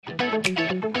Hello,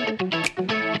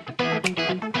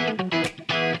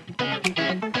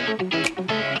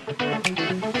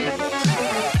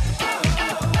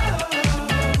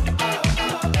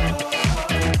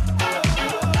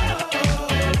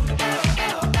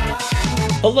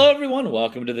 everyone.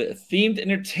 Welcome to the Themed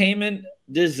Entertainment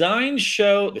Design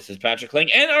Show. This is Patrick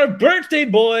Kling and our birthday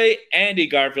boy, Andy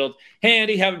Garfield. Hey,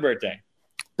 Andy, happy birthday.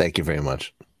 Thank you very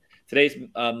much. Today's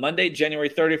Monday, January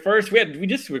 31st. We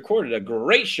just recorded a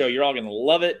great show. You're all going to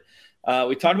love it.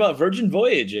 We talked about Virgin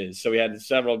Voyages. So we had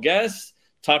several guests,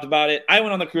 talked about it. I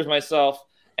went on the cruise myself.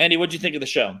 Andy, what'd you think of the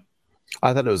show?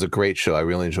 I thought it was a great show. I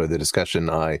really enjoyed the discussion.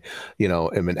 I,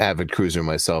 am an avid cruiser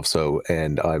myself,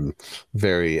 and I'm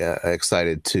very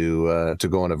excited to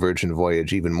go on a Virgin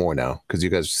voyage even more now because you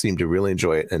guys seem to really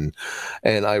enjoy it, and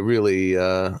I really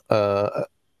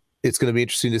it's going to be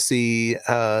interesting to see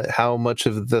how much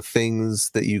of the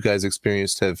things that you guys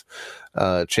experienced have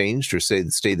changed or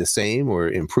stayed the same or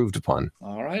improved upon.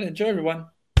 All right, enjoy, everyone.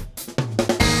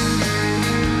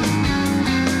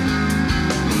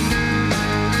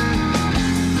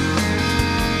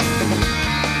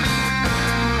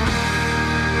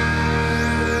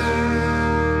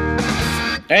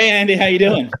 Hey, Andy, how you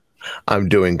doing? I'm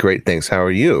doing great, thanks. How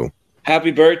are you? Happy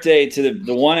birthday to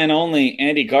the one and only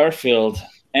Andy Garfield.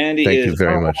 Andy Thank is you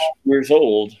very much. Years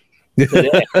old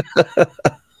today.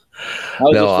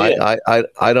 No, I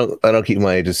don't keep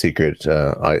my age a secret.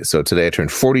 So today I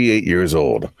turned 48 years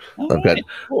old.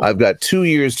 I've got 2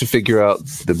 years to figure out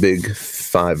the big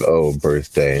 50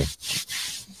 birthday.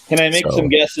 Can I make some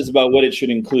guesses about what it should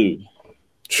include?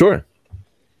 Sure.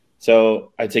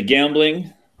 So I'd say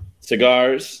gambling,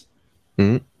 cigars,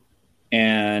 and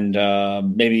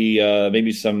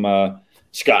maybe some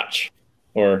scotch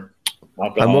or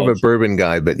alcohol. I'm more of a bourbon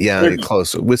guy, but yeah,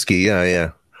 close. Whiskey,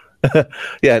 yeah.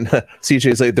 Yeah, and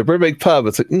CJ's like the Burbank pub.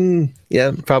 It's like,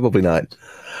 yeah, probably not.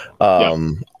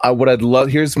 What I'd love,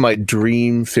 here's my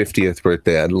dream 50th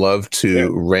birthday. I'd love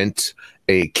to rent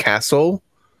a castle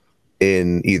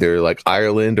in either like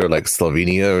Ireland or like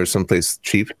Slovenia or someplace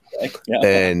cheap.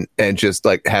 And just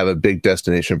like have a big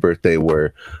destination birthday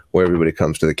where everybody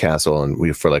comes to the castle and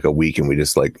we for like a week and we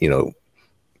just like,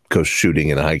 go shooting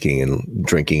and hiking and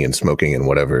drinking and smoking and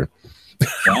whatever.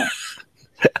 Wow.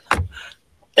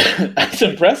 That's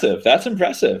impressive.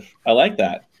 I like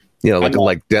that.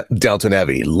 Like Downton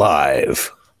Abbey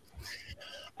live.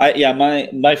 My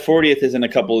 40th is in a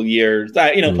couple of years.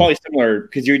 Probably similar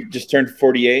because you just turned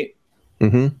 48.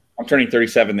 Mm-hmm. I'm turning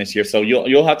 37 this year, so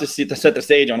you'll have to set the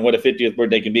stage on what a 50th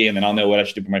birthday can be, and then I'll know what I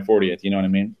should do for my 40th. You know what I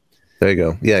mean? There you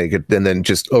go. Yeah, you could, and then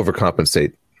just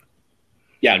overcompensate.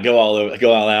 Yeah, go all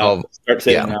out. Start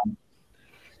saving now.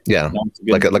 Yeah,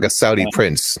 like a Saudi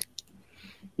prince.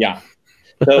 Yeah.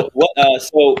 So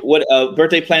what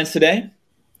birthday plans today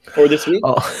or this week?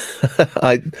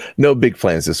 No big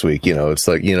plans this week. It's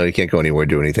like you can't go anywhere,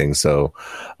 do anything. So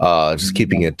just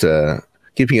keeping it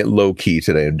low key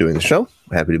today. I'm doing the show.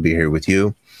 Happy to be here with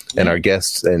you and our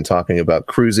guests and talking about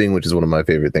cruising, which is one of my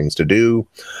favorite things to do.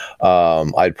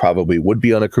 I probably would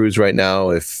be on a cruise right now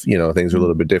if things are a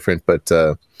little bit different, but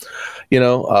the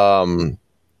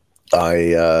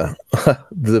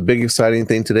big exciting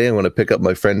thing today, I'm going to pick up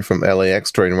my friend from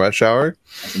LAX during rush hour,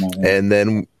 and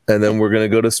then we're going to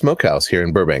go to Smokehouse here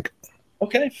in Burbank.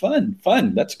 Okay, fun.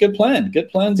 That's a good plan. Good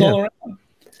plans all around.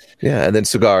 Yeah, and then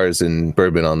cigars and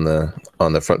bourbon on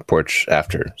the front porch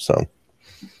after. So.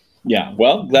 Yeah,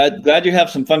 well, glad you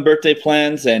have some fun birthday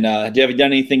plans. And have you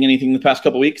done anything in the past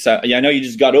couple of weeks? I know you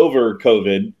just got over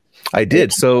COVID. I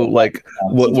did. So, like,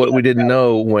 what we didn't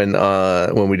know when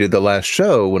we did the last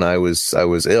show when I was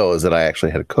ill is that I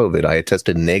actually had COVID. I had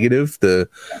tested negative the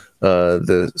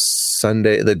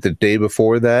Sunday, the day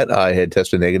before that. I had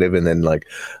tested negative, and then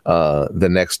the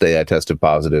next day I tested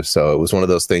positive. So it was one of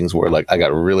those things where I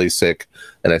got really sick,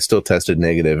 and I still tested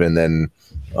negative, and then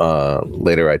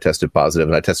later I tested positive,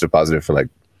 and I tested positive for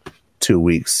 2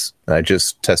 weeks. I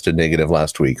just tested negative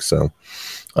last week. So,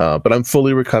 but I'm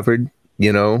fully recovered.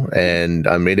 And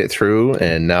I made it through,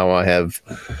 and now I have,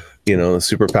 the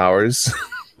superpowers.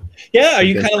 Yeah, are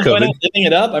you kind of going out living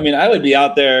it up? I mean, I would be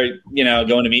out there,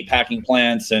 going to meat packing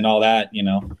plants and all that,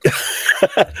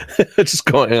 Just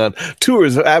going on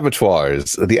tours of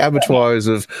abattoirs, the abattoirs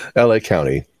of LA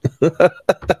County.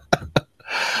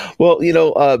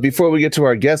 Well, before we get to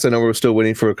our guests, I know we're still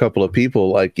waiting for a couple of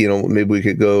people. Maybe we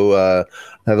could go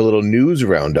have a little news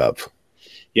roundup.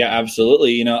 Yeah,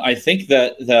 absolutely. I think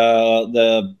that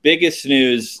the biggest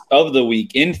news of the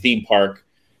week in theme park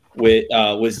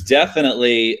was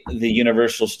definitely the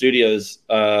Universal Studios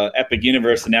Epic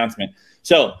Universe announcement.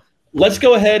 So let's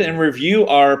go ahead and review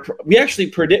we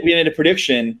made a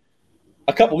prediction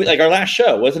a couple weeks, like our last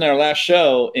show. Wasn't our last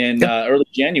show in early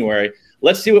January?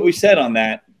 Let's see what we said on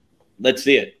that. Let's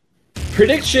see it.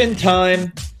 Prediction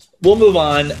time. We'll move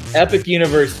on. Epic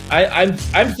Universe. I'm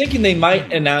thinking they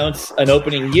might announce an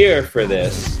opening year for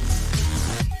this.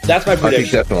 That's my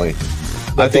prediction. I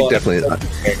think definitely.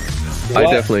 I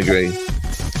definitely agree.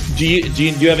 Do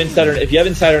you have insider? If you have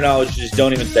insider knowledge, just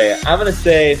don't even say it. I'm going to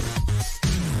say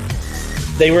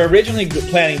they were originally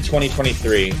planning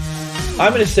 2023.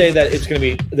 I'm going to say that it's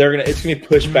going to be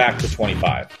pushed back to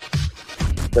 25.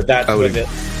 But that's I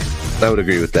would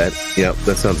agree with that. Yeah,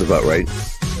 that sounds about right.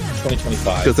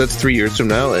 2025. Because that's 3 years from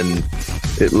now, and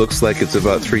it looks like it's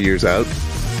about 3 years out.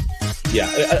 Yeah,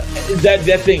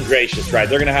 that's being gracious, right?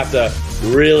 They're going to have to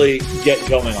really get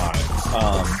going on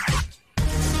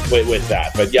it with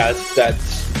that. But yeah,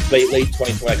 that's late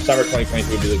 2020, like summer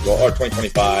 2023 would be the goal, or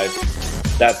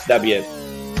 2025. That'd be it.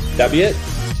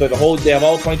 So they have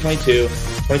all 2022,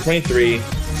 2023,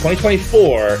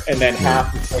 2024, and then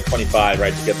half of 2025,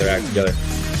 right, to get their act together.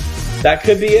 That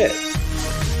could be it.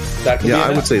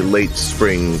 I would say late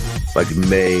spring, like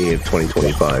May of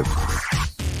 2025.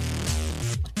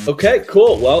 Okay,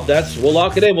 cool. Well, we'll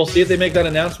lock it in. We'll see if they make that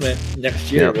announcement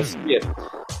next year. Yeah. We'll see it.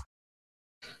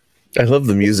 I love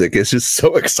the music. It's just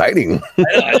so exciting.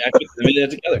 I put that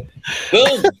together.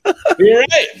 Boom. You're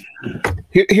right.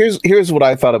 Here's what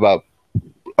I thought about.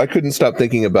 I couldn't stop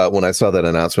thinking about when I saw that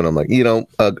announcement. I'm like,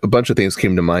 a bunch of things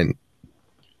came to mind.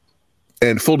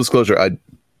 And full disclosure,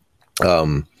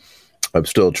 I'm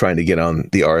still trying to get on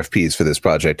the RFPs for this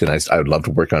project, and I would love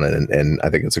to work on it, and I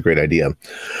think it's a great idea.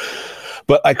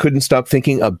 But I couldn't stop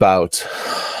thinking about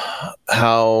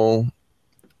how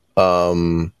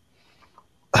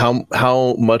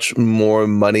much more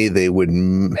money they would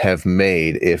have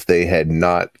made if they had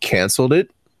not canceled it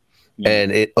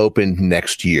and it opened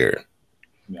next year.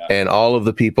 Yeah. And all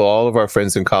of our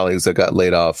friends and colleagues that got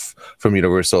laid off from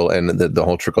Universal, and the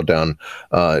whole trickle down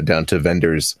to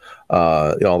vendors,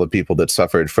 all the people that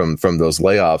suffered from those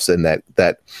layoffs, and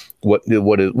that what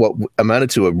amounted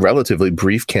to a relatively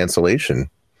brief cancellation.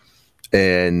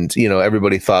 And,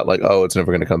 everybody thought like, oh, it's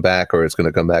never going to come back, or it's going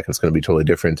to come back and it's going to be totally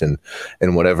different and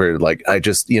whatever. Like, I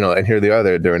just, and here they are,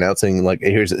 they're announcing like,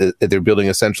 they're building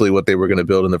essentially what they were going to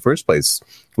build in the first place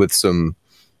with some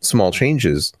small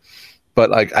changes. But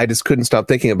like, I just couldn't stop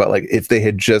thinking about like, if they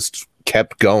had just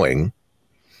kept going,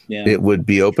 it would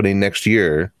be opening next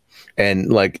year,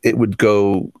 and like, it would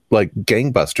go like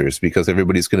gangbusters, because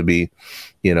everybody's going to be,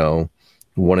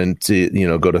 wanting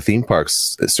to, go to theme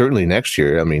parks certainly next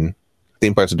year. I mean,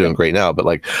 theme parks are doing great now, but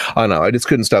like, I don't know, I just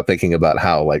couldn't stop thinking about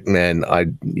how like, man, I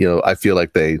feel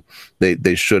like they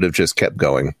should have just kept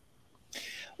going.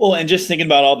 Well, and just thinking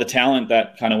about all the talent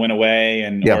that kind of went away,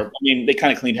 or they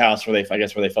kind of cleaned house where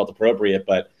they felt appropriate,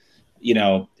 but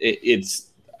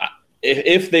it's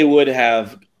if they would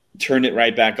have turned it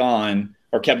right back on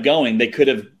or kept going, they could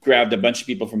have grabbed a bunch of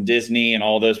people from Disney and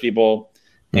all those people,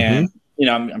 and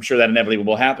I'm sure that inevitably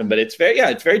will happen. But it's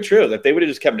very true that they would have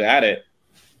just kept at it.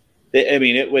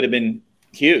 It would have been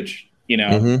huge,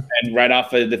 and right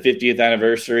off of the 50th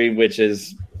anniversary, which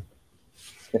is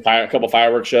a couple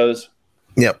fireworks shows.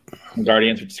 Yep.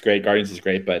 Guardians, which is great. Guardians is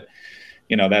great, but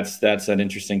that's an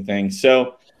interesting thing.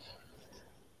 So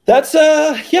that's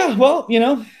well,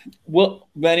 we're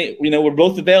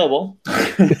both available.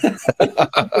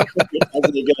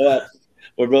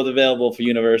 We're both available for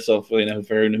Universal for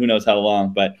who knows how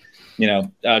long, but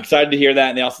excited to hear that.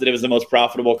 And they also said it was the most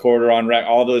profitable quarter on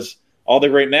all the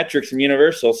great metrics from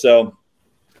Universal. So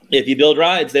if you build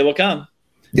rides, they will come.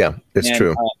 Yeah, it's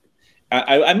true.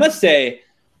 I must say,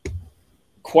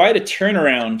 quite a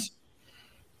turnaround.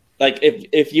 Like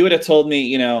if you would have told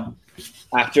me,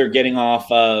 after getting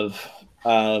off of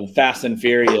Fast and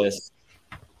Furious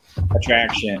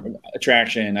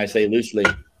attraction, I say loosely,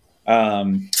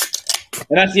 and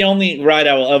that's the only ride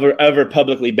I will ever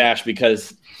publicly bash,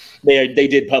 because they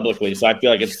did publicly, so I feel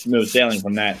like it's smooth sailing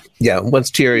from that. Yeah, once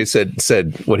Thierry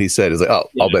said what he said, is like, oh,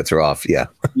 all bets are off. Yeah,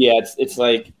 yeah, it's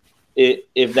like.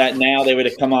 If that now they would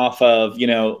have come off of,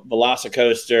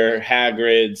 Velocicoaster,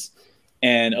 Hagrid's,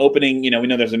 and opening, we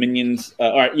know there's a Minions.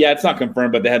 It's not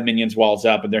confirmed, but they have Minions Walls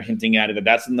Up, and they're hinting at it that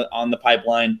that's on the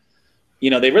pipeline.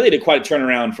 They really did quite a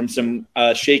turnaround from some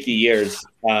shaky years,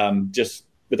 just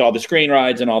with all the screen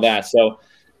rides and all that. So,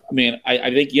 I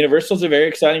think Universal's a very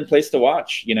exciting place to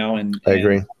watch. And I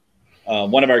agree.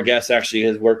 One of our guests actually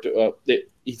has worked.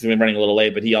 He's been running a little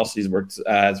late, but he also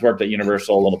has worked at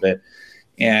Universal a little bit.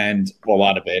 And a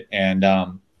lot of it, and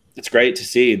it's great to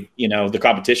see, the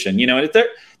competition. And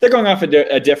they're going off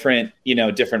a different,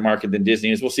 different market than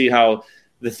Disney is. We'll see how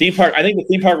the theme park. I think the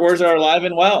theme park wars are alive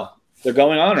and well. They're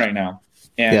going on right now,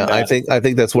 And, yeah, I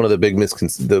think that's one of the big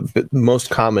the most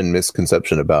common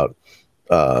misconception about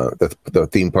the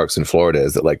theme parks in Florida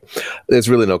is that like there's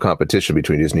really no competition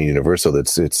between Disney and Universal.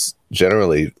 It's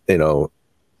generally, you know,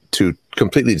 two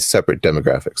completely separate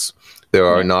demographics. There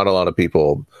are not a lot of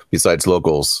people besides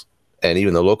locals, and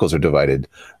even the locals are divided,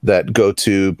 that go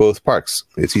to both parks.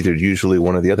 It's either usually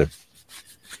one or the other.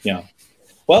 Yeah.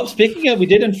 Well, speaking of, we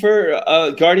did infer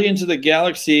Guardians of the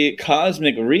Galaxy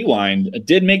Cosmic Rewind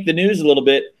did make the news a little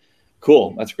bit.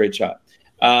 Cool. That's a great shot.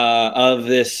 Of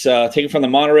this taken from the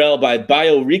monorail by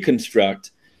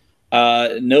BioReconstruct.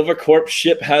 Nova Corp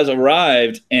ship has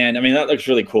arrived, and I mean, that looks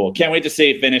really cool. Can't wait to see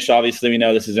it finish. Obviously, we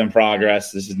know this is in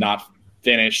progress. This is not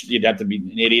finished. You'd have to be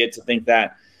an idiot to think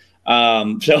that.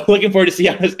 So looking forward to see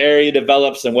how this area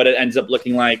develops and what it ends up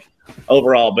looking like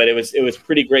overall. But it was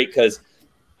pretty great because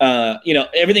you know,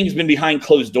 everything's been behind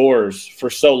closed doors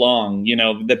for so long. You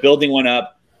know, the building went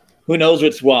up. Who knows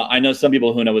what's what? I know some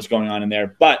people who know what's going on in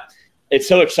there, but it's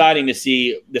so exciting to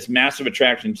see this massive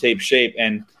attraction take shape.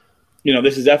 And, you know,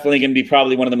 this is definitely going to be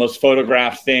probably one of the most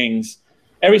photographed things.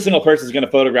 Every single person is going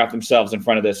to photograph themselves in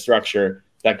front of this structure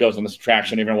that goes on this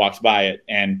attraction, even walks by it.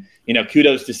 And, you know,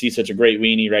 kudos to see such a great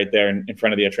weenie right there in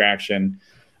front of the attraction.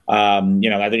 You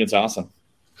know, I think it's awesome.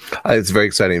 It's very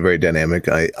exciting, very dynamic.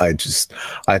 I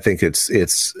think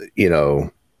it's, you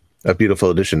know, a beautiful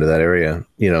addition to that area,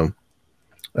 you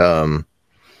know.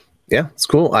 Yeah, it's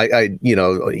cool. I you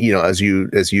know, as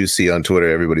you see on Twitter,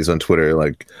 everybody's on Twitter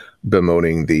like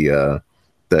bemoaning the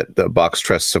box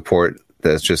truss support.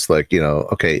 That's just like, you know,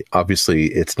 okay, obviously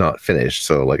it's not finished.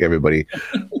 So like everybody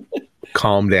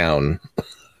calm down.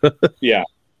 Yeah.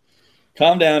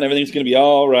 Calm down. Everything's going to be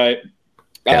all right.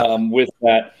 Yeah. With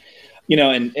that, you know,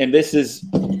 and this is,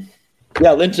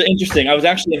 yeah, interesting. I was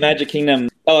actually in Magic Kingdom.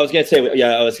 Oh, I was going to say,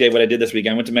 yeah, I was going to say what I did this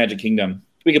weekend. I went to Magic Kingdom.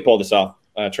 We could pull this off,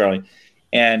 Charlie.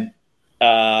 And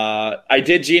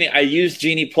I used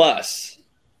Genie Plus.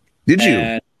 Did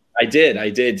you? I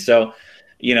did. So,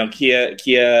 you know, Kia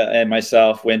and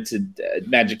myself went to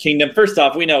Magic Kingdom. First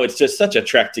off, we know it's just such a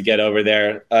trek to get over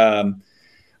there.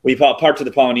 We parked to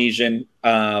the Polynesian.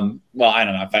 Well, I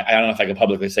don't know if I could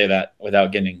publicly say that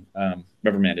without getting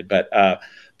reprimanded, but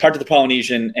parked to the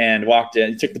Polynesian and walked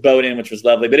in, took the boat in, which was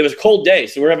lovely. But it was a cold day,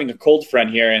 so we're having a cold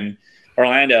front here in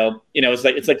Orlando. You know, it's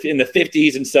like in the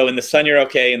 50s, and so in the sun you're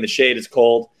okay, in the shade it's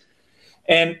cold.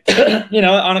 And you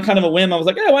know, on a kind of a whim, I was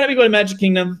like, why don't we go to Magic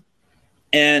Kingdom?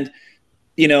 And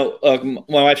you know,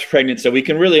 my wife's pregnant, so we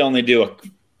can really only do a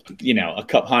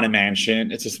Haunted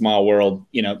Mansion. It's a small world,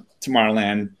 you know,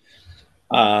 Tomorrowland,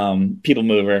 People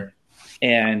Mover,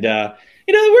 and you know,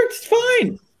 it works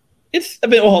fine. It's a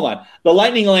bit. Well, hold on. The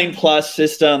Lightning Lane Plus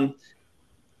system.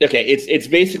 Okay, it's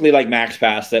basically like Max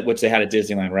Pass, which they had at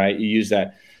Disneyland, right? You use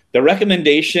that. The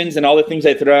recommendations and all the things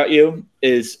they throw at you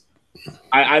is,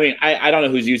 I mean, I don't know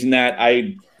who's using that.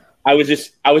 I was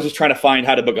just trying to find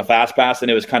how to book a Fast Pass,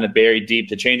 and it was kind of buried deep.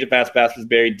 To change a Fast Pass was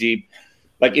buried deep.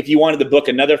 Like if you wanted to book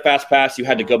another Fast Pass, you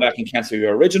had to go back and cancel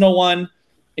your original one,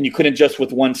 and you couldn't just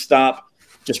with one stop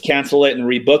just cancel it and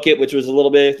rebook it, which was a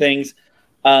little bit of things.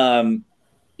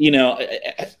 You know,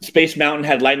 Space Mountain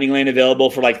had Lightning Lane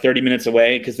available for like 30 minutes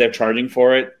away because they're charging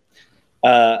for it.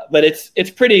 But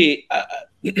it's pretty. How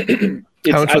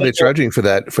much are they charging for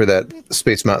that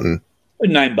Space Mountain?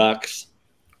 $9.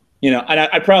 You know, and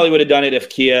I probably would have done it if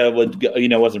Kia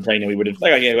wasn't pregnant. We would have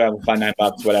like, okay, well, we'll find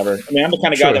 $9, whatever. I mean, I'm the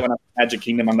kind of guy that when I'm at Magic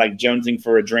Kingdom, I'm like jonesing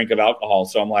for a drink of alcohol.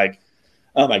 So I'm like,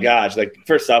 oh my gosh, like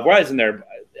first off, why isn't there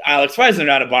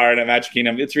not a bar in a Magic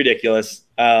Kingdom? It's ridiculous.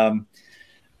 No.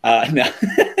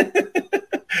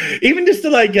 Even just to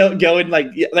like go and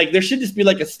like there should just be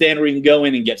like a stand where you can go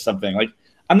in and get something. Like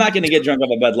I'm not going to get drunk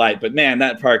off a Bud Light, but man,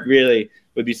 that park really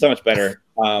would be so much better.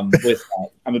 With that.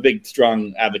 I'm a big,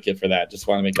 strong advocate for that. Just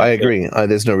want to make. I agree.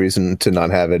 There's no reason to not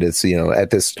have it. It's, you know,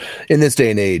 in this day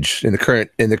and age, in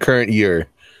the current year,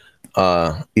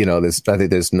 you know, I think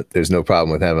there's no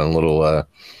problem with having a little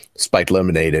spiked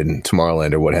lemonade in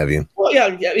Tomorrowland or what have you. Well, yeah.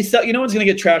 No one's going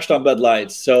to get trashed on Bud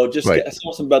Lights, so just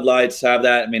sell some Bud Lights. Have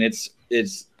that. I mean, it's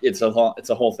a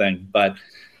whole thing. But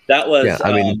that was. Yeah,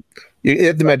 I mean,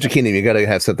 at the Magic Kingdom, you got to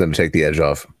have something to take the edge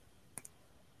off.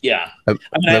 Yeah, I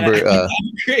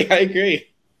agree.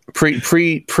 Pre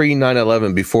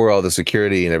 9/11, before all the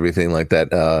security and everything like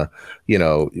that, you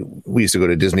know, we used to go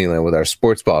to Disneyland with our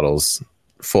sports bottles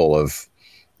full of,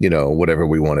 you know, whatever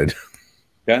we wanted.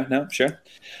 Yeah, no, sure.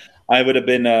 I would have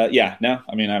been, yeah, no.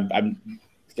 I mean,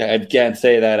 I can't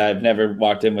say that I've never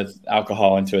walked in with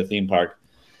alcohol into a theme park.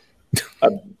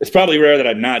 It's probably rare that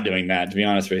I'm not doing that, to be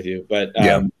honest with you. But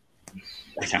yeah.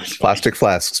 Plastic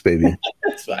flasks, baby.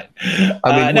 That's fine.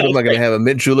 I mean, what am I going to have, a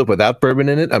mint julep without bourbon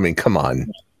in it? I mean, come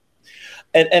on.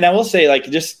 And I will say, like,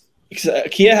 just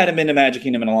Kia hadn't been to Magic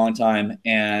Kingdom in a long time,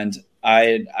 and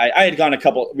I had gone a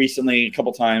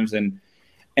couple times, and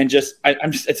just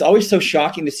it's always so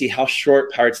shocking to see how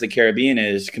short Pirates of the Caribbean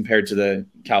is compared to the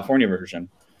California version.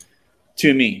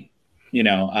 To me,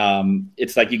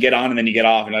 it's like you get on and then you get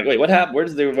off, and you're like, wait, what happened?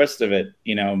 Where's the rest of it?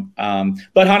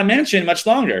 But Haunted Mansion much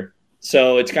longer,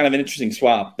 so it's kind of an interesting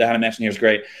swap. The Haunted Mansion here is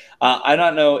great. I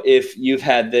don't know if you've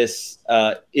had this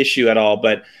issue at all,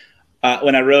 but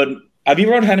when have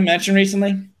you rode Haunted Mansion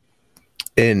recently?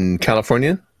 In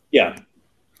California? Yeah.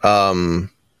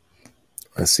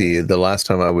 Let's see. The last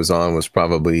time I was on was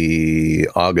probably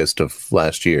August of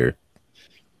last year.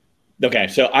 Okay,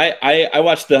 so I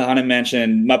watched the Haunted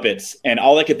Mansion Muppets, and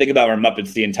all I could think about were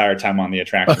Muppets the entire time on the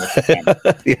attraction.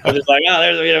 Yeah. I was just like,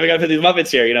 we got to put these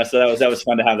Muppets here, so that was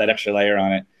fun to have that extra layer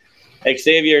on it.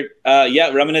 Xavier,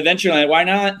 Rum and Adventureland. Why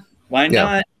not? Why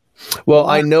not? Well,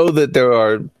 I know that there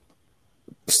are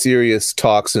serious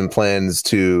talks and plans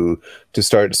to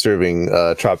start serving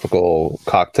tropical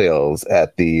cocktails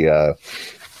at the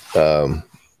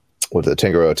with the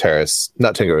Tangaroa Terrace,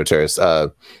 not Tangaroa Terrace.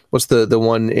 What's the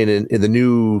one in the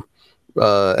new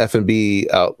F&B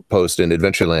outpost in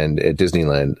Adventureland at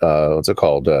Disneyland? What's it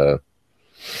called? The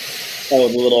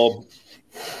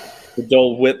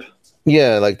Dole Whip.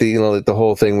 Yeah, like the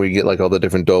whole thing where you get like all the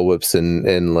different Dole Whips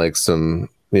and like some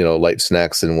light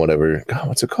snacks and whatever. God,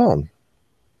 what's it called?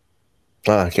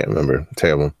 I can't remember.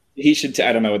 Terrible. I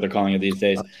don't know what they're calling it these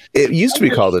days. It used to be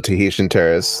called the Tahitian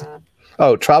Terrace.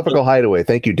 Oh, Tropical Hideaway.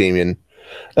 Thank you, Damien.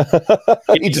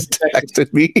 He just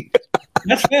texted me.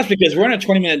 That's fast because we're in a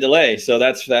 20-minute delay, so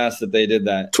that's fast that they did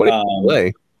that. 20-minute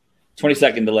delay?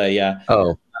 20-second delay, yeah.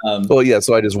 Oh. Well, yeah,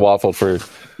 so I just waffled for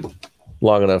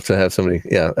long enough to have somebody.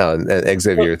 Yeah, and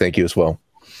Xavier, thank you as well.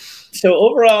 So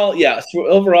overall,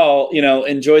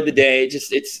 enjoyed the day.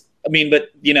 But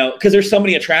because there's so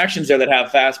many attractions there that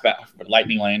have fast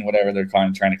lightning lane, whatever they're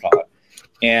trying to call it.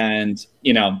 And, so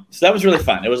that was really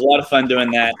fun. It was a lot of fun doing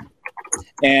that.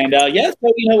 And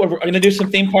we're going to do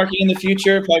some theme parking in the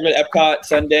future, probably go to Epcot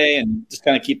Sunday and just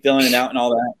kind of keep filling it out and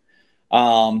all that.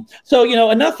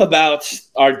 Enough about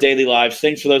our daily lives.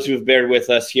 Thanks for those who have bared with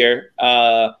us here.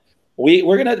 We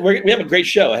have a great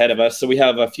show ahead of us. So we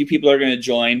have a few people who are going to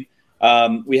join.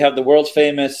 We have the world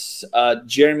famous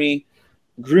Jeremy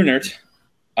Grunert.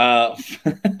 I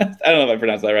don't know if I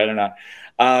pronounced that right or not.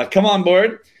 Come on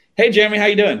board. Hey, Jeremy, how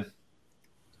you doing?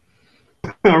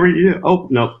 How are you? Oh,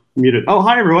 no, muted. Oh,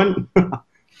 hi, everyone.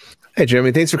 Hey,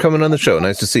 Jeremy, thanks for coming on the show.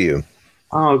 Nice to see you.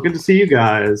 Oh, good to see you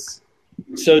guys.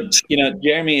 So,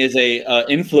 Jeremy is a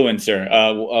influencer.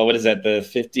 What is that? The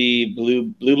 50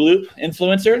 blue bloop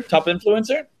influencer, top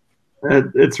influencer?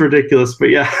 It's ridiculous, but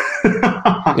yeah.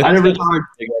 I never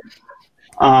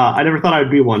thought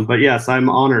I'd be one, but yes, I'm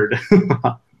honored.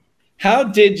 How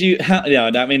did you?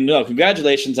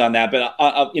 Congratulations on that. But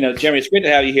Jeremy, it's great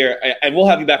to have you here. I will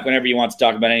have you back whenever you want to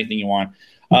talk about anything you want.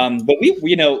 But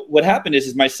what happened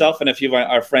is myself and a few of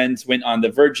our friends went on the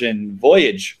Virgin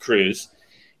Voyage cruise,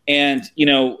 and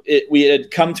we had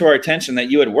come to our attention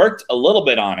that you had worked a little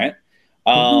bit on it,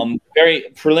 very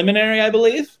preliminary, I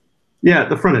believe. Yeah,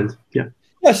 the front end. Yeah.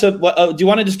 Yeah. So, do you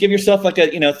want to just give yourself like a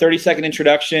 30-second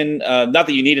introduction? Not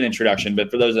that you need an introduction, but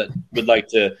for those that would like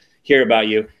to hear about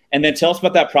you. And then tell us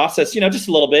about that process, just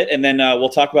a little bit, and then we'll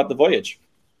talk about the voyage.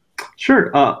 Sure.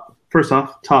 First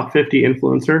off, top 50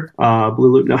 influencer,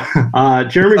 Blue Loop. No,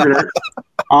 Jeremy Grunert.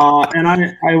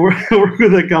 And I work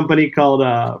with a company called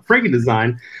Frankie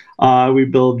Design. We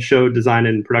build show design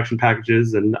and production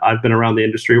packages, and I've been around the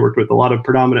industry, worked with a lot of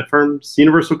predominant firms,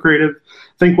 Universal Creative,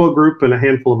 Thinkwell Group, and a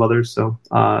handful of others. So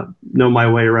know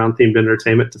my way around themed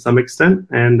entertainment to some extent.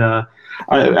 And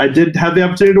I did have the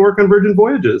opportunity to work on Virgin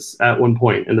Voyages at one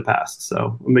point in the past.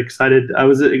 So I'm excited. I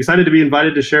was excited to be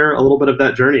invited to share a little bit of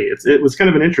that journey. It was kind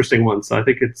of an interesting one, so I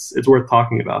think it's worth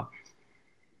talking about.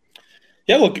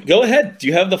 Yeah, well, go ahead.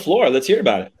 You have the floor. Let's hear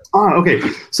about it. Okay.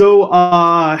 So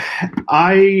my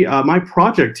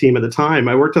project team at the time,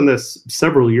 I worked on this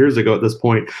several years ago at this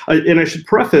point. And I should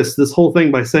preface this whole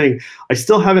thing by saying I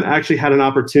still haven't actually had an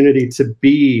opportunity to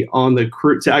be on the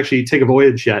cruise, to actually take a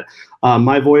voyage yet.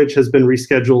 My voyage has been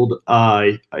rescheduled.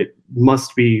 It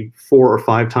must be 4 or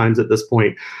 5 times at this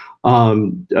point.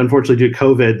 Unfortunately, due to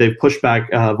COVID, they've pushed back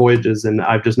voyages, and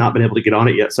I've just not been able to get on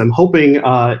it yet. So I'm hoping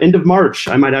end of March,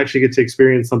 I might actually get to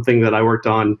experience something that I worked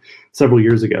on several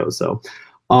years ago. So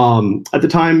at the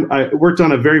time, I worked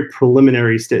on a very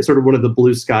preliminary stage, sort of one of the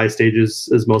blue sky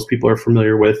stages, as most people are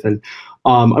familiar with. And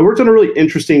I worked on a really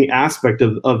interesting aspect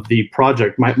of the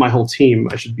project, my whole team,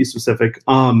 I should be specific.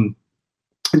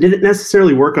 I didn't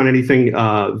necessarily work on anything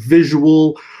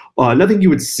visual nothing you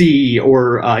would see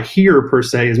or hear per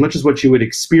se, as much as what you would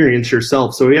experience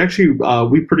yourself. So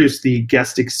we produced the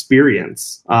guest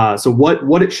experience. So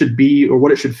what it should be or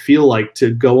what it should feel like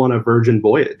to go on a Virgin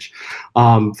voyage,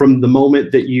 from the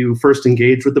moment that you first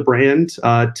engage with the brand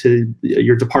to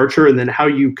your departure, and then how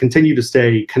you continue to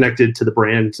stay connected to the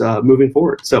brand moving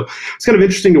forward. So it's kind of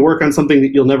interesting to work on something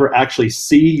that you'll never actually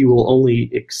see; you will only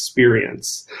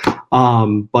experience.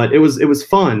 But it was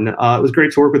fun. It was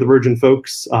great to work with the Virgin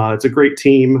folks. It's a great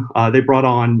team. They brought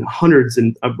on hundreds,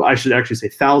 and I should actually say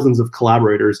thousands of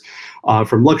collaborators,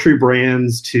 from luxury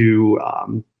brands to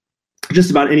just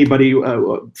about anybody,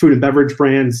 food and beverage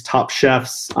brands, top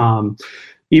chefs,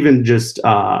 even just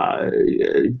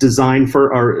design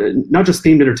or not just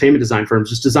themed entertainment design firms,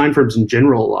 just design firms in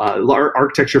general,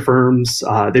 architecture firms.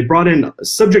 They brought in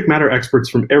subject matter experts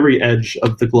from every edge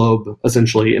of the globe,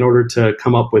 essentially, in order to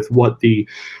come up with what the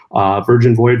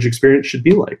Virgin Voyage experience should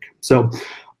be like. So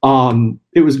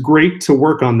it was great to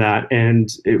work on that,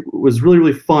 and it was really,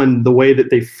 really fun the way that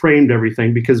they framed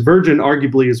everything, because Virgin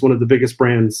arguably is one of the biggest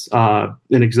brands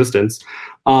in existence,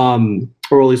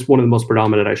 or at least one of the most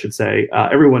predominant, I should say.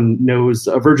 Everyone knows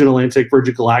Virgin Atlantic,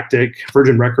 Virgin Galactic,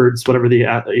 Virgin Records, whatever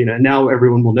now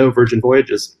everyone will know Virgin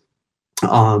Voyages.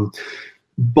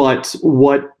 But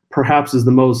what perhaps is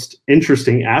the most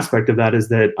interesting aspect of that is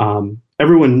that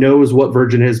everyone knows what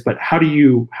Virgin is, but how do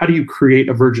you create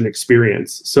a Virgin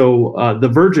experience? So the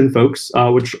Virgin folks,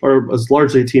 which is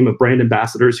largely a team of brand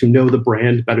ambassadors who know the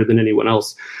brand better than anyone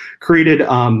else, created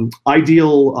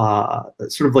ideal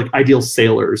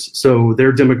sailors. So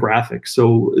their demographic.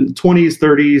 So 20s,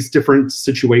 30s, different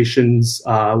situations,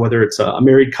 whether it's a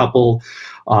married couple,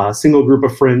 single group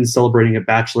of friends celebrating a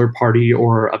bachelor party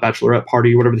or a bachelorette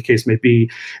party, whatever the case may be.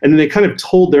 And then they kind of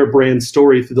told their brand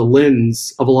story through the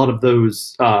lens of a lot of those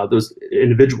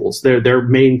individuals, their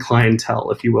main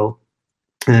clientele, if you will.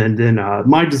 And then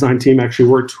my design team actually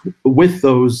worked with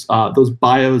those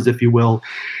bios, if you will,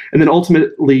 and then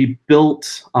ultimately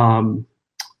built an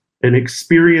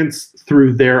experience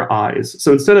through their eyes.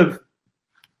 So instead of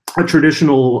a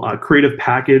traditional creative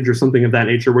package or something of that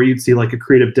nature, where you'd see like a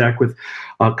creative deck with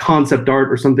concept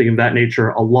art or something of that nature,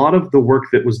 a lot of the work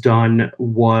that was done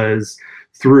was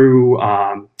through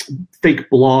fake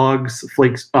blogs,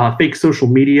 fake social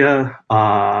media,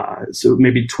 so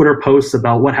maybe Twitter posts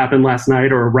about what happened last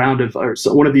night, or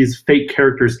one of these fake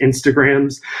characters'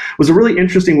 Instagrams. Was a really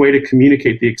interesting way to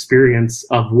communicate the experience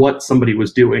of what somebody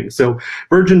was doing. So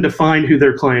Virgin defined who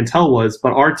their clientele was,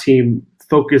 but our team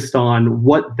focused on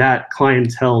what that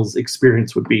clientele's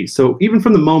experience would be. So even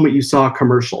from the moment you saw a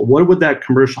commercial, how would that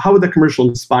commercial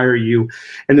inspire you?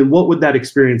 And then what would that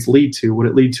experience lead to? Would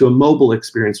it lead to a mobile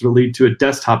experience? Would it lead to a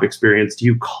desktop experience? Do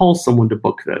you call someone to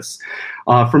book this?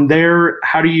 From there,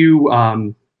 how do you,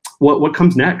 what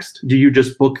comes next? Do you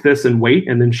just book this and wait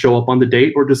and then show up on the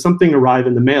date, or does something arrive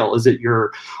in the mail? Is it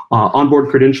your onboard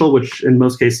credential, which in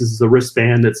most cases is a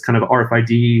wristband that's kind of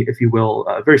RFID, if you will,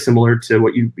 very similar to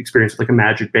what you experience with like a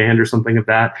Magic Band or something of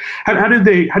that? How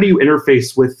do you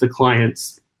interface with the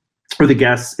clients or the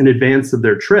guests in advance of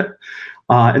their trip?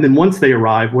 And then once they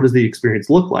arrive, what does the experience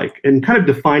look like? And kind of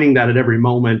defining that at every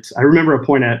moment. I remember a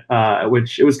point at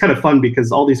which it was kind of fun,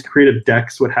 because all these creative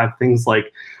decks would have things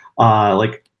like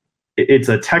it's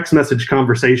a text message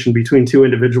conversation between two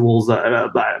individuals, a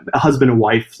husband and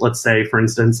wife, let's say, for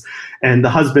instance, and the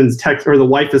wife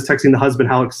is texting the husband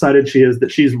how excited she is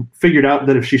that she's figured out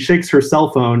that if she shakes her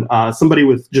cell phone, somebody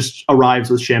just arrives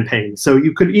with champagne. So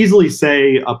you could easily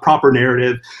say a proper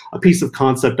narrative, a piece of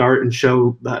concept art, and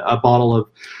show a bottle of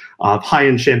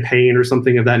high-end champagne or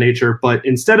something of that nature. But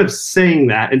instead of saying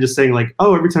that and just saying like,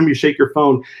 oh, every time you shake your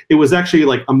phone, it was actually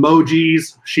like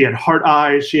emojis. She had heart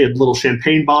eyes. She had little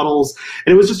champagne bottles.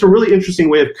 And it was just a really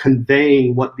interesting way of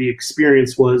conveying what the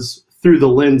experience was through the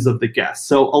lens of the guest.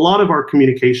 So a lot of our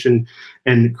communication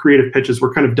and creative pitches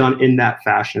were kind of done in that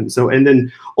fashion. So, and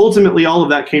then ultimately all of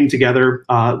that came together,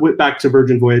 went back to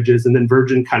Virgin Voyages, and then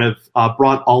Virgin kind of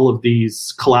brought all of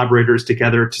these collaborators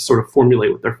together to sort of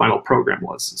formulate what their final program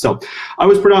was. So I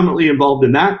was predominantly involved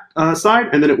in that side,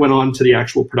 and then it went on to the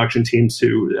actual production teams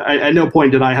who, at no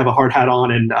point did I have a hard hat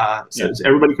on, and so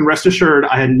everybody can rest assured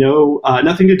I had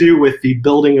nothing to do with the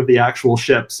building of the actual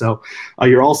ship. So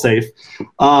you're all safe.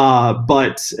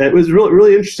 But it was really,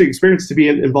 really interesting experience to be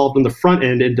involved in the front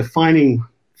end and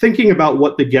thinking about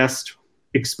what the guest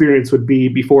experience would be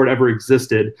before it ever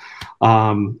existed,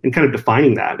 and kind of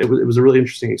defining that. It was a really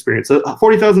interesting experience. So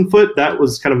 40,000 foot, that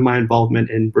was kind of my involvement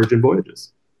in Virgin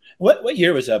Voyages. What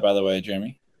year was that, by the way,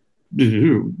 Jeremy?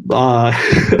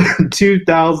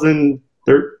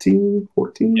 2013,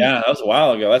 14. Yeah, that was a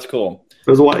while ago. That's cool.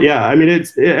 Yeah, I mean,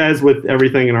 as with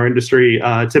everything in our industry,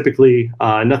 typically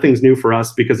nothing's new for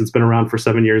us because it's been around for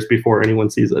 7 years before anyone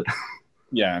sees it.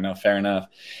 Yeah, no, fair enough.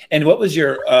 And what was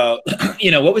your,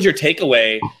 what was your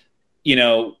takeaway?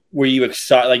 Were you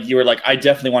excited? Like you were like, I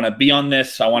definitely want to be on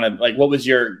this. I want to what was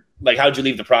your how'd you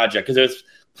leave the project? Because it was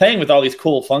playing with all these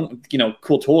cool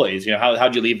cool toys.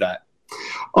 How'd you leave that?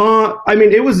 I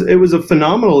mean, it was a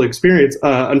phenomenal experience.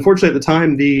 Unfortunately, at the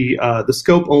time, the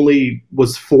scope only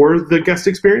was for the guest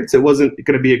experience. It wasn't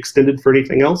going to be extended for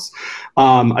anything else.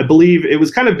 I believe it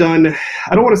was kind of done.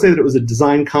 I don't want to say that it was a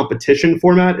design competition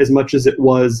format as much as it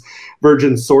was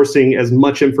Virgin sourcing as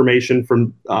much information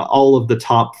from all of the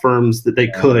top firms that they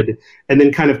could, and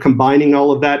then kind of combining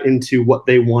all of that into what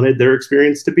they wanted their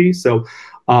experience to be. So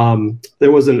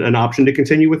there wasn't an option to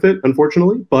continue with it,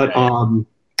 unfortunately, but.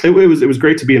 It was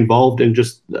great to be involved in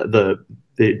just the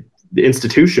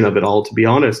institution of it all, to be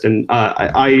honest. And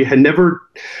I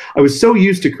was so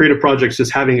used to creative projects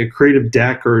just having a creative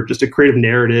deck or just a creative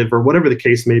narrative or whatever the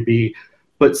case may be.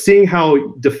 But seeing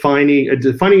how defining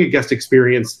a guest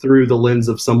experience through the lens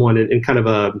of someone in kind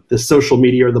of the social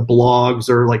media or the blogs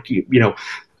or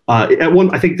at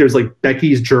one, I think there's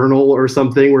Becky's journal or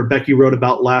something where Becky wrote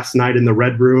about last night in the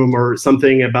Red Room or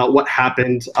something about what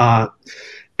happened.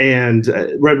 And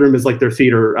Red Room is their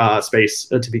theater space,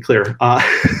 to be clear.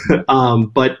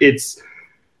 But it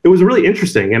was really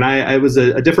interesting, and I was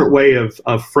a different way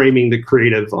of framing the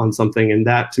creative on something, and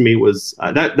that to me was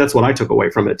that's what I took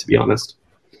away from it, to be honest.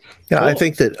 Yeah, cool. I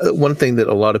think that one thing that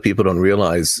a lot of people don't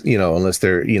realize, unless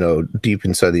they're deep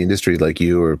inside the industry like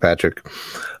you or Patrick,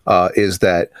 is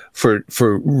that for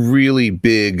really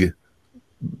big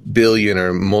billion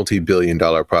or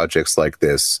multi-billion-dollar projects like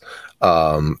this,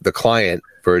 the client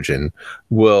Virgin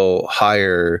will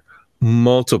hire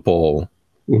multiple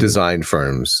design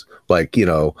firms.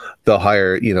 They'll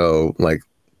hire,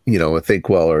 a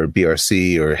Thinkwell or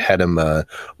BRC or Hedema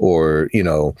or,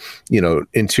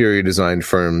 interior design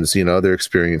firms, other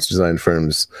experienced design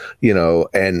firms,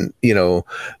 and,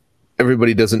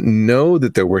 everybody doesn't know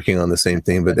that they're working on the same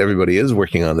thing, but everybody is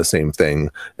working on the same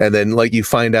thing. And then you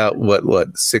find out what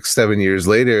 6-7 years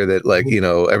later that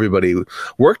everybody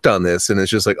worked on this, and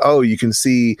it's just oh, you can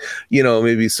see,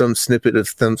 maybe some snippet of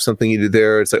something you did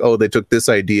there. It's they took this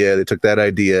idea, they took that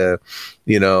idea,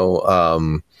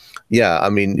 yeah, I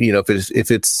mean,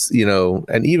 if it's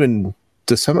and even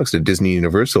to some extent Disney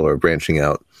Universal are branching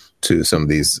out to some of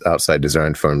these outside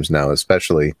design firms now,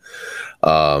 especially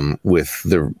with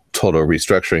the total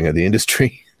restructuring of the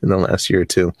industry in the last year or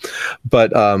two.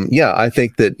 But yeah, I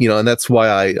think that, and that's why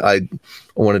I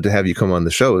wanted to have you come on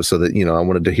the show, so that, I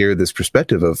wanted to hear this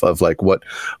perspective of what,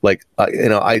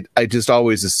 I just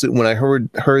always assumed when I heard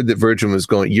that Virgin was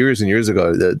going years and years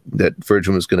ago, that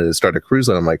Virgin was going to start a cruise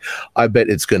line. I'm like, I bet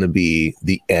it's going to be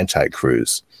the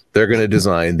anti-cruise. They're going to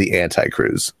design the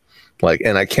anti-cruise.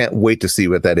 And I can't wait to see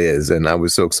what that is. And I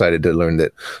was so excited to learn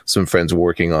that some friends were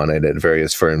working on it at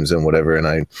various firms and whatever. And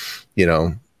I,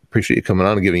 appreciate you coming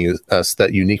on and giving us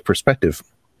that unique perspective.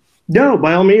 No,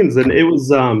 by all means. And it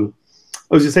was, I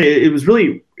was going to say,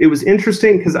 it was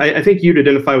interesting because I think you'd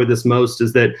identify with this most,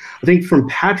 is that I think from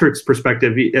Patrick's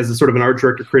perspective, as a sort of an art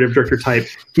director, creative director type,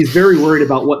 he's very worried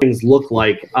about what things look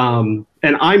like.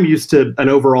 And I'm used to an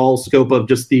overall scope of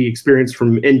just the experience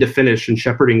from end to finish and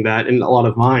shepherding that in a lot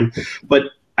of mine. But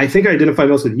I think I identify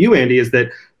most with you, Andy, is that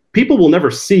people will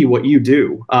never see what you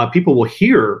do. People will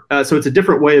hear. So it's a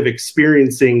different way of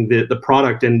experiencing the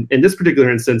product. And in this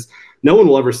particular instance, no one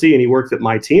will ever see any work that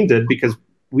my team did because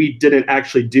we didn't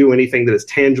actually do anything that is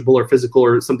tangible or physical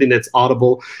or something that's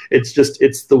audible. It's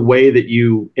the way that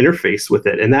you interface with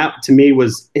it. And that to me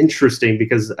was interesting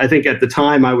because I think at the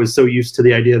time I was so used to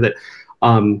the idea that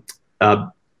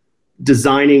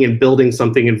designing and building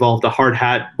something involved a hard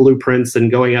hat, blueprints,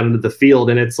 and going out into the field.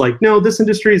 And it's no, this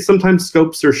industry, sometimes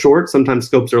scopes are short, sometimes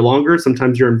scopes are longer,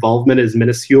 sometimes your involvement is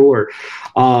minuscule. Or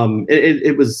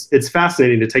it's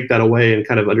fascinating to take that away and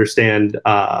kind of understand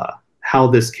how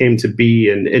this came to be.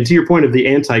 And to your point of the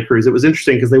anti-cruise, it was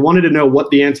interesting because they wanted to know what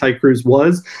the anti-cruise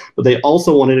was, but they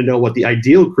also wanted to know what the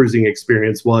ideal cruising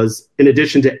experience was, in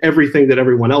addition to everything that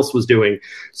everyone else was doing.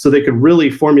 So they could really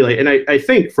formulate. And I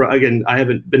think, again, I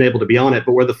haven't been able to be on it,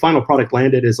 but where the final product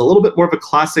landed is a little bit more of a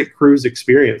classic cruise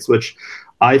experience, which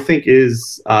I think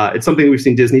is it's something we've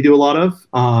seen Disney do a lot of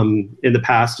in the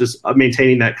past, just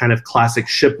maintaining that kind of classic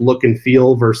ship look and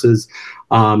feel versus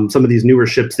some of these newer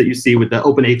ships that you see with the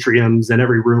open atriums and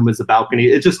every room is a balcony.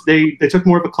 It just they took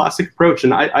more of a classic approach,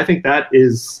 and I think that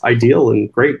is ideal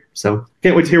and great. So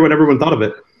can't wait to hear what everyone thought of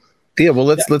it. Yeah, well,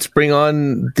 let's bring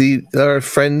on our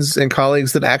friends and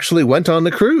colleagues that actually went on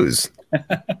the cruise.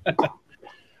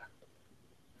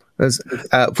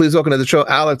 Please welcome to the show,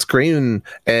 Alex Green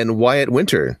and Wyatt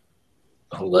Winter.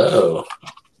 Hello.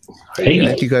 Hey,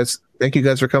 thank you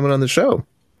guys for coming on the show.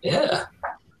 Yeah,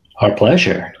 our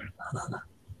pleasure.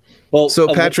 Well,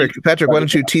 so Patrick, why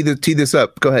don't you tee this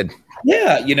up? Go ahead.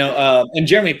 Yeah, and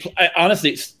Jeremy,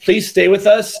 honestly, please stay with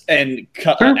us and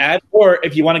add, or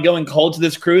if you want to go in cold to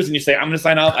this cruise and you say, I'm going to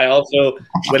sign off, I also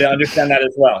would understand that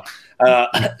as well.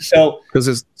 So because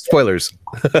there's spoilers.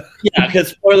 Yeah, because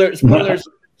spoilers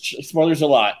a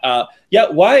lot.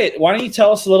 Wyatt, why don't you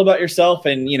tell us a little about yourself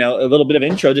and, a little bit of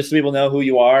intro just so people know who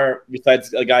you are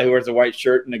besides a guy who wears a white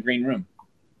shirt in a green room.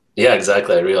 Yeah,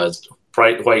 exactly. I realized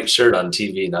bright white shirt on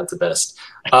TV, not the best.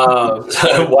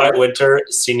 Wyatt Winter,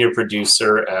 senior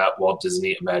producer at Walt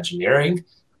Disney Imagineering.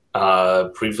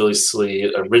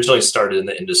 Previously, originally started in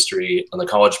the industry on the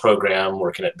college program,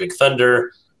 working at Big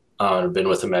Thunder. I've been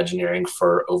with Imagineering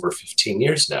for over 15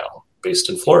 years now, based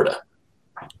in Florida.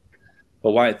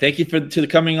 Well, Wyatt, thank you for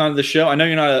coming on the show. I know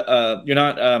you're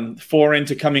not foreign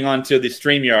to coming on to the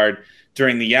StreamYard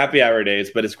during the Yappy Hour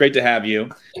days, but it's great to have you.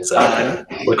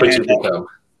 Exactly. Look what you've become.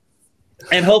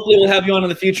 And hopefully we'll have you on in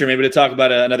the future, maybe to talk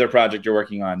about another project you're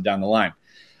working on down the line.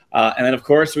 And then, of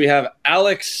course, we have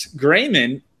Alex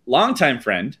Grayman, longtime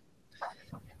friend.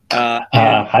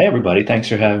 Hi, everybody. Thanks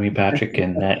for having me, Patrick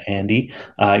and Andy.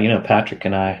 Patrick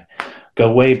and I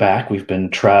go way back. We've been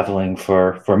traveling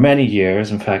for many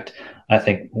years. In fact, I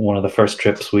think one of the first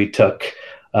trips we took,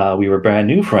 we were brand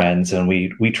new friends, and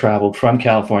we traveled from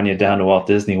California down to Walt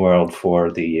Disney World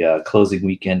for the closing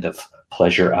weekend of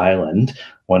Pleasure Island.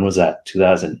 When was that?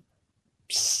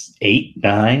 2008,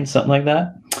 9, something like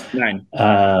that? 9.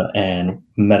 And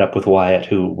met up with Wyatt,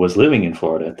 who was living in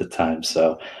Florida at the time.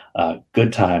 So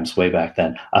good times way back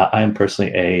then. I am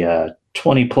personally a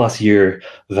 20-plus year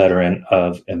veteran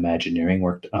of Imagineering,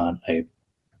 worked on a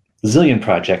zillion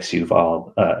projects you've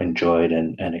all enjoyed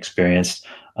and experienced.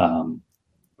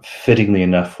 Fittingly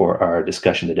enough for our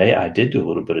discussion today, I did do a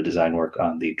little bit of design work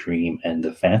on the Dream and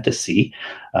the Fantasy,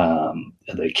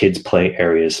 the kids' play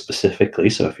areas specifically.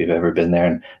 So if you've ever been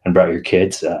there and brought your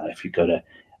kids, if you go to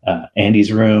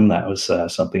Andy's room, that was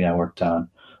something I worked on,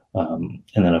 and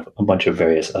then a bunch of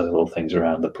various other little things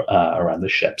around the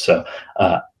ship. So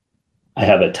I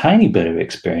have a tiny bit of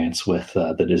experience with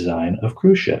the design of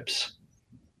cruise ships.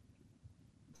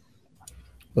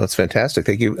 Well, that's fantastic.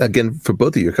 Thank you again for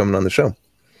both of you coming on the show.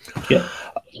 Yeah.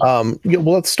 Well,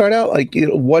 let's start out.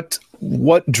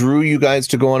 What drew you guys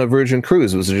to go on a Virgin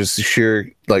cruise? Was it just sheer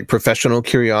professional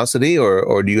curiosity,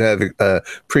 or do you have a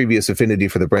previous affinity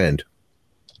for the brand?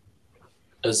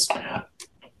 It's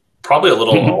probably a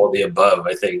little all of the above.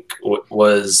 I think I've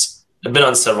been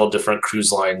on several different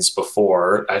cruise lines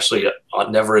before. Actually,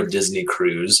 never a Disney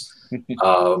cruise,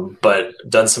 but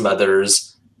done some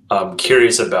others. I'm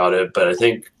curious about it, but I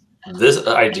think this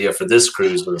idea for this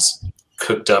cruise was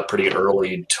cooked up pretty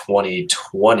early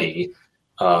 2020.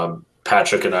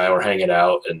 Patrick and I were hanging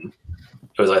out, and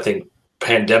it was, I think,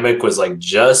 pandemic was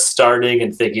just starting,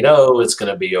 and thinking, it's going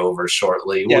to be over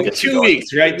shortly. Yeah, we'll get 2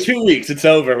 weeks, right? 2 weeks, it's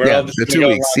over. We're all just the 2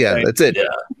 weeks. Yeah, right? That's it. Yeah.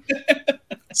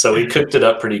 So we cooked it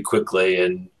up pretty quickly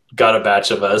and got a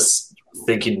batch of us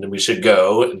thinking we should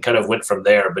go, and kind of went from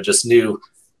there. But just knew,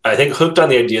 I think, hooked on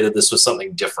the idea that this was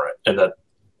something different, and that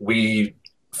we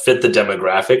fit the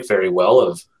demographic very well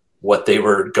of what they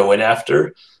were going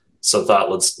after. So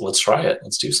thought, let's try it.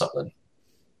 Let's do something.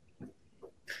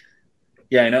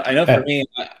 Yeah, I know. For me,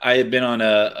 I have been on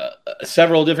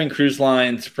several different cruise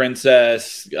lines.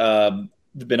 Princess,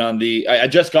 been on the.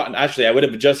 I would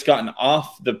have just gotten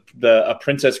off a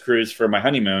Princess cruise for my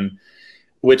honeymoon,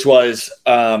 which was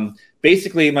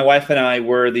basically my wife and I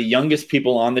were the youngest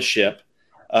people on the ship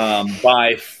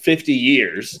by 50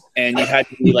 years, and you had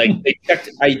to be they checked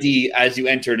ID as you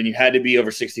entered, and you had to be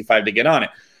over 65 to get on it.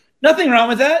 Nothing wrong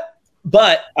with that,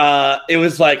 but it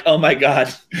was oh my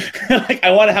God,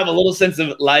 I want to have a little sense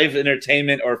of live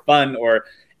entertainment or fun or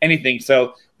anything.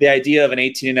 So the idea of an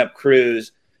 18 and up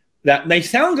cruise, that may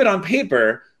sound good on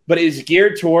paper, but is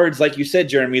geared towards, like you said,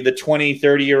 Jeremy, the 20,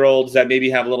 30-year-olds that maybe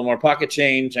have a little more pocket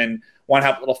change and want to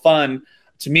have a little fun.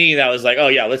 To me, that was oh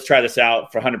yeah, let's try this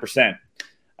out for 100%.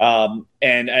 And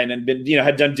been,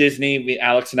 had done Disney.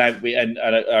 Alex and I,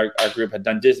 our group had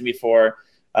done Disney before,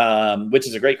 which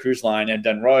is a great cruise line, and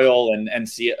done Royal and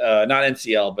NCL, not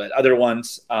NCL, but other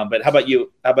ones. But how about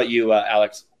you,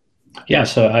 Alex? Yeah,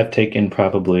 so I've taken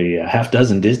probably a half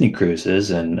dozen Disney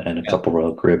cruises and a couple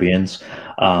Royal Caribbeans.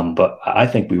 But I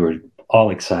think we were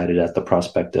all excited at the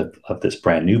prospect of this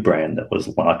brand new brand that was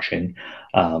launching,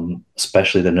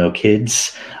 especially the No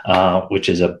Kids, which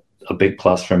is a big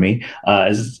plus for me.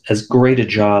 As great a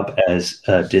job as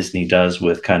Disney does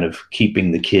with kind of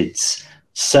keeping the kids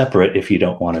separate if you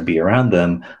don't want to be around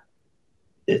them.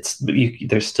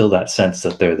 There's still that sense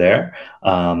that they're there.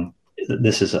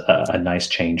 This is a nice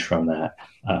change from that.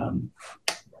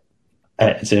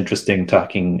 It's interesting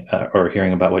talking or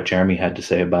hearing about what Jeremy had to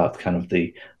say about kind of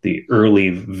the early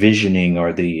visioning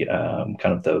or the kind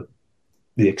of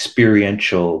the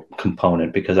experiential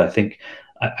component, because I think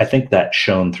that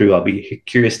shone through. I'll be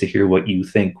curious to hear what you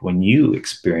think when you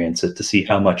experience it, to see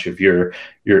how much of your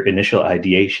initial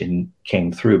ideation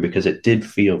came through, because it did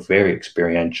feel very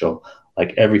experiential,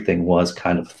 like everything was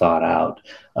kind of thought out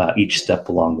each step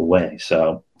along the way.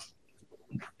 So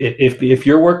if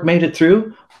your work made it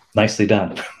through, nicely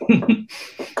done.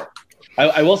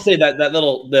 I will say that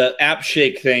the app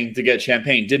shake thing to get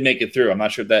champagne did make it through. I'm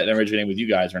not sure if that originated with you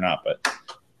guys or not, but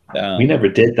we never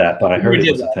did that. But I heard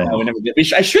it was a thing. No, we never did.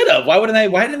 I should have. Why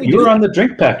didn't we? You were on the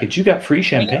drink package. You got free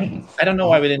champagne. I don't know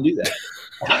why we didn't do that.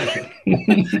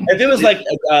 If it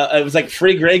was like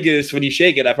free Grey Goose when you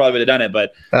shake it, I probably would have done it.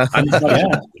 But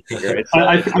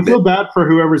I feel bad for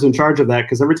whoever's in charge of that,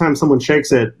 because every time someone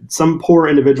shakes it, some poor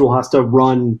individual has to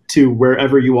run to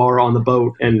wherever you are on the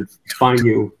boat and find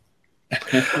you.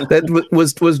 That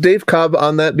was Dave Cobb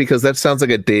on that, because that sounds like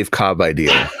a Dave Cobb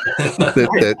idea.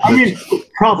 I mean,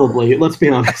 probably. Let's be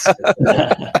honest.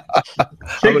 I'm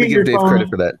going to give Dave credit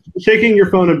for that. Shaking your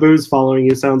phone and booze following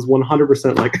you sounds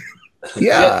 100% like.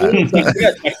 Yeah, we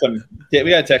gotta text him. Yeah,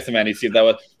 we gotta text him, Andy, see if that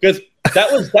was, because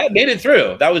that made it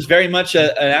through. That was very much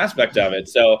an aspect of it.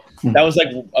 So that was like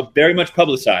very much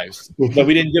publicized, but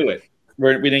we didn't do it.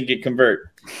 We didn't get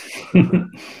convert. And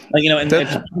it's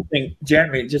interesting,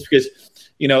 Jeremy, just because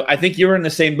I think you were in the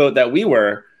same boat that we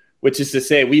were, which is to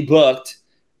say we booked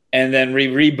and then we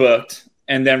rebooked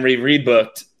and then we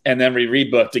rebooked and then we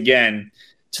rebooked again,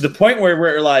 to the point where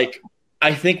we're like,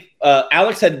 I think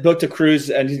Alex had booked a cruise,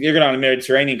 and you're going on a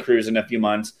Mediterranean cruise in a few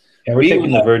months. Yeah, we're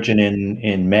taking the Virgin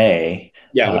in May,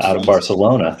 out of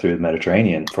Barcelona through the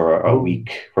Mediterranean for a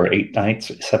week, for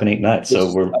 7-8 nights.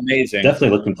 So we're amazing.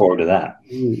 Definitely looking forward to that.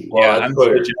 Well,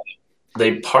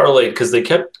 they parlayed, because they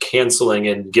kept canceling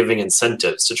and giving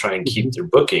incentives to try and keep their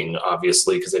booking,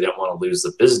 obviously, because they didn't want to lose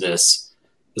the business.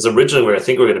 Because originally, I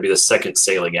think we were going to be the second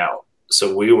sailing out.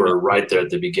 So we were right there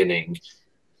at the beginning.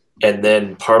 And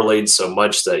then parlayed so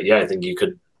much that, I think you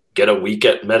could get a week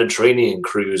at Mediterranean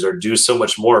cruise or do so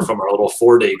much more from our little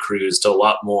 4-day cruise to a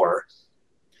lot more.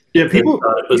 Yeah, people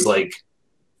thought it was like,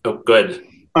 oh, good.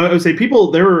 I would say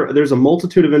there's a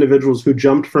multitude of individuals who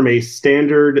jumped from a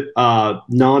standard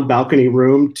non-balcony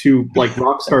room to like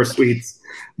Rockstar Suites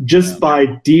just by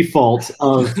default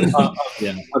of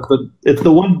it's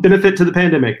the one benefit to the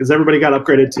pandemic, is everybody got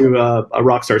upgraded to a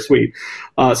Rockstar Suite.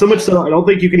 So much so I don't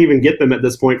think you can even get them at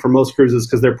this point for most cruises,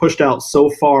 because they're pushed out so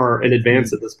far in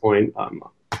advance at this point.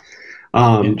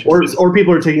 Or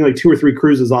people are taking like 2 or 3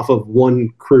 cruises off of one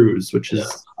cruise, which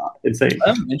is insane.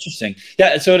 Interesting.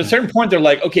 Yeah. So at a certain point, they're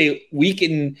like, okay, we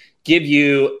can give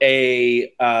you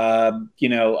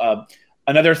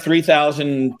another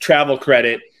 3,000 travel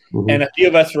credit. Mm-hmm. And a few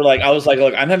of us were like, I was like,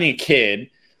 look, I'm having a kid.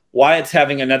 Wyatt's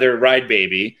having another ride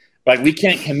baby. Like, we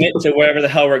can't commit to wherever the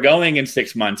hell we're going in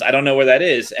 6 months. I don't know where that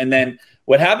is. And then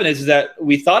what happened is that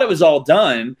we thought it was all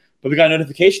done, but we got a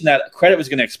notification that credit was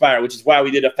going to expire, which is why we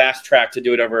did a fast track to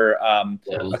do it over a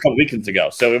couple weekends ago.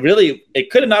 So it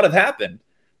could have not have happened.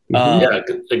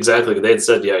 Exactly. They had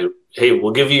said, hey,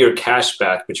 we'll give you your cash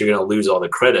back, but you're going to lose all the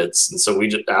credits. And so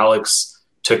Alex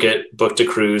took it, booked a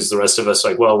cruise. The rest of us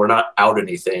like, well, we're not out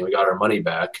anything. We got our money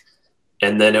back.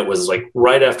 And then it was like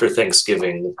right after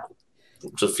Thanksgiving,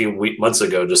 just a few months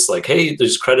ago, just like, hey,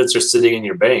 these credits are sitting in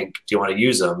your bank. Do you want to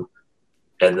use them?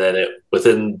 And then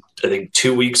within, I think,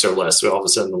 2 weeks or less, we all of a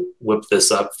sudden whipped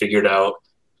this up, figured out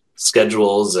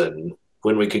schedules and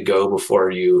when we could go before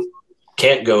you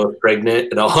can't go pregnant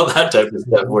and all that type of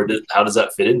stuff. How does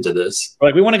that fit into this?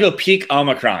 Like, we want to go peak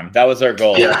Omicron. That was our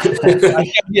goal. Yeah.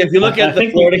 If you look at the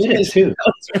Florida case too.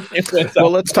 Well,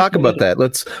 let's talk about that.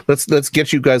 Let's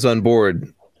get you guys on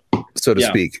board, so to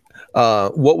speak.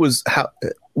 What was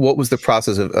the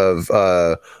process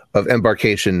of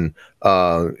embarkation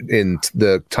in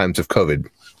the times of COVID?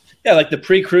 Yeah, like the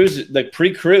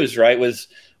pre-cruise, right?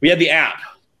 We had the app.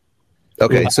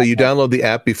 Okay, so you download the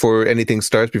app before anything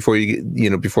starts, before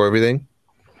before everything.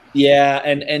 Yeah,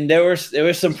 and there were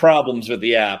some problems with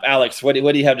the app. Alex, what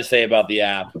do you have to say about the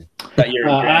app?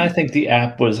 I think the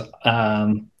app was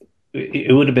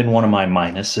it would have been one of my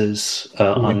minuses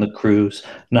on the cruise,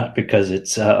 not because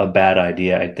it's a bad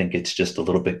idea. I think it's just a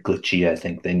little bit glitchy. I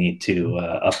think they need to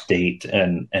update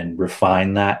and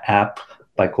refine that app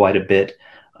by quite a bit.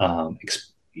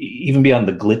 Even beyond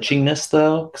the glitchiness,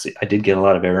 though, because I did get a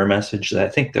lot of error messages. I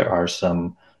think there are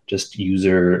some just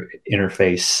user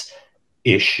interface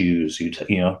issues.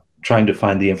 Trying to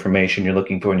find the information you're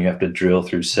looking for, and you have to drill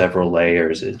through several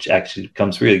layers. It actually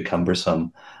becomes really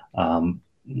cumbersome.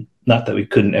 Not that we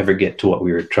couldn't ever get to what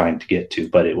we were trying to get to,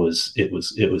 but it was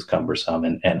cumbersome,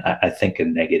 and I think a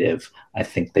negative. I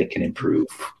think they can improve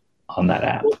on that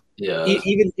app. Yeah.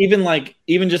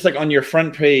 Even just like on your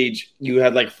front page, you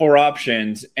had like 4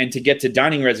 options, and to get to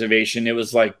dining reservation, it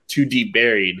was like too deep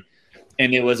buried,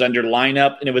 and it was under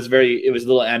lineup, and it was a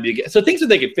little ambiguous. So things that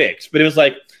they could fix, but it was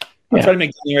like, I'm trying to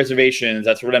make dining reservations.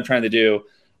 That's what I'm trying to do.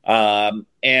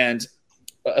 And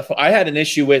I had an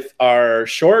issue with our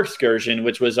shore excursion,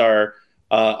 which was our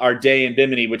day in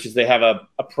Bimini, which is they have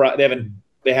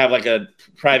like a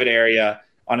private area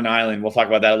on an island. We'll talk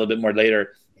about that a little bit more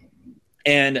later.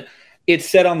 And it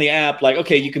said on the app, like,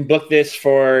 okay, you can book this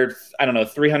for, I don't know,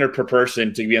 $300 per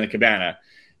person to be on the cabana.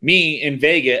 Me in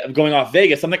Vegas, going off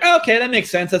Vegas, I'm like, oh, okay, that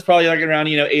makes sense. That's probably like around,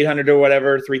 $800 or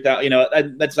whatever,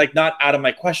 $3,000, that's like not out of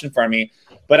my question for me.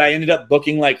 But I ended up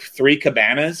booking like 3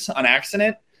 cabanas on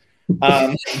accident.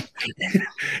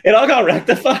 It all got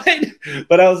rectified,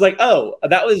 but I was like, oh,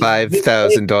 that was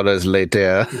 $5,000 later.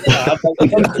 Yeah, I was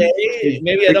like, okay,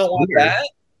 maybe I don't want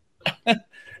that.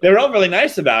 They were all really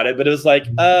nice about it, but it was like,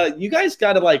 you guys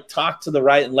got to like talk to the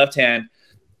right and left hand.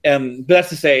 But that's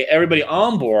to say, everybody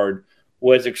on board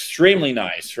was extremely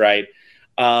nice, right?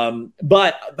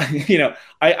 But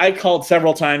I called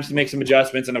several times to make some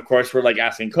adjustments, and of course, we're like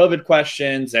asking COVID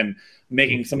questions and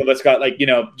making some of us got like,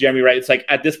 Jeremy, right? It's like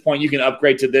at this point you can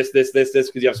upgrade to this because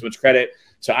you have so much credit.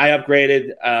 So I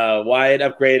upgraded, Wyatt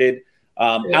upgraded.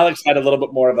 Alex had a little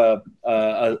bit more of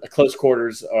a close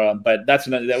quarters, but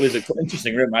that was an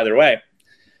interesting room either way.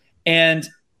 And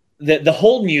the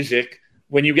hold music,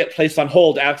 when you get placed on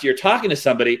hold after you're talking to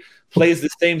somebody, plays the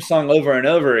same song over and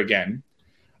over again,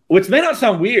 which may not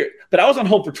sound weird, but I was on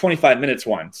hold for 25 minutes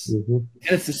once, and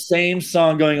it's the same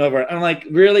song going over. I'm like,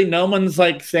 really? No one's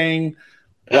like saying,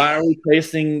 why are we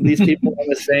placing these people on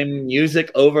the same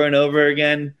music over and over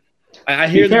again? I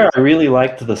hear I really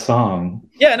liked the song.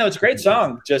 Yeah, no, it's a great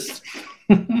song. Just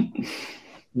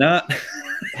not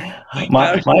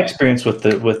my experience with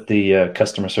the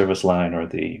customer service line, or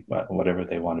the whatever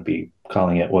they want to be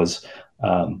calling it, was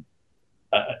I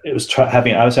was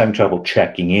having trouble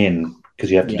checking in, because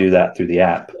you have to do that through the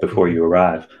app before you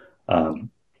arrive.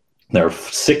 There are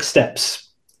 6 steps,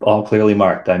 all clearly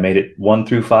marked. I made it 1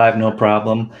 through 5, no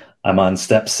problem. I'm on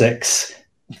step 6.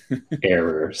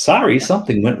 Error. Sorry,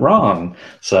 something went wrong.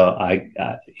 So I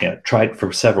tried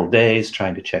for several days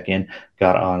trying to check in,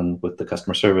 got on with the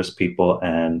customer service people,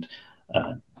 and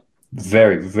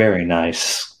very, very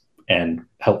nice and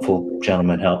helpful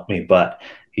gentleman helped me. But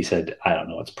he said, I don't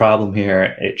know what's the problem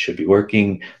here. It should be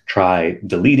working. Try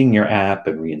deleting your app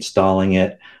and reinstalling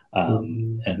it.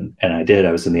 And I did.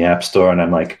 I was in the App Store, and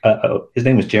I'm like, uh-oh. His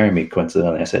name was Jeremy,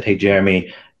 coincidentally. I said, hey,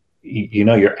 Jeremy,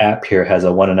 your app here has a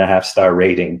 1.5-star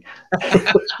rating.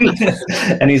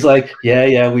 And he's like,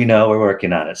 yeah, we know, we're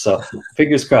working on it. So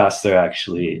fingers crossed they're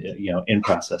actually, in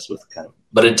process with kind of.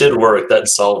 But it did work. That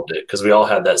solved it, because we all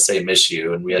had that same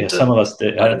issue, and we had to. Some of us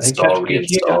did. Reinstall.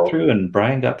 You got through, and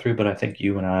Brian got through, but I think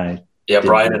you and I. Yeah,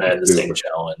 Brian and I had the same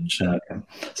challenge. Okay.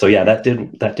 So yeah, that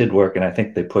did work, and I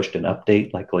think they pushed an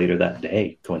update like later that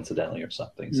day, coincidentally, or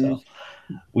something. So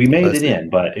we made it in,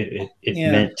 but it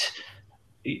meant.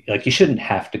 Like, you shouldn't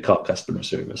have to call customer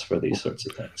service for these sorts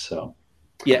of things. So,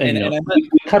 yeah, and we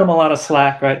cut them a lot of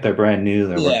slack, right? They're brand new,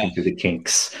 they're working through the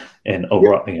kinks, and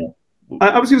overall,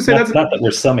 I was going to say not that we're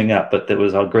summing up, but that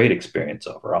was a great experience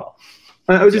overall.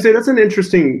 I was going to say that's an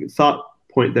interesting thought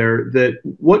point there. That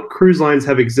what cruise lines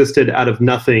have existed out of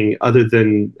nothing, other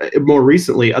than more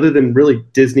recently, other than really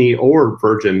Disney or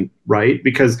Virgin, right?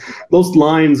 Because most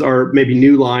lines are maybe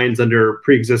new lines under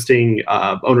pre-existing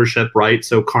ownership, right?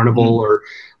 So Carnival or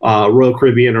Royal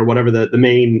Caribbean or whatever the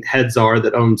main heads are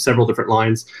that own several different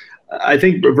lines. I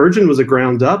think Virgin was a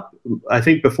ground up. I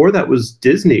think before that was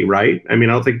Disney, right? I mean,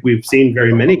 I don't think we've seen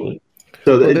very many.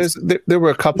 So there were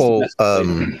a couple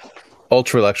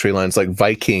ultra luxury lines like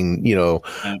Viking.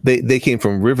 They came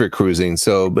from river cruising.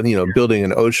 So, but building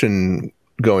an ocean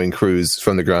going cruise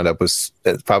from the ground up was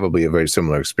probably a very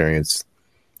similar experience,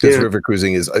 because river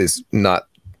cruising is not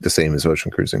the same as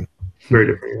ocean cruising. Very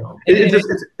different.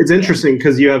 It's interesting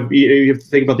because you have to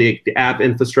think about the app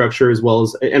infrastructure as well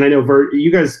as, and I know you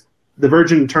guys. The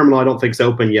Virgin terminal, I don't think is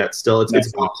open yet. Still, it's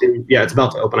about to. Yeah, it's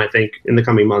about to open, I think, in the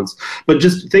coming months. But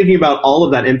just thinking about all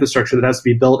of that infrastructure that has to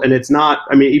be built, and it's not.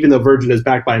 I mean, even though Virgin is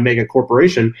backed by a mega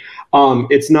corporation,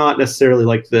 it's not necessarily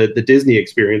like the Disney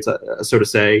experience, so to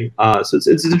say. So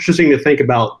it's interesting to think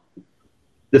about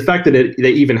the fact that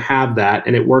they even have that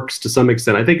and it works to some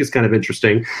extent, I think is kind of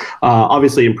interesting.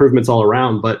 Obviously, improvements all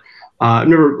around, but I've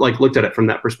never looked at it from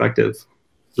that perspective.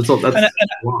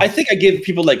 I think I give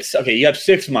people okay, you have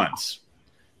 6 months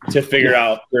to figure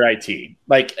out your IT,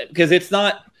 because it's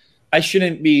not. Things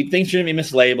shouldn't be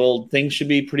mislabeled. Things should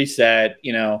be pretty set,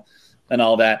 and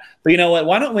all that. But you know what?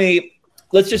 Why don't we?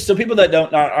 Let's just, so people that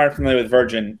aren't familiar with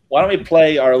Virgin, why don't we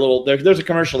play our little? There's a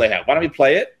commercial they have. Why don't we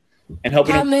play it and help?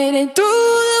 I made it through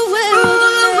the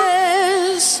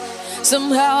wilderness.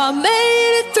 Somehow I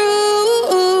made it through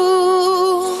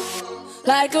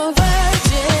like a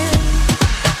virgin.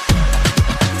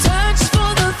 Touched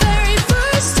for the very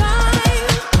first time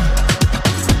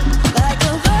like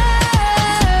a virgin.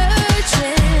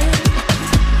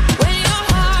 When your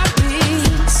heart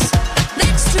beats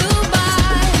next to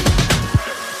mine.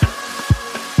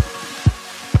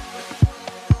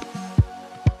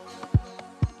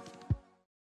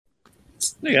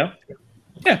 There you go.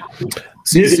 Yeah.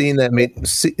 Seeing that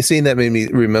made me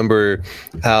remember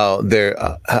how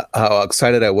how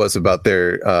excited I was about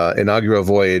their inaugural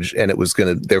voyage, and it was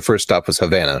their first stop was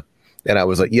Havana, and I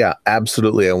was like, yeah,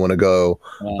 absolutely, I want to go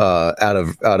out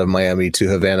of Miami to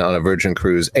Havana on a Virgin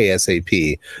cruise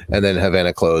ASAP, and then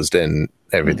Havana closed and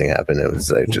everything happened. It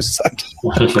was just sucked.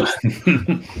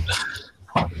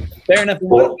 Fair enough.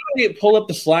 Why don't we pull up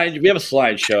the slide? We have a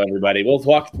slideshow, everybody. We'll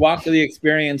walk through the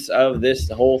experience of this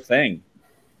whole thing.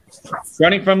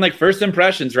 Running from first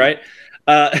impressions, right?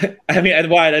 I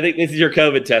think this is your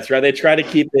COVID test, right? They try to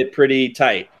keep it pretty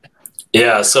tight.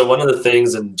 Yeah. So one of the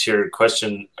things, and to your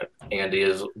question, Andy,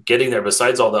 is getting there.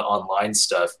 Besides all the online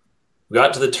stuff, we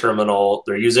got to the terminal.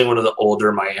 They're using one of the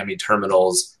older Miami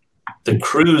terminals. The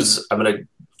cruise, I'm going to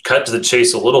cut to the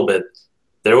chase a little bit.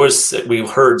 We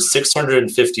heard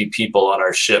 650 people on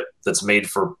our ship that's made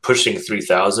for pushing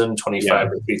 3,000,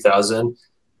 25 to 3,000.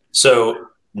 So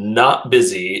not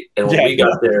busy. And when we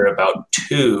got there about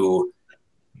 2,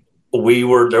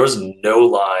 there was no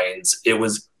lines. It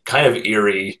was kind of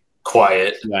eerie,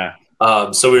 quiet. Yeah.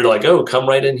 So we were like, oh, come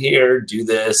right in here, do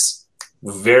this.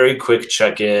 Very quick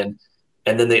check-in.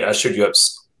 And then they ushered you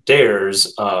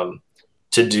upstairs to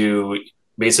do,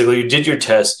 basically you did your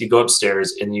test, you go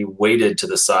upstairs and you waited to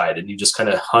the side and you just kind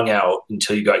of hung out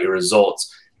until you got your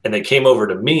results. And they came over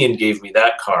to me and gave me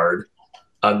that card.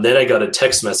 Then I got a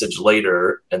text message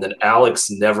later, and then Alex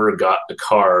never got a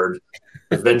card.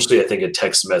 Eventually, I think a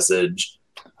text message.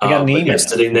 I got an email. You're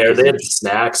sitting there. They had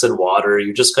snacks and water.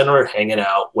 You just kind of were hanging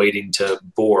out, waiting to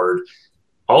board.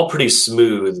 All pretty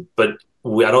smooth, but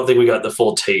I don't think we got the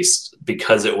full taste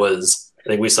because it was. I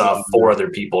think we saw 4 other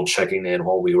people checking in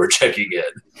while we were checking in.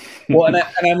 Well, and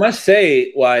I must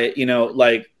say,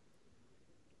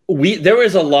 there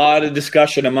was a lot of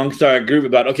discussion amongst our group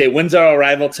about, okay, when's our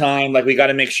arrival time? We got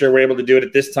to make sure we're able to do it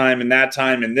at this time and that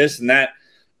time and this and that.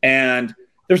 And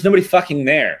there's nobody fucking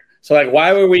there. So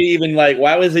why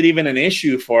was it even an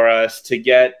issue for us to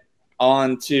get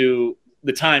onto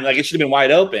the time? It should have been wide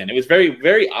open. It was very,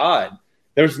 very odd.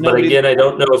 There was nobody. But again, I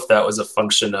don't know if that was a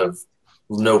function of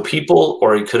no people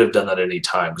or he could have done that any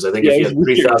time. Because I think if you had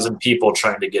 3,000 people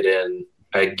trying to get in,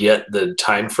 I get the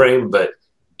time frame, but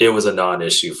it was a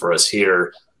non-issue for us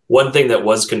here. One thing that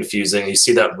was confusing, you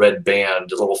see that red band,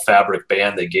 the little fabric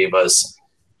band they gave us,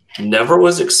 never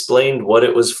was explained what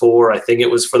it was for. I think it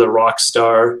was for the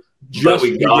Rockstar, but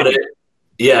we got it.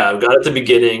 Yeah, we got it at the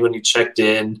beginning when you checked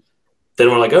in. Then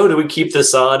we're like, oh, do we keep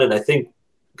this on? And I think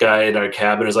guy in our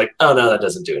cabin is like, oh, no, that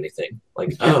doesn't do anything.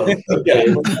 Oh,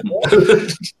 okay.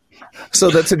 So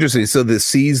that's interesting. So the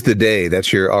seize the day,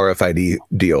 that's your RFID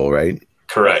deal, right?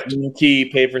 Correct. Key,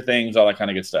 pay for things, all that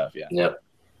kind of good stuff. Yeah. Yep.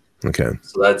 Okay.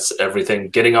 So that's everything.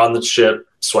 Getting on the ship,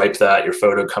 swipe that, your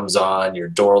photo comes on, your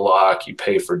door lock, you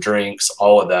pay for drinks,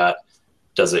 all of that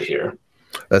does it here.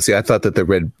 See, I thought that the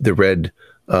red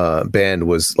band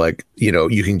was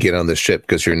you can get on the ship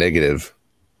because you're negative.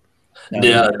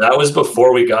 Yeah, that was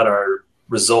before we got our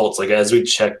results. As we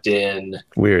checked in.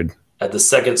 Weird. At the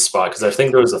second spot, because I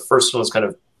think the first one was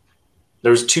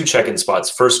there was 2 check-in spots.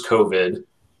 First COVID.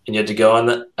 And you had to go on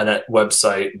that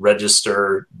website,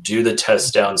 register, do the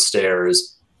test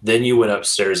downstairs. Then you went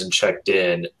upstairs and checked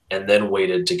in and then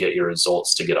waited to get your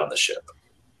results to get on the ship.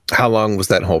 How long was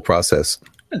that whole process?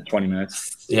 20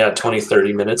 minutes. Yeah, 20,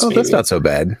 30 minutes. Oh, maybe. That's not so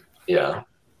bad. Yeah.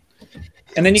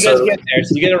 And then you guys get there.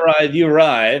 So you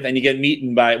arrive and you get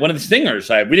meeten by one of the singers.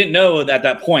 We didn't know at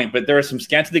that point, but there were some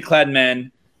scantily clad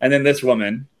men and then this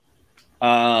woman.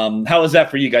 How was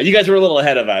that for you guys? You guys were a little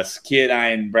ahead of us. Kid, I,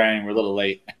 and Brian were a little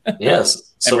late.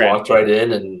 Yes. So walked right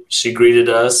in and she greeted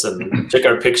us and took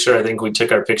our picture. I think we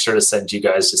took our picture to send you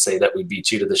guys to say that we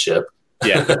beat you to the ship.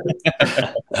 Yeah.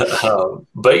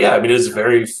 But yeah, I mean, it was a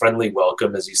very friendly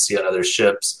welcome as you see on other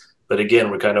ships. But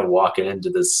again, we're kind of walking into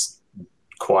this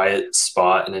quiet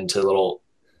spot and into a little,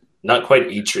 not quite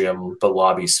atrium, but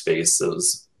lobby space. That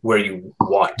was where you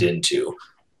walked into.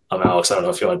 Alex, I don't know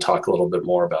if you want to talk a little bit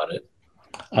more about it.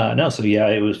 No, so yeah,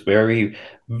 it was very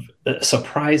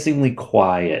surprisingly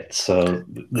quiet. So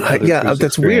yeah,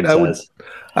 that's weird.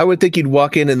 I would think you'd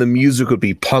walk in and the music would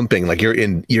be pumping, like you're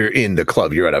in the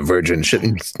club. You're at a Virgin shit.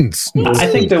 I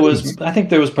think there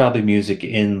was probably music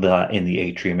in the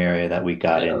atrium area that we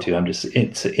got into.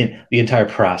 The entire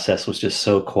process was just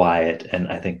so quiet, and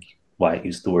I think Wyatt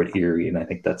used the word eerie, and I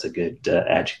think that's a good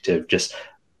adjective. Just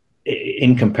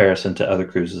in comparison to other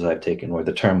cruises I've taken, where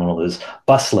the terminal is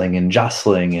bustling and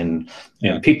jostling, and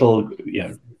people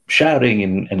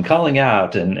shouting and calling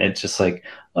out, and it's just like,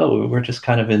 oh, we're just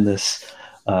kind of in this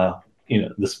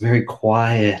this very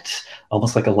quiet,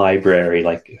 almost like a library,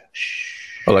 like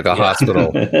or like a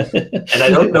hospital. And I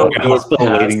don't know if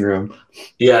hospital waiting room.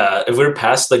 Yeah, if we're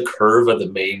past the curve of the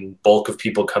main bulk of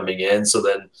people coming in, so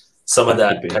then some of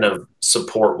that kind of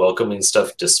support welcoming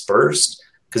stuff dispersed.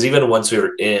 Because even once we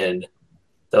were in,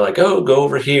 they're like, oh, go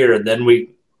over here. And then we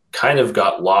kind of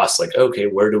got lost, like, okay,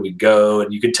 where do we go?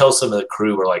 And you could tell some of the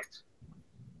crew were like,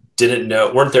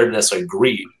 weren't there to necessarily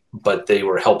greet, but they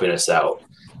were helping us out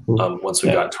once we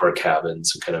got to our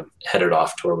cabins and kind of headed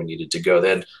off to where we needed to go. They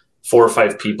had 4 or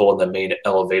 5 people in the main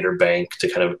elevator bank to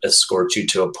kind of escort you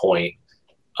to a point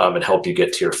and help you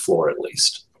get to your floor at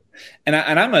least. And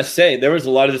I must say, there was a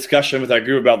lot of discussion with our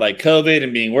group about like COVID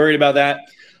and being worried about that.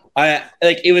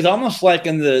 It was almost like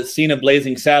in the scene of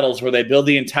Blazing Saddles where they build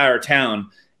the entire town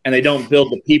and they don't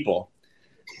build the people.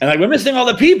 And like, we're missing all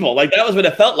the people. Like, that was what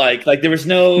it felt like. Like, there was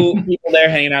no people there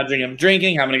hanging out,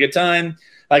 drinking, having a good time.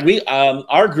 Like,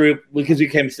 our group, because we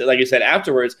came, like you said,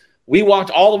 afterwards, we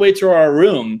walked all the way to our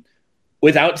room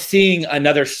without seeing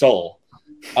another soul.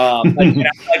 I'm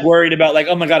like worried about like,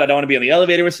 oh my God, I don't want to be in the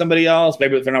elevator with somebody else.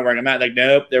 Maybe if they're not wearing a mask. Like,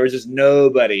 nope, there was just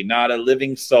nobody, not a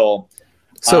living soul.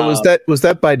 So was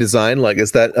that by design? Like,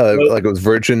 is that like a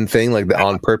Virgin thing, like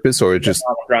on purpose, or just?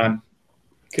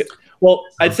 Well,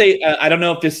 I'd say I don't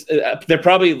know if this. They're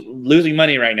probably losing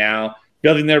money right now,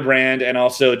 building their brand, and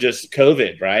also just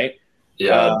COVID, right?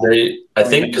 Yeah, I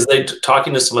think because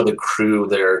talking to some of the crew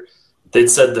there, they'd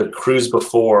said the cruise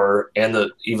before and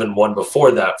even one before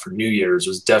that for New Year's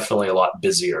was definitely a lot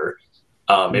busier.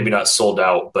 Maybe not sold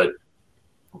out, but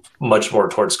much more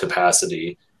towards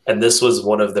capacity. And this was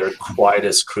one of their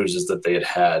quietest cruises that they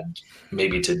had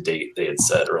maybe to date, they had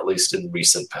said, or at least in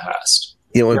recent past.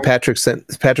 When Patrick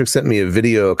sent me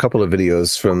a couple of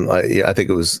videos from, I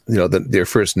think it was, their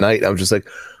first night. I was just like,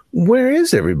 where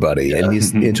is everybody? Yeah. And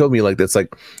he told me like, that's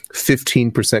like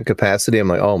 15% capacity. I'm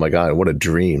like, oh my God, what a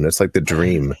dream. That's like the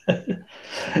dream.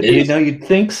 You'd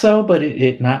think so, but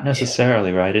it not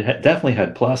necessarily, right? It definitely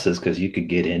had pluses because you could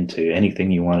get into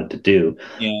anything you wanted to do,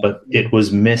 but it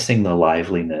was missing the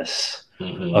liveliness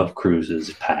of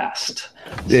cruises past.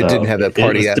 It didn't have that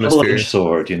party atmosphere.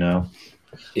 Sword,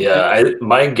 Yeah,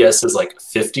 my guess is like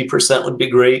 50% would be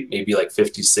great, maybe like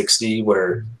 50, 60,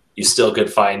 where you still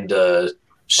could find a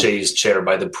chaise chair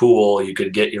by the pool. You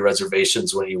could get your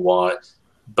reservations when you want.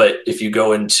 But if you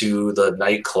go into the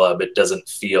nightclub, it doesn't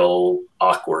feel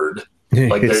awkward.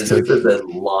 Like there's a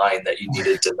line that you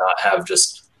needed to not have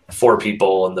just 4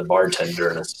 people and the bartender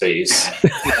in a space.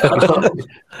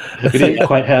 You didn't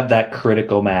quite have that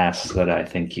critical mass that I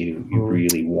think you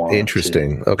really want.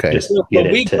 Interesting. Okay. Just get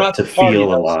it to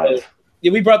feel alive.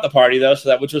 Yeah, we brought the party though,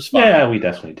 which was fun. Yeah, we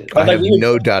definitely did. I have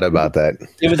no doubt about that.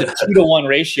 It was a 2-to-1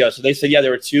 ratio. So they said, there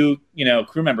were 2,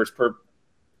 crew members per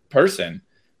person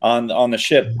on the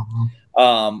ship,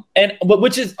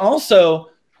 which is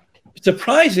also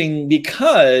surprising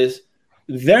because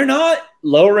they're not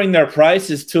lowering their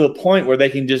prices to a point where they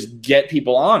can just get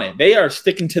people on it. They are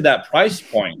sticking to that price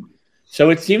point.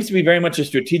 So it seems to be very much a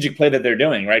strategic play that they're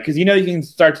doing, right? Because you can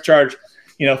start to charge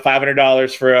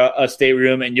 $500 for a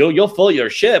stateroom, and you'll fill your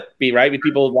ship, right?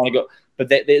 People want to go,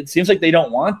 but it seems like they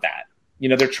don't want that.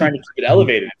 They're trying to keep it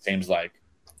elevated. It seems like.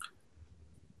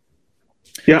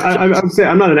 Yeah, I would say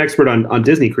I'm not an expert on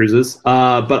Disney cruises,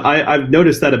 but I've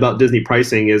noticed that about Disney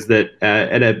pricing is that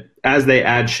as they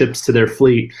add ships to their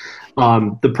fleet,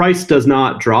 the price does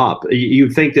not drop.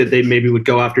 You'd think that they maybe would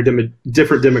go after different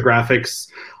demographics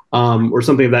or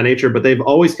something of that nature, but they've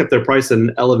always kept their price in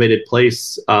an elevated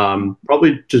place,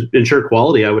 probably to ensure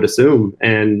quality, I would assume.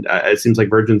 And it seems like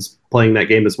Virgin's playing that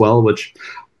game as well, which,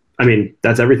 I mean,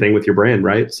 that's everything with your brand,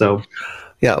 right? So.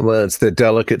 Yeah, well, it's the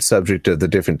delicate subject of the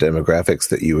different demographics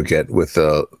that you would get with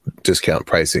discount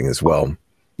pricing as well.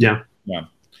 Yeah.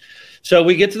 So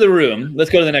we get to the room. Let's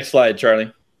go to the next slide,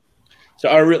 Charlie. So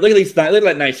look at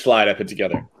that nice slide I put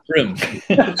together. Room.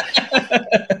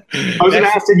 I was going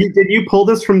to ask, did you pull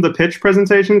this from the pitch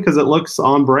presentation? Because it looks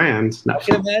on brand. No. I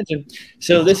can imagine.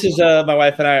 So this is my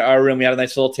wife and I, our room. We had a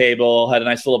nice little table, had a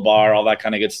nice little bar, all that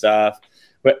kind of good stuff.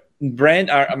 But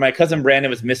my cousin Brandon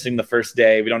was missing the first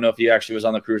day. We don't know if he actually was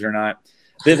on the cruise or not.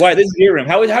 This is your room.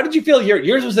 How did you feel?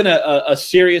 Yours was in a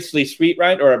seriously suite,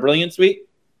 right? Or a brilliant suite?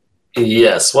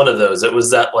 Yes, one of those. It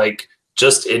was that like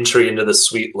just entry into the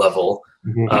suite level.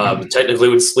 Technically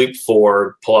would sleep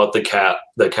 4, pull out the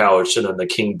couch, and then the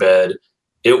king bed.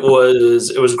 It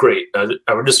was great.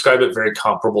 I would describe it very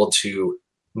comparable to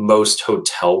most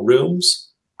hotel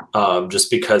rooms, just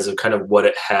because of kind of what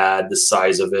it had, the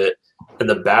size of it, and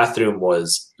the bathroom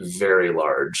was very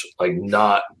large, like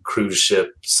not cruise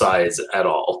ship size at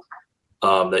all,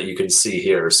 that you can see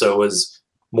here. So it was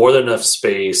more than enough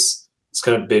space. It's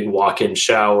kind of big walk-in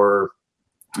shower.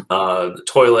 The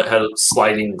toilet had a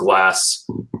sliding glass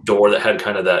door that had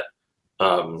kind of that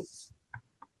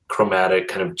chromatic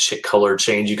kind of color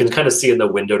change. You can kind of see in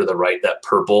the window to the right, that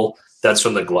purple, that's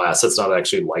from the glass. That's not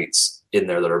actually lights in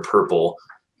there that are purple,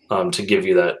 to give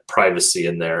you that privacy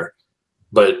in there.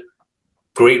 But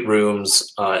great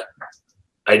rooms.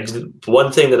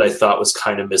 One thing that I thought was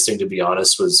kind of missing, to be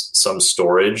honest, was some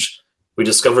storage. We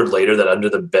discovered later that under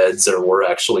the beds there were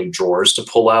actually drawers to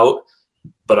pull out,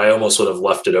 but I almost would have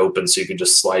left it open so you could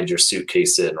just slide your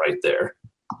suitcase in right there,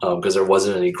 because there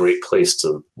wasn't any great place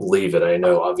to leave it. I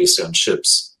know obviously on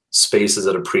ships, space is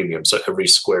at a premium, so every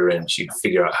square inch you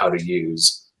figure out how to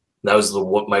use. And that was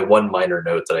my one minor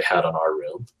note that I had on our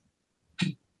room.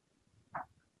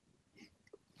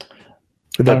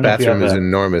 That bathroom is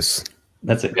enormous.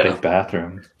 That's a big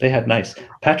bathroom. They had nice.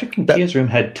 Patrick and Kia's room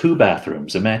had 2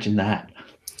 bathrooms. Imagine that.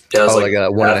 Yeah, it was like a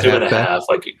 1.5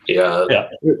 Like, yeah.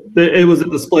 It was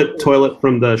the split toilet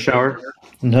from the shower.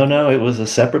 No, it was a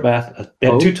separate bath. They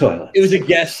had 2 toilets. It was a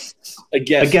guest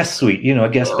suite. A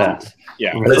guest bath.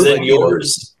 Yeah. And then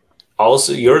yours was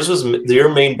your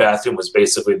main bathroom was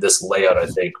basically this layout, I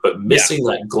think, but missing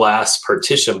that glass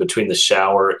partition between the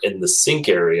shower and the sink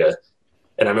area.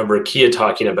 And I remember Kia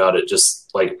talking about it,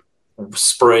 just like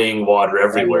spraying water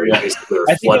everywhere. Basically,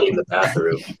 flooding the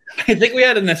bathroom. I think we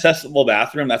had an accessible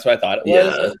bathroom. That's what I thought it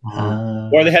was. Yeah.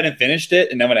 Or they hadn't finished it,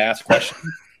 and no one asked questions.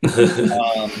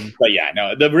 But yeah,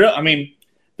 no. The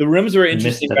rooms were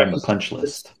interesting. Missed it on the punch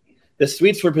list. The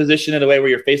suites were positioned in a way where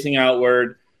you're facing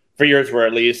outward. For yours were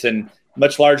at least, and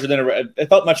much larger than it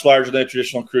felt much larger than a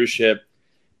traditional cruise ship.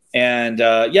 And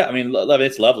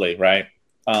it's lovely, right?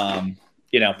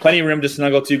 Plenty of room to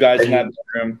snuggle 2 guys in that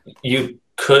room.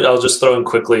 I'll just throw in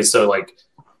quickly. So like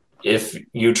if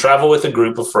you travel with a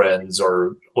group of friends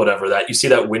or whatever, that you see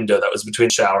that window that was between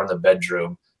the shower and the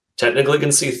bedroom, technically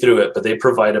can see through it, but they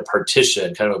provide a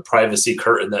partition, kind of a privacy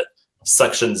curtain that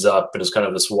suctions up and is kind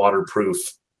of this waterproof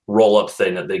roll-up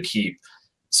thing that they keep,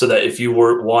 so that if you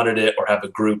wanted it or have a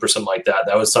group or something like that,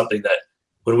 that was something that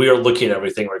when we were looking at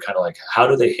everything, we're kind of like, how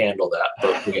do they handle that?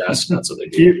 But we asked, that's what they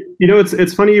do.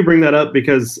 It's funny you bring that up,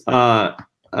 because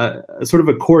sort of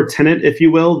a core tenet, if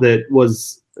you will, that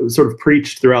was sort of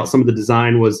preached throughout some of the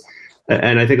design was,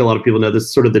 and I think a lot of people know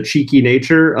this, sort of the cheeky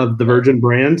nature of the Virgin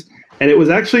brand. And it was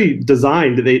actually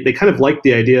designed, they kind of liked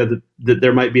the idea that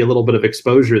there might be a little bit of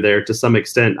exposure there to some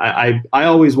extent. I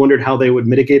always wondered how they would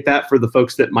mitigate that for the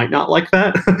folks that might not like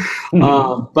that.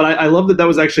 But I love that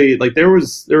was actually, like, there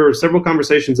were several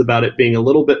conversations about it being a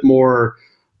little bit more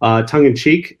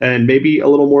tongue-in-cheek and maybe a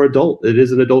little more adult. It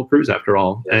is an adult cruise after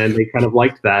all, and they kind of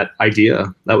liked that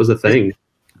idea. That was a thing.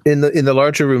 In the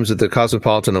larger rooms at the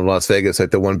Cosmopolitan of Las Vegas, like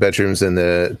the 1-bedrooms and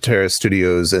the Terrace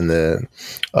Studios and the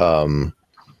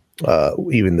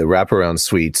even the wraparound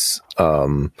suites,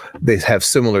 they have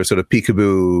similar sort of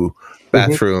peekaboo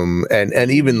bathroom, and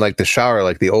even like the shower,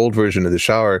 like the old version of the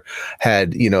shower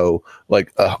had,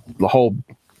 like the whole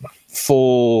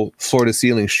full floor to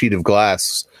ceiling sheet of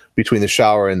glass between the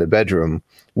shower and the bedroom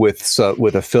with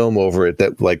a film over it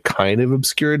that like kind of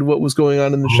obscured what was going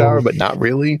on in the shower, but not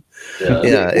really.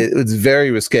 It was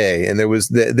very risque. And there was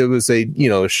a,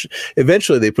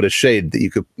 eventually they put a shade that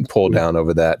you could pull down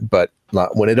over that, but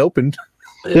not when it opened.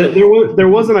 There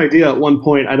was an idea at one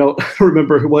point. I don't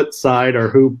remember what side or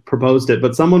who proposed it,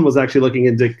 but someone was actually looking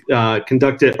into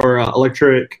conductive or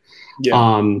electric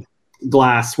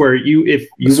glass, where if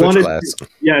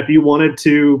you wanted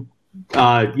to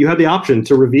you had the option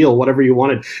to reveal whatever you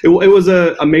wanted. It was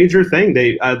a major thing.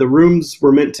 The rooms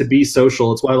were meant to be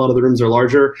social. It's why a lot of the rooms are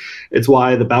larger. It's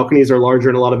why the balconies are larger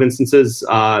in a lot of instances.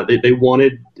 They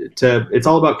wanted to. It's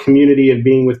all about community and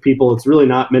being with people. It's really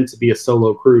not meant to be a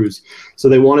solo cruise. So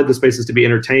they wanted the spaces to be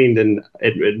entertained in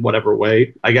whatever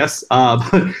way, I guess.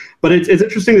 But it's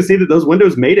interesting to see that those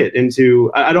windows made it into.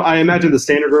 I imagine the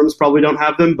standard rooms probably don't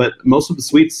have them, but most of the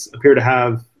suites appear to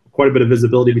have quite a bit of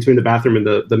visibility between the bathroom and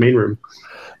the main room.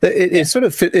 It sort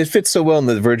of fits so well in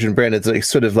the Virgin brand. It's like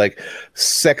sort of like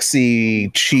sexy,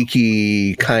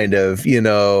 cheeky kind of,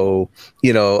 a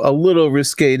little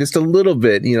risque, just a little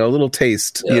bit, a little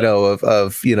taste, of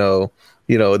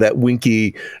that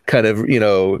winky kind of,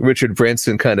 Richard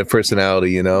Branson kind of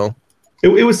personality,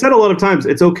 It was said a lot of times,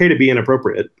 it's okay to be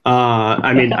inappropriate.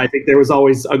 I think there was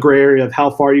always a gray area of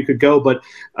how far you could go, but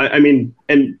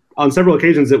and on several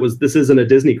occasions, this isn't a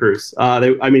Disney cruise.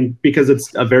 Because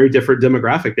it's a very different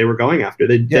demographic they were going after.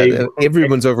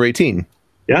 Everyone's over 18.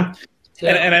 Yeah.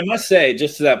 And I must say,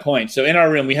 just to that point, so in our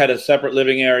room, we had a separate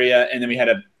living area, and then we had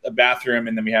a bathroom,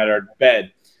 and then we had our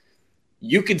bed.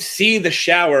 You could see the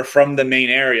shower from the main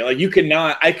area. Like, you could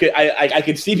not, I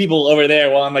could see people over there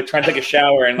while I'm like trying to take a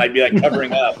shower and like be like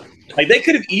covering up. Like, they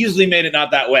could have easily made it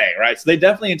not that way, right? So they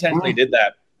definitely intentionally did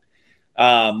that.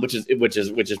 Which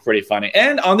is pretty funny.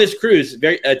 And on this cruise,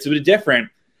 it's a bit different.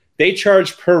 They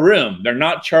charge per room. They're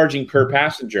not charging per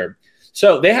passenger.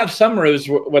 So they have some rooms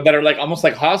that are like almost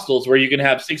like hostels where you can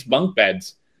have 6 bunk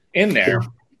beds in there,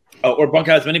 or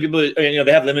bunkhouse. Many people,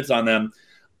 they have limits on them,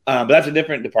 but that's a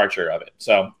different departure of it.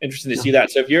 So interesting to see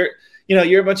that. So if you're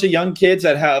a bunch of young kids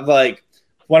that have like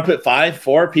want to put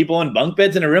 4 people in bunk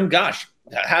beds in a room, gosh,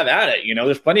 have at it.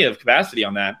 There's plenty of capacity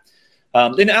on that.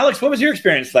 And Alex, what was your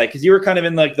experience like? Because you were kind of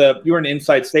in you were in an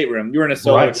inside stateroom. You were in a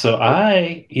solo. Right. So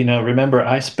I, remember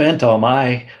I spent all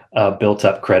my built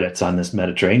up credits on this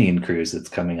Mediterranean cruise that's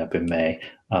coming up in May,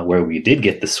 where we did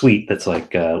get the suite. That's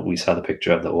like we saw the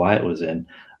picture of that Wyatt was in.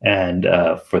 And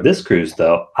for this cruise,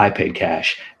 though, I paid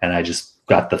cash, and I just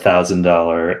got the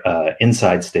 $1,000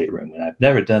 inside stateroom. And I've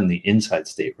never done the inside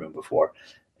stateroom before,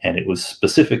 and it was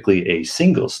specifically a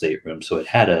single stateroom, so it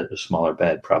had a smaller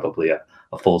bed, probably a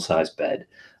full-size bed,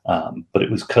 but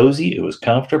it was cozy, it was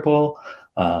comfortable.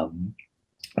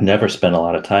 Never spent a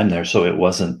lot of time there, so it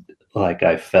wasn't like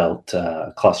I felt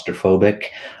claustrophobic.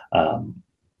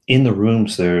 In the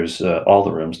rooms, there's all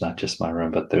the rooms, not just my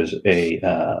room, but there's a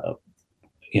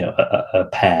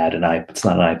pad, it's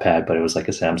not an iPad, but it was like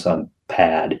a Samsung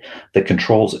pad that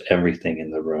controls everything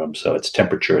in the room. So it's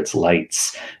temperature, it's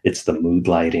lights, it's the mood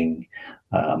lighting.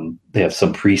 They have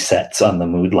some presets on the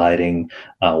mood lighting.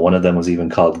 One of them was even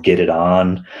called Get It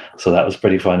On. So that was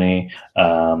pretty funny.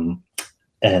 And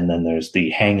then there's the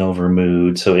hangover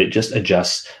mood. So it just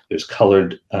adjusts. There's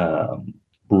colored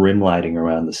rim lighting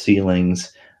around the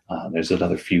ceilings. There's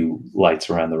another few lights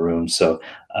around the room. So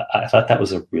I thought that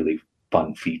was a really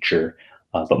fun feature.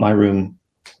 But my room,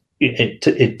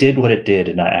 it did what it did,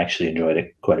 and I actually enjoyed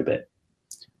it quite a bit.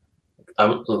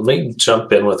 Let me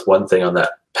jump in with one thing on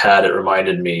that pad. It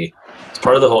reminded me, it's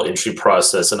part of the whole entry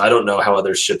process, and I don't know how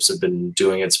other ships have been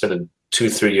doing it. It's been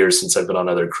 2-3 years since I've been on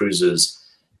other cruises.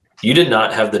 You did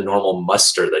not have the normal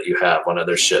muster that you have on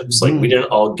other ships. Like, we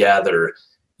didn't all gather.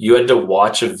 You had to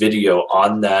watch a video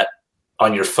on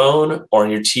your phone or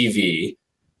on your TV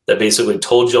that basically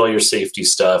told you all your safety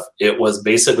stuff. It was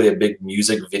basically a big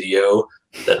music video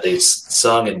that they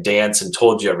sung and danced and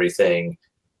told you everything.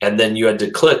 And then you had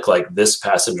to click like, this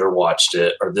passenger watched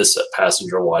it or this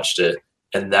passenger watched it.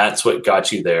 And that's what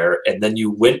got you there. And then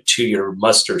you went to your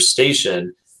muster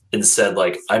station and said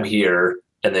like, I'm here.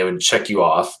 And they would check you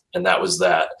off. And that was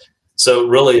that. So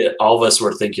really all of us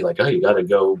were thinking like, oh, you got to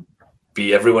go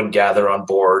everyone gather on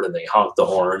board, and they honk the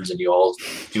horns and you all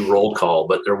do roll call.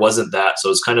 But there wasn't that. So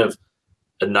it's kind of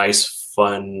a nice,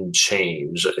 fun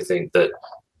change. I think that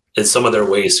in some of their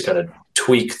ways to kind of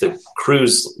tweak the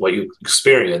cruise, what you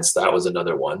experience, that was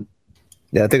another one.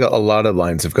 Yeah, I think a lot of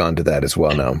lines have gone to that as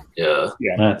well now. Yeah,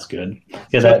 that's good.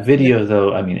 Yeah, that video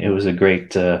though, I mean, it was a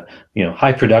great,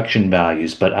 high production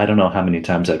values, but I don't know how many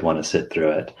times I'd want to sit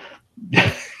through it.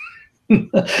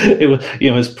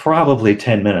 It was probably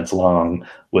 10 minutes long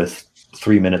with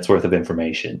 3 minutes worth of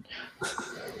information.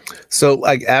 So,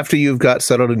 like, after you've got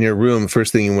settled in your room,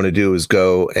 first thing you want to do is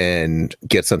go and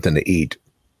get something to eat.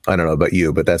 I don't know about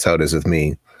you, but that's how it is with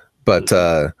me. But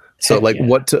so, like, yeah.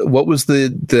 What was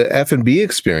the F&B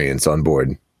experience on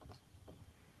board?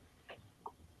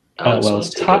 Well,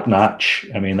 it's top notch.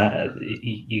 I mean,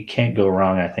 you can't go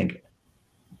wrong. I think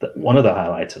one of the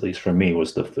highlights, at least for me,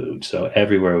 was the food. So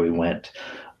everywhere we went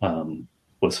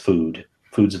was food.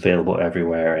 food's available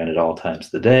everywhere and at all times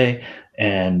of the day.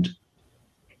 And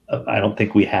I don't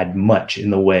think we had much in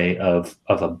the way of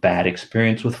a bad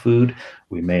experience with food.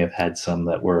 We may have had some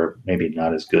that were maybe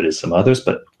not as good as some others,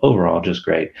 but overall just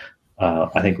great.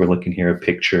 I think we're looking here a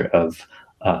picture of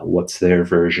what's their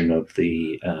version of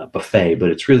the buffet, but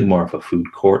it's really more of a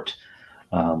food court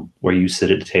where you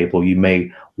sit at a table. You may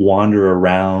wander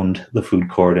around the food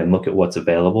court and look at what's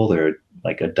available. There are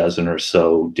like a dozen or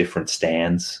so different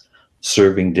stands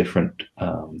serving different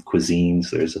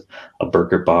cuisines. There's a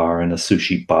burger bar and a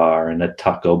sushi bar and a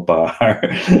taco bar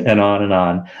and on and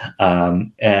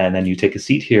on. And then you take a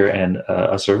seat here and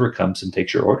a server comes and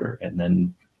takes your order and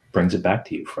then brings it back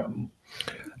to you from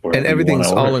and everything's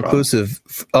all inclusive.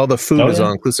 All the food is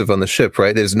all inclusive on the ship,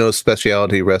 right? There's no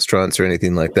specialty restaurants or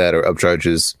anything like that or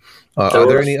upcharges. Are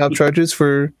there any upcharges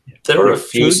for? There were a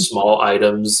few small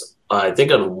items. I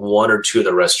think on one or two of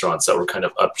the restaurants that were kind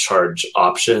of upcharge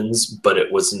options, but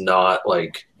it was not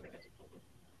like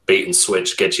bait and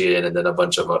switch, get you in, and then a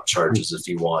bunch of upcharges if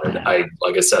you wanted.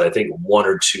 Like I said, I think one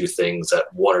or two things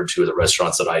at one or two of the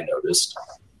restaurants that I noticed.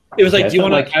 It was like, do you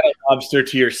want to add a lobster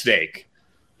to your steak?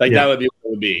 Like that would be what it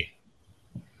would be.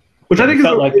 Which I think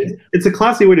it's a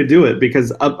classy way to do it,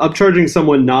 because upcharging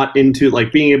someone not into,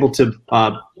 like, being able to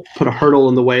put a hurdle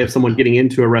in the way of someone getting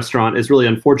into a restaurant is really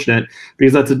unfortunate,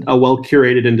 because that's a well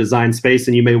curated and designed space,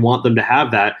 and you may want them to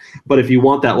have that. But if you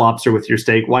want that lobster with your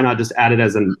steak, why not just add it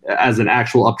as an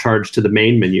actual upcharge to the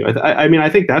main menu? I mean, I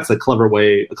think that's a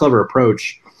clever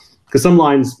approach, because some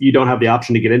lines you don't have the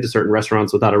option to get into certain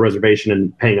restaurants without a reservation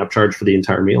and paying upcharge for the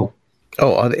entire meal.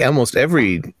 Oh, almost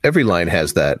every line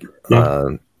has that.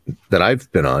 Yeah. That I've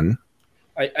been on.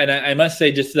 I must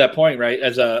say, just to that point, right,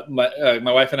 as my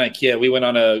wife and I, Kia, we went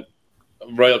on a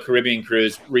Royal Caribbean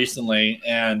cruise recently,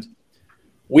 and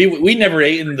we never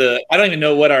ate in I don't even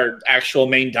know what our actual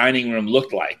main dining room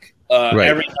looked like. Right.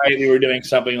 Every night we were doing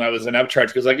something that was an upcharge,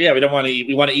 because, like, yeah, we don't want to eat.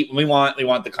 We want to eat when we want. We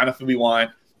want the kind of food we want.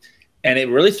 And it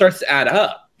really starts to add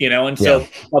up, And so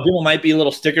while people might be a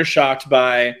little sticker shocked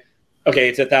by, okay,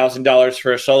 it's $1,000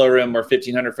 for a solo room or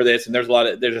 $1,500 for this, and there's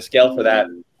a scale for that.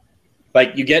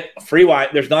 Like, you get free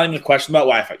Wi-Fi. There's not even a question about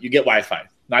Wi-Fi. You get Wi-Fi.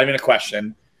 Not even a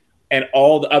question. And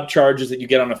all the upcharges that you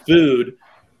get on a food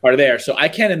are there. So I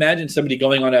can't imagine somebody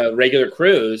going on a regular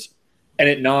cruise and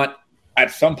it not, at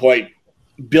some point,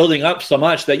 building up so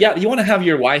much that, you want to have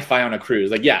your Wi-Fi on a cruise.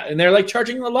 Like, and they're, like,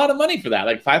 charging a lot of money for that,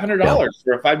 like $500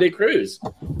 for a 5-day cruise.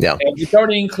 Yeah. And it's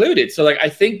already included. So, like, I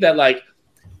think that, like,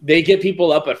 they get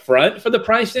people up at front for the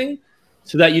pricing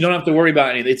so that you don't have to worry about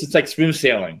anything. It's just like smooth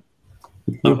sailing.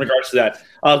 In regards to that,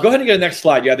 go ahead and get the next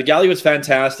slide. Yeah, the galley was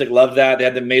fantastic. Love that. They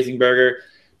had the amazing burger.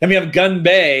 Then we have Gun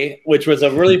Bay, which was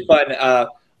a really fun.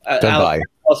 Tell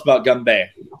us about Gun Bay.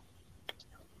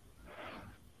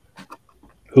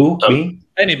 Who? Me?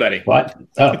 Anybody? What?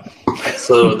 Oh.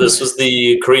 So this was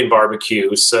the Korean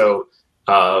barbecue. So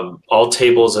all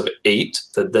tables of 8.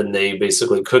 That then they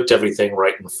basically cooked everything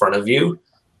right in front of you,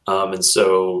 and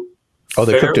so. Oh,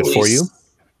 they cooked it for you?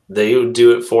 They would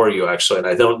do it for you, actually. And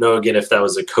I don't know, again, if that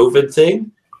was a COVID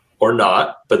thing or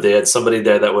not, but they had somebody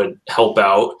there that would help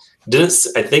out.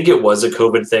 I think it was a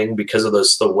COVID thing because of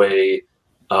the way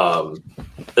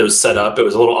it was set up. It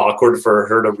was a little awkward for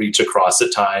her to reach across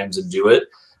at times and do it.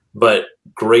 But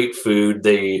great food.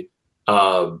 They,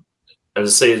 I would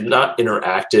say, not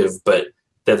interactive, but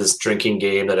they had this drinking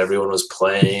game that everyone was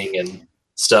playing and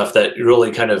stuff that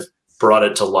really kind of brought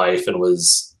it to life and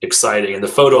was exciting. And the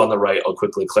photo on the right, I'll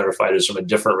quickly clarify, is from a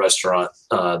different restaurant.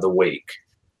 The Wake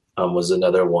was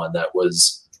another one that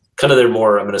was kind of their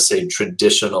more, I'm going to say,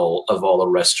 traditional of all the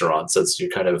restaurants. It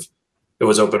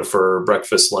was open for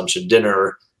breakfast, lunch, and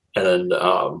dinner, and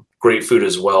great food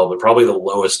as well, but probably the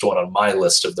lowest one on my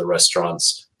list of the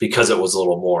restaurants because it was a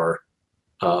little more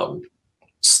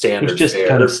standard.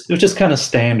 It was just kind of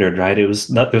standard, right?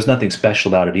 There's nothing special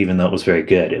about it, even though it was very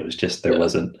good. It was just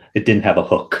it didn't have a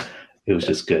hook. It was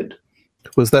just good.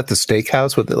 Was that the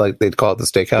steakhouse? They'd call it the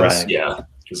steakhouse? Right. Yeah,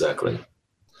 exactly.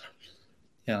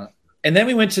 Yeah. And then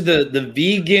we went to the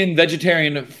vegan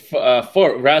vegetarian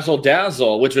Fort Razzle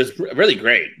Dazzle, which was really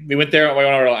great. We went there.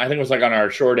 I think it was like on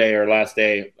our shore day or last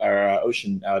day, our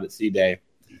ocean out at sea day.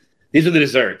 These are the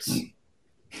desserts.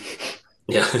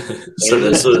 Yeah. So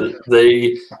this was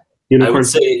I would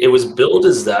say it was billed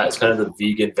as that. It's kind of the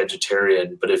vegan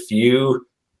vegetarian, but if you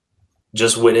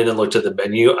just went in and looked at the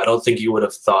menu, I don't think you would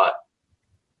have thought,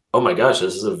 oh my gosh,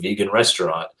 this is a vegan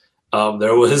restaurant.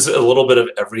 There was a little bit of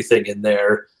everything in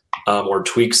there, or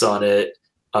tweaks on it.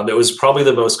 It was probably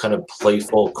the most kind of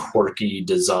playful, quirky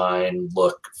design,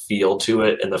 look, feel to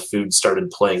it, and the food started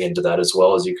playing into that as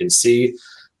well. As you can see, it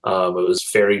was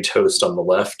fairy toast on the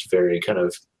left, very kind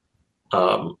of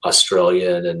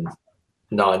Australian and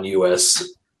non-US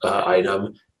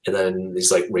item, and then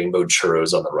these like rainbow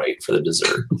churros on the right for the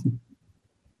dessert.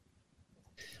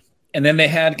 And then they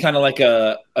had kind of like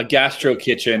a gastro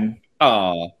kitchen.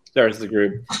 Oh, there's the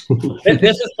group.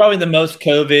 This is probably the most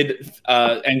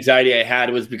COVID anxiety I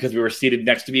had, was because we were seated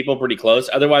next to people pretty close.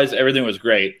 Otherwise, everything was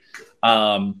great.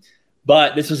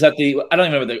 But this was at I don't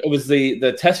even remember, it was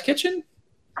the test kitchen?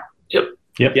 Yep.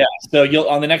 Yeah. So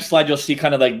on the next slide, you'll see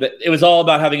kind of like it was all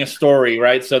about having a story,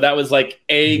 right? So that was like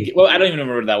egg. Well, I don't even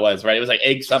remember what that was, right? It was like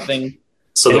egg something.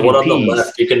 So the one on the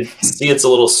left, you can see it's a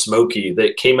little smoky.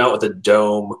 They came out with a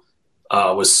dome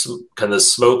with kind of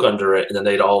smoke under it, and then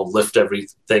they'd all lift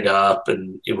everything up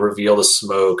and you reveal the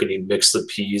smoke, and you mix the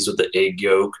peas with the egg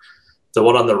yolk. The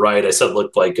one on the right, I said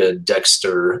looked like a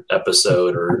Dexter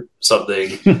episode or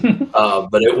something,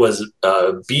 but it was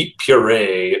beet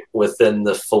puree within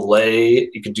the fillet.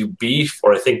 You could do beef,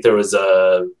 or I think there was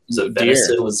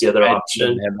venison was the other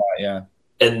option. Yeah.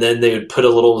 And then they would put a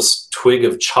little twig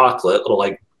of chocolate, little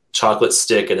like chocolate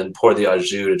stick, and then pour the au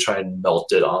jus to try and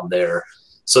melt it on there.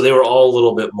 So they were all a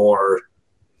little bit more,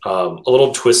 a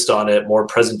little twist on it, more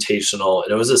presentational.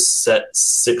 And it was a set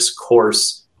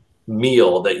 6-course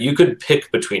meal that you could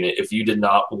pick between it if you did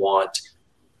not want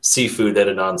seafood, that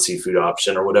a non-seafood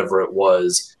option or whatever it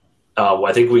was.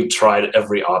 I think we tried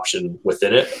every option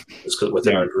within it,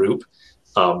 within our group,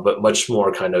 but much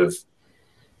more kind of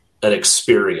an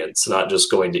experience, not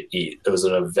just going to eat. It was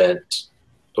an event.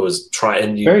 It was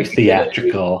very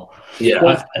theatrical. Yeah.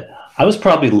 Well, I was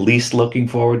probably least looking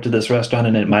forward to this restaurant,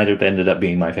 and it might have ended up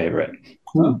being my favorite.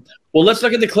 Well, let's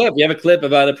look at the clip. We have a clip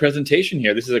about a presentation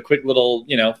here. This is a quick little,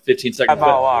 15-second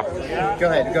clip. Go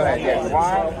ahead. Yeah.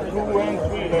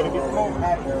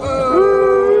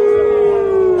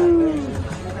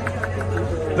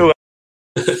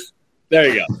 There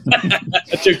you go.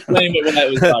 To explain what I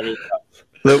was talking about.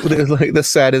 They're like the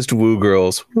saddest woo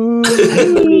girls. For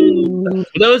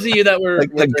those of you that were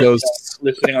ghosts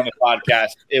listening on the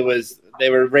podcast, they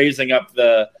were raising up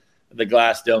the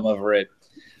glass dome over it.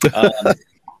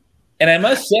 And I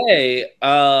must say,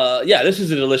 this is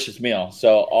a delicious meal.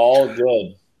 So all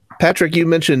good. Patrick, you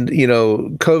mentioned,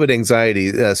 COVID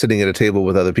anxiety, sitting at a table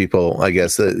with other people, I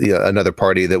guess, another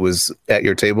party that was at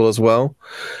your table as well.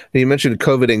 And you mentioned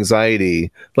COVID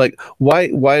anxiety. Like,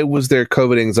 why was there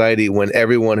COVID anxiety when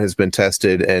everyone has been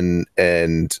tested and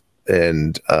it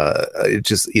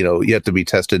just, you have to be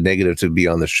tested negative to be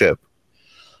on the ship?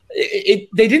 They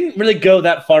didn't really go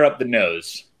that far up the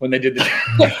nose when they did this.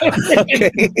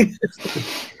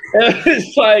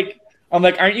 It's like, I'm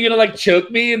like, aren't you going to like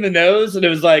choke me in the nose? And it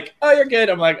was like, oh, you're good.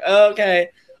 I'm like, oh, okay.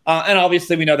 And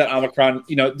obviously we know that Omicron,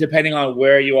 depending on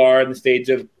where you are in the stage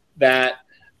of that,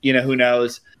 who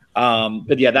knows?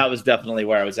 But yeah, that was definitely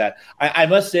where I was at. I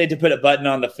must say, to put a button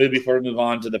on the food before we move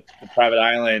on to the private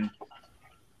island,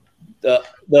 the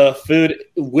food,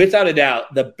 without a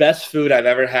doubt, the best food I've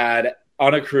ever had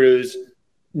on a cruise,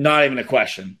 not even a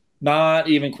question. Not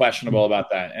even questionable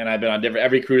about that. And I've been on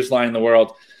every cruise line in the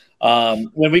world.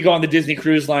 When we go on the Disney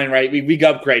Cruise Line, right, we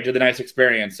upgrade to the nice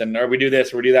experience, or we do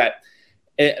this or we do that.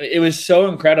 It was so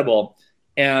incredible.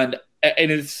 And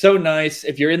it's so nice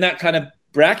if you're in that kind of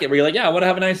bracket where you're like, yeah, I want to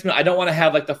have a nice meal. I don't want to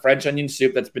have like the French onion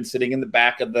soup that's been sitting in the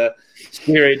back of the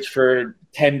steerage for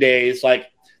 10 days.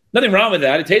 Like, nothing wrong with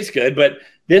that. It tastes good. But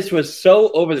this was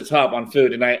so over the top on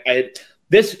food. And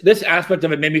this aspect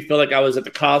of it made me feel like I was at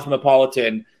the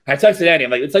Cosmopolitan. I texted Andy.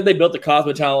 I'm like, it's like they built the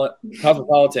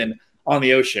Cosmopolitan on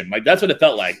the ocean. Like, that's what it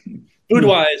felt like.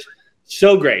 Food-wise,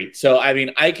 so great. So, I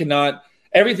mean,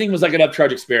 everything was like an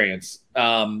upcharge experience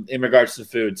in regards to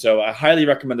food. So I highly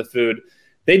recommend the food.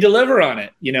 They deliver on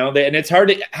it, and it's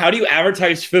hard how do you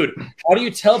advertise food? How do you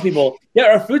tell people, yeah,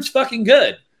 our food's fucking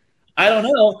good? I don't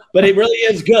know, but it really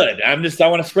is good. I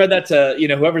want to spread that to,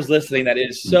 whoever's listening, that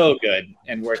is so good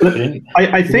and worth it.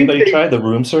 I think anybody tried the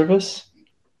room service?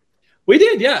 We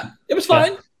did, yeah. It was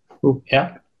fine.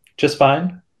 Yeah, just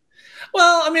fine.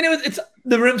 Well, I mean, it's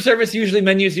the room service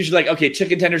menus usually like, okay,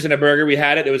 chicken tenders and a burger. We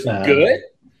had it. It was good,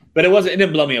 but it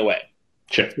didn't blow me away.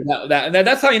 Sure.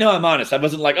 That's how I'm honest. I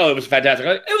wasn't like, oh, it was fantastic.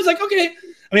 It was like, okay.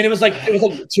 I mean, it was like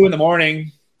 2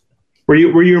 a.m. Were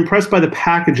you impressed by the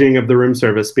packaging of the room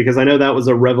service? Because I know that was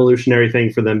a revolutionary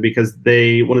thing for them, because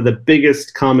one of the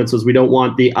biggest comments was, we don't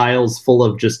want the aisles full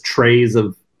of just trays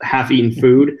of half-eaten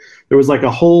food. There was like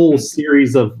a whole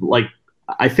series of like,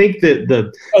 I think that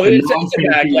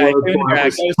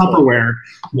Tupperware,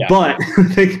 yeah. But I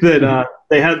think that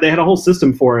they had a whole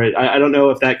system for it. I don't know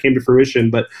if that came to fruition,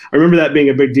 but I remember that being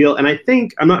a big deal. And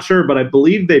I'm not sure, but I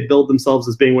believe they billed themselves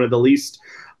as being one of the least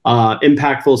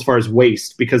impactful as far as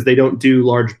waste, because they don't do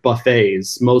large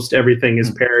buffets. Most everything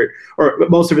is prepared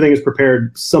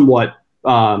somewhat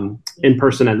in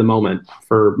person at the moment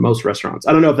for most restaurants.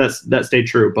 I don't know if that stayed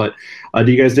true, but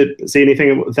do you guys see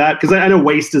anything with that? Because I know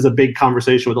waste is a big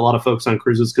conversation with a lot of folks on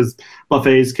cruises, because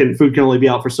food can only be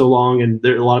out for so long, and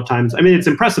there are a lot of times. I mean, it's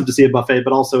impressive to see a buffet,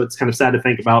 but also it's kind of sad to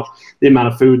think about the amount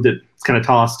of food that's kind of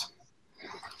tossed.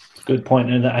 Good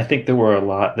point. And I think there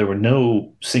were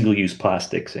no single-use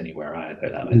plastics anywhere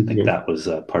either. I think that was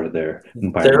part of their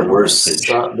environmental There were message.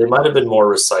 they might have been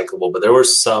more recyclable, but there were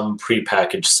some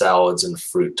prepackaged salads and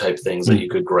fruit type things that you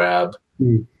could grab.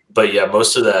 But yeah,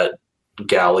 most of that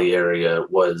galley area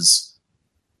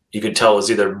you could tell was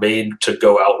either made to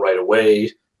go out right away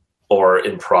or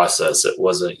in process. It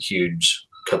wasn't huge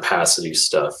capacity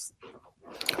stuff.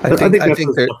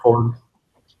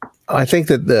 I think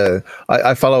that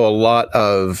I follow a lot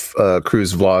of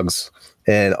cruise vlogs,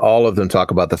 and all of them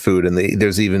talk about the food. And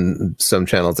there's even some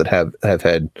channels that have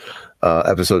had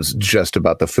episodes just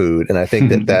about the food. And I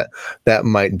think that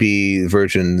might be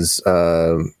Virgin's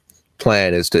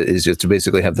plan is just to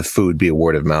basically have the food be a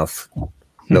word of mouth,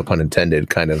 no pun intended,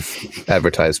 kind of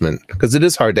advertisement, because it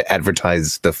is hard to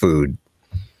advertise the food.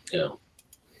 Yeah,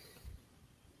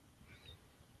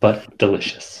 but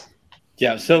delicious.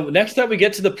 Yeah, so next up we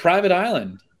get to the private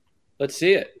island. Let's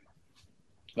see it.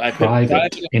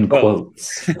 Private in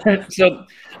quotes. So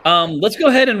let's go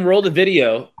ahead and roll the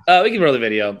video. We can roll the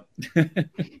video.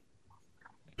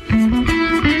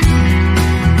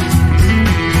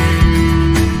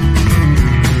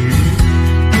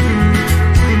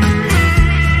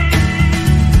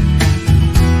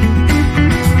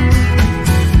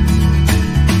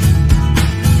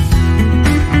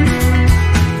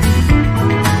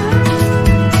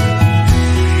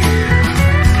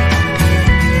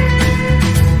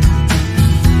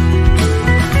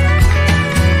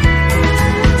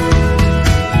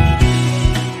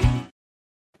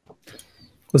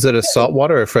 Was it a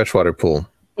saltwater or a freshwater pool?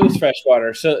 It was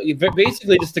freshwater. So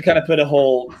basically, just to kind of put a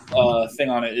whole thing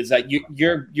on it, is that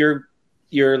you're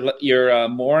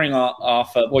mooring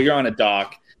off of, well, you're on a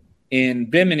dock in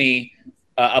Bimini,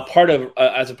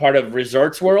 as a part of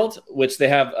Resorts World, which they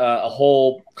have a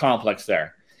whole complex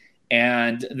there,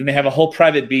 and then they have a whole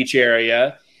private beach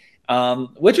area,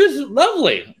 which was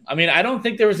lovely. I mean, I don't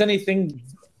think there was anything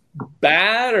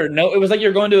bad or no. It was like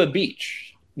you're going to a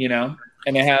beach, you know.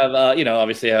 And they have,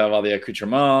 obviously have all the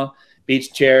accoutrements,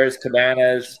 beach chairs,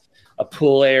 cabanas, a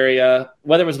pool area.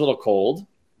 Weather was a little cold.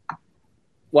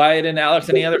 Wyatt and Alex,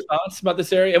 any other thoughts about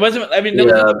this area? It wasn't. I mean, no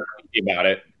one about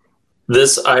it.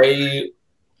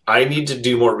 I need to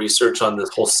do more research on this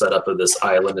whole setup of this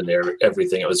island and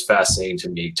everything. It was fascinating to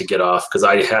me to get off, because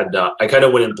I kind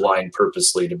of went in blind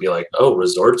purposely to be like, oh,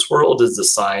 Resorts World is the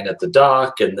sign at the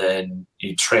dock, and then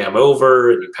you tram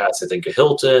over and you pass, I think, a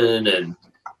Hilton and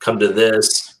come to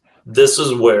this. This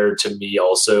is where, to me,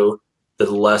 also the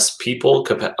less people,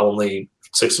 only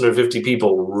 650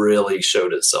 people, really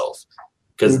showed itself,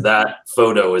 because that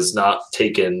photo is not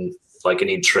taken like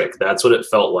any trick. That's what it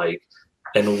felt like.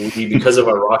 And because of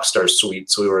our Rockstar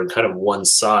suites, we were in kind of one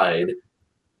side,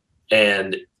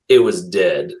 and it was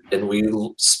dead. And we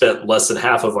spent less than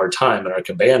half of our time in our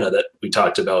cabana that we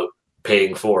talked about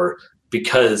paying for,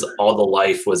 because all the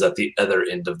life was at the other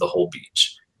end of the whole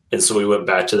beach. And so we went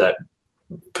back to that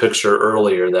picture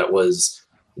earlier that was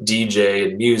DJ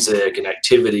and music and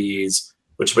activities,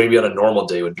 which maybe on a normal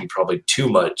day would be probably too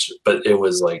much. But it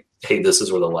was like, hey, this is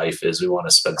where the life is. We want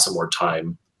to spend some more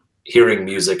time hearing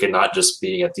music and not just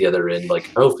being at the other end,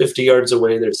 like, oh, 50 yards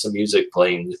away, there's some music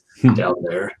playing down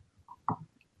there.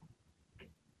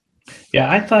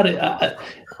 Yeah, I thought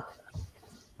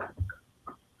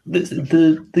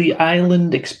the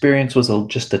island experience was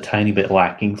just a tiny bit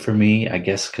lacking for me, I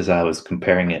guess, because I was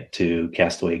comparing it to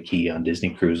Castaway Cay on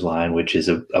Disney Cruise Line, which is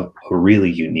a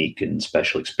really unique and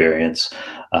special experience.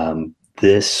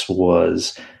 This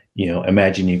was,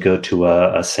 imagine you go to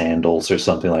a Sandals or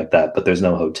something like that, but there's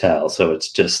no hotel. So it's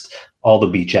just all the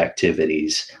beach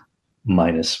activities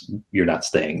minus you're not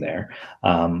staying there.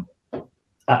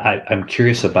 I'm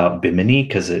curious about Bimini,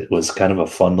 because it was kind of a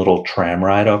fun little tram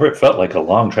ride over. It felt like a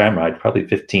long tram ride, probably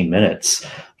 15 minutes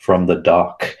from the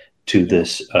dock to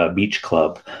this beach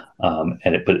club. But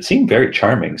it seemed very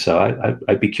charming. So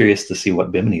I'd be curious to see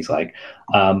what Bimini's like.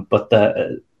 But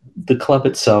the club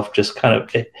itself just kind of,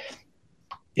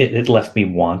 it left me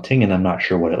wanting, and I'm not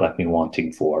sure what it left me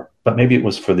wanting for. But maybe it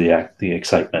was for the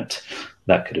excitement.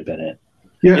 That could have been it.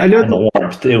 Yeah, I know. And the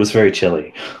warmth. It was very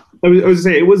chilly. I was going to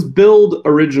say, it was billed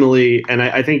originally, and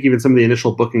I think even some of the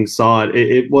initial bookings saw it.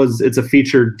 It's a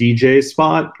featured DJ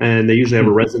spot, and they usually have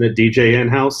a resident DJ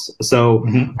in-house. So,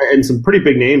 and some pretty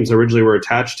big names originally were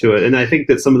attached to it. And I think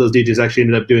that some of those DJs actually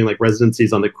ended up doing like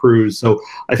residencies on the cruise. So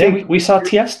I think we saw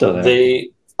Tiesto there.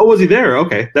 Oh, was he there?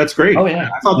 Okay, that's great. Oh, yeah.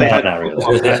 I thought they had. Not really.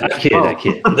 I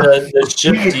kid. The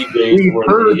ship DJs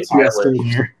were the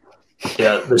island.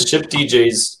 Yeah, the ship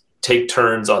DJs take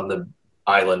turns on the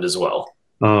island as well.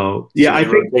 Oh, yeah, so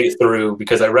I think through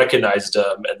because I recognized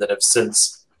them, and then have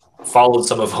since followed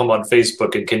some of them on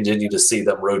Facebook and continue to see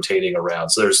them rotating around.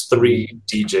 So there's 3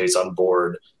 DJs on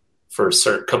board for a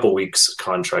certain couple weeks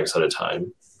contracts at a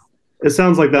time. It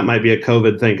sounds like that might be a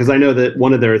COVID thing, because I know that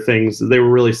one of their things, they were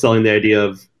really selling the idea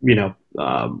of,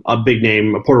 a big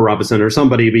name, a Porter Robinson or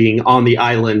somebody being on the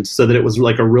island so that it was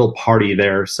like a real party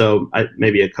there. So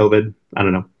maybe a COVID, I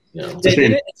don't know. Yeah.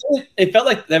 It felt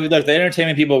like the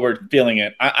entertainment people were feeling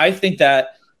it. I think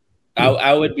that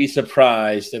I would be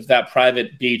surprised if that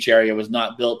private beach area was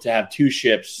not built to have 2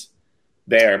 ships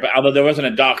there, but although there wasn't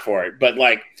a dock for it, but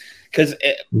like, because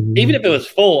even if it was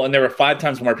full and there were 5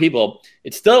 times more people,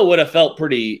 it still would have felt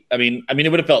pretty. I mean, it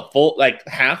would have felt full, like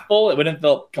half full. It wouldn't have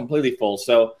felt completely full.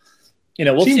 So,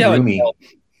 we'll see how roomy. It goes.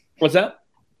 What's that?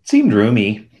 It seemed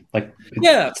roomy. Like,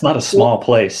 it's not a small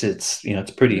place. It's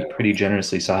it's pretty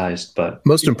generously sized. But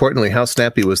most importantly, how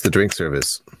snappy was the drink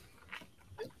service?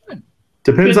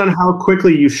 Depends on how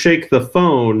quickly you shake the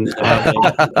phone.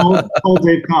 Call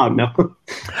Dave Cobb. No,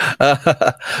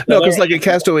 because like at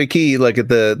Castaway Key, like at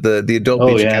the adult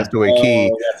beach at Castaway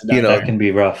Key, that can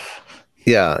be rough.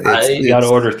 Yeah, you got to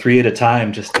order 3 at a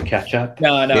time just to catch up.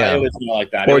 No, it was not like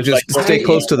that. Or just stay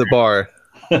close to the bar.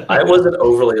 I wasn't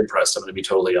overly impressed. I'm going to be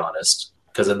totally honest,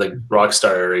 because in the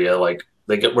Rockstar area, like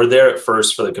we're there at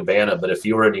first for the cabana, but if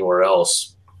you were anywhere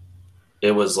else,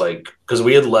 it was like, because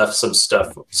we had left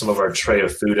some of our tray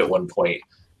of food at one point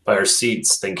by our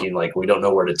seats, thinking like we don't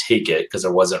know where to take it because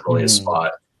there wasn't really a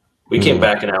spot. We came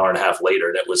back an hour and a half later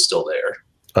and it was still there.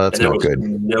 Oh, that's not good.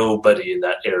 Nobody in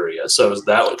that area, so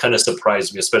that kind of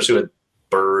surprised me, especially with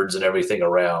birds and everything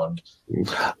around.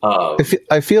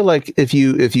 I feel like if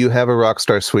you have a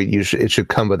Rockstar suite, it should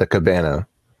come with a cabana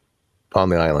on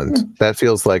the island. That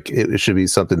feels like it should be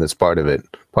something that's part of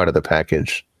the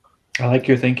package. I like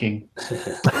your thinking.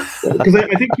 Because I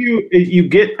think you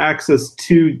get access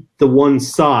to the one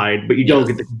side, but you don't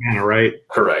get the cabana, right?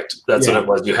 Correct. That's what it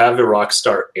was. You have a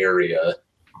Rockstar area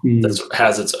that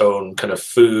has its own kind of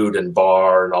food and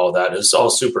bar and all that. It's all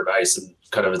super nice and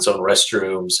kind of its own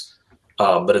restrooms,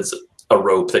 but it's a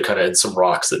rope that kind of had some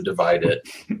rocks that divide it.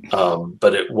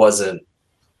 But it wasn't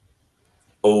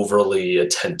overly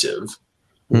attentive.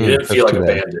 You didn't feel like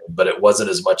abandoned, but it wasn't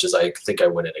as much as I think I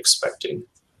went in expecting.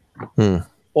 Well,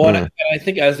 and I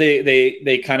think as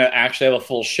they kind of actually have a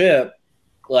full ship,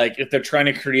 like if they're trying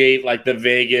to create like the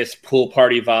Vegas pool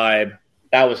party vibe,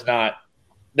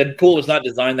 the pool was not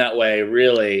designed that way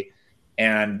really,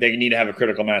 and they need to have a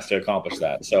critical mass to accomplish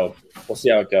that. So we'll see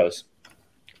how it goes.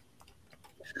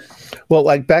 Well,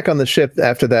 like back on the ship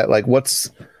after that, like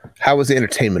how was the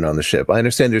entertainment on the ship? I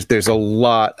understand there's a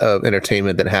lot of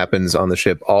entertainment that happens on the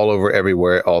ship all over,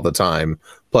 everywhere, all the time,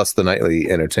 plus the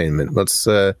nightly entertainment. Let's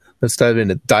dive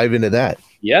into that.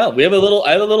 Yeah, I have a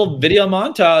little video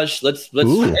montage. Let's hit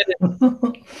it.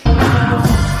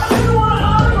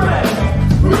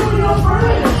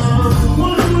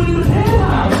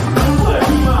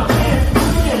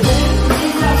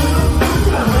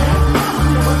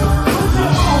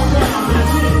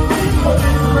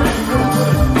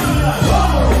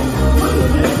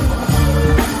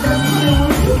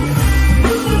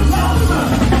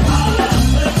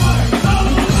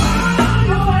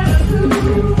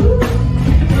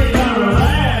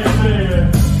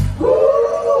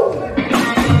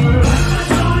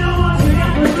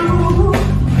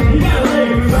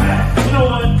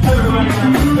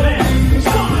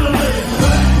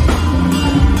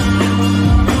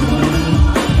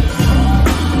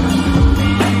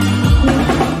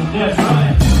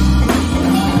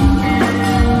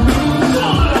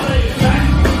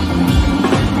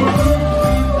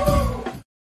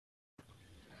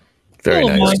 Very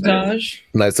nice. Montage.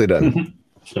 Nicely done.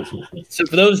 So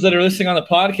for those that are listening on the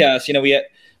podcast, we had,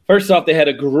 first off, they had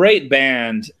a great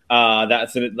band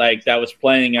that was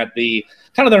playing at the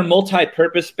kind of their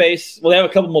multi-purpose space. Well, they have a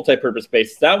couple multi-purpose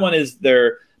spaces. That one is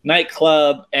their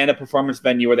nightclub and a performance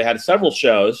venue where they had several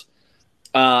shows,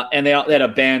 and they had a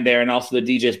band there, and also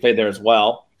the DJs played there as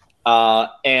well.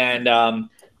 And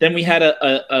then we had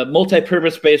a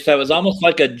multi-purpose space that was almost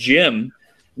like a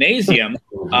gymnasium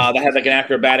that had like an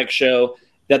acrobatic show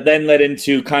that then led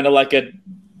into kind of like a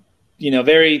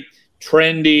very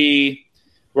trendy,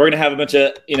 we're going to have a bunch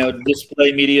of,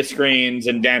 display media screens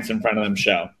and dance in front of them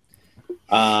show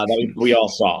that we all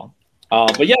saw.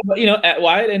 But at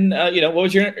Wyatt and,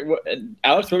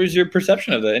 Alex, what was your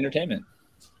perception of the entertainment?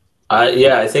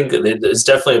 I think it's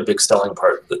definitely a big selling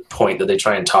point that they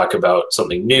try and talk about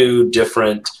something new,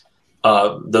 different.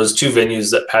 Those two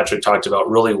venues that Patrick talked about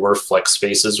really were flex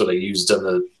spaces where they used them,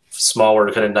 the smaller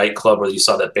kind of nightclub where you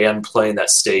saw that band playing, that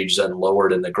stage then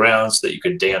lowered in the ground so that you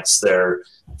could dance there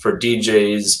for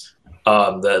DJs.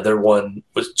 Their one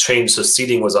was changed, so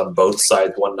seating was on both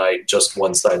sides one night, just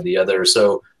one side the other.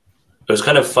 So it was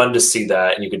kind of fun to see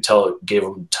that, and you could tell it gave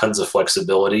them tons of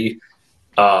flexibility.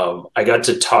 I got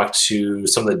to talk to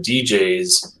some of the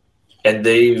DJs, and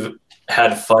they've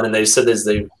had fun, and they said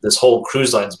this whole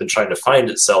cruise line's been trying to find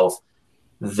itself.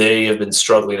 They have been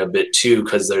struggling a bit too,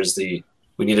 because there's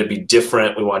we need to be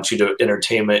different. We want you to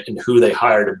entertainment and who they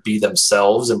hire to be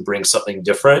themselves and bring something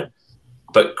different.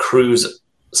 But cruise,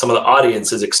 some of the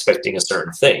audience is expecting a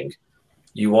certain thing.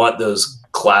 You want those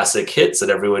classic hits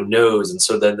that everyone knows. And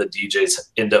so then the DJs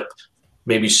end up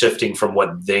maybe shifting from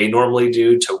what they normally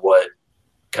do to what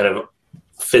kind of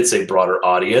fits a broader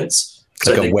audience.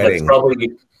 So like I think that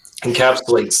probably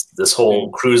encapsulates this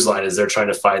whole cruise line as they're trying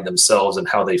to find themselves and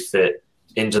how they fit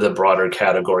into the broader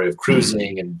category of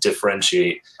cruising and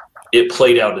differentiate. It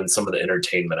played out in some of the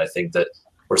entertainment, I think, that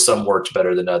where some worked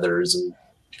better than others. And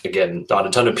again, not a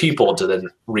ton of people to then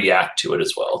react to it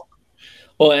as well.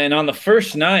 Well, and on the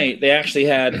first night, they actually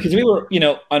had, because we were,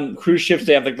 on cruise ships,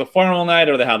 they have like the formal night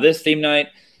or they have this theme night.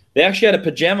 They actually had a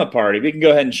pajama party. We can go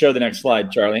ahead and show the next slide,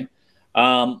 Charlie.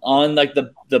 On like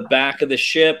the back of the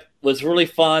ship was really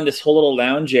fun. This whole little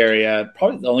lounge area,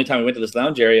 probably the only time we went to this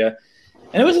lounge area.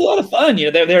 And it was a lot of fun.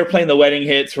 They were playing the wedding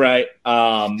hits, right?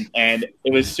 And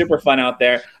it was super fun out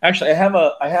there. Actually,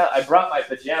 I brought my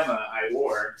pajama I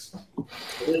wore.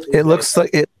 It looks like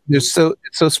it's so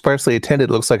sparsely attended.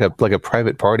 It looks like a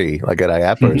private party, like at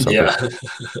IAPA or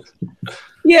something.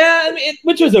 Yeah, I mean,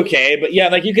 which was okay, but yeah,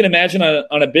 like you can imagine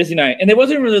on a busy night, and it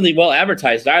wasn't really well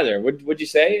advertised either. Would you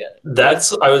say?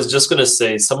 I was just gonna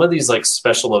say some of these like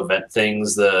special event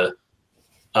things, the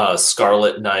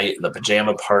Scarlet Night, the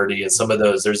pajama party, and some of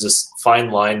those. There's this fine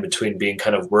line between being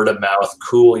kind of word of mouth,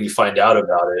 cool, you find out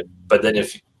about it, but then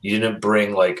if you didn't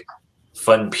bring like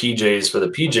fun PJs for the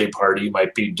PJ party, you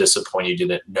might be disappointed you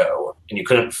didn't know, and you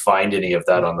couldn't find any of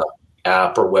that on the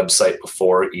app or website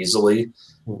before easily.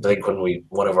 I think when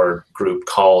one of our group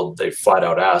called, they flat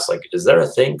out asked, like, is there a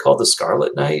thing called the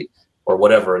Scarlet Night or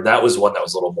whatever? And that was one that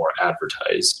was a little more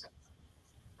advertised.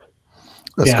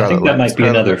 I think that might be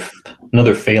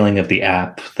another failing of the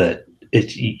app, that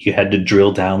you had to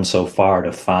drill down so far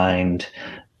to find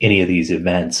any of these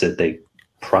events that they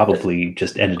probably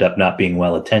just ended up not being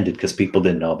well attended because people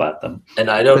didn't know about them. And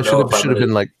I don't know if should have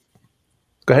been like,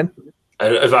 go ahead. I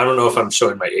don't know if I'm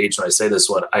showing my age when I say this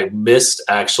one. I missed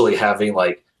actually having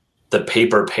like the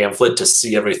paper pamphlet to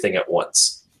see everything at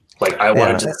once. Like I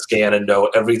wanted to scan and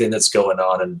know everything that's going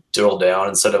on and drill down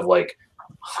instead of like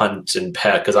hunt and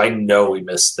peck, because I know we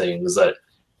missed things that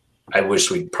I wish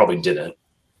we probably didn't.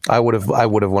 I would have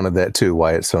wanted that too,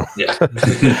 Wyatt. So yeah,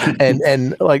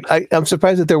 and like I'm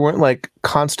surprised that there weren't like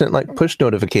constant like push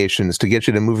notifications to get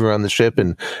you to move around the ship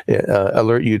and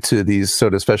alert you to these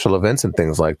sort of special events and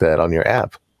things like that on your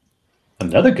app.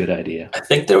 Another good idea. I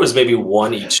think there was maybe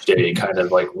one each day, kind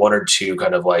of like one or two,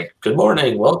 kind of like good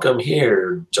morning, welcome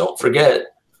here, don't forget.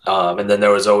 And then there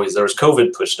was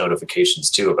COVID push notifications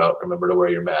too about remember to wear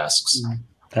your masks.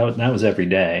 That was every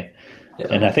day. Yeah.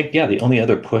 And I think, the only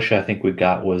other push I think we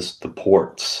got was the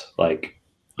ports. Like,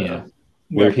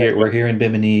 we're here in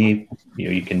Bimini.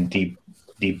 You can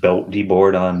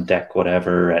deboard on deck,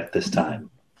 whatever, at this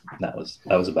time. That was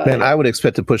about it. And I would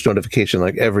expect a push notification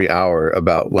like every hour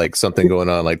about like something going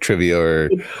on, like trivia or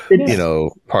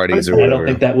parties or whatever. I don't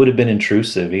think that would have been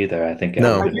intrusive either. I think it would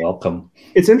have been welcome.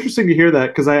 It's interesting to hear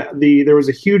that because there was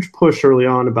a huge push early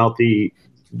on about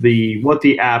what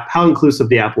the app, how inclusive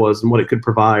the app was and what it could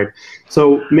provide.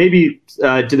 So maybe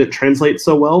didn't translate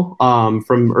so well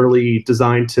from early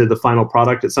design to the final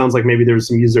product. It sounds like maybe there was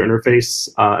some user interface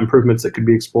improvements that could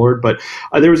be explored, but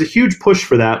there was a huge push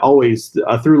for that always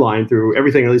through line through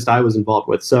everything at least I was involved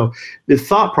with. So the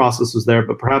thought process was there,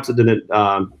 but perhaps it didn't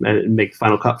make the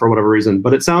final cut for whatever reason.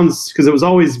 But it sounds, because it was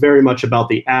always very much about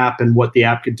the app and what the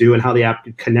app could do and how the app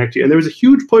could connect you. And there was a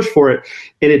huge push for it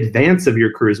in advance of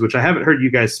your cruise, which I haven't heard you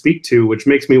guys speak to, which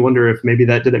makes me wonder if maybe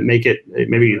that didn't make it,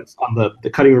 maybe on the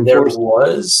cutting room floor.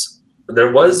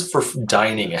 There was for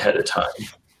dining ahead of time.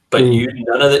 but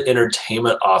none of the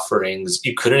entertainment offerings,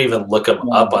 you couldn't even look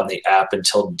them up on the app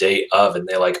until day of, and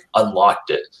they like unlocked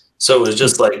it. So it was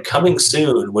just like coming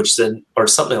soon, which then, or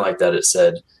something like that, it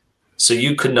said. So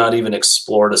you could not even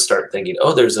explore to start thinking,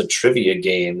 oh, there's a trivia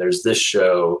game, there's this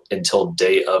show, until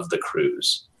day of the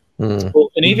cruise. Well,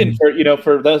 and even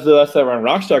for those of us that were in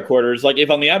Rockstar quarters, like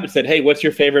if on the app it said, hey, what's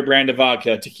your favorite brand of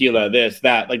vodka, tequila, this,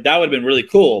 that, like that would have been really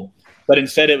cool. But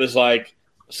instead it was like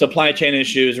supply chain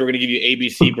issues. We're going to give you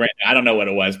ABC brand. I don't know what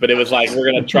it was, but it was like,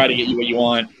 we're going to try to get you what you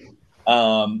want,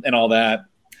 and all that.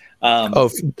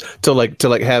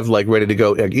 To have like ready to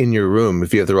go in your room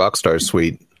if you have the Rockstar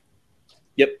suite.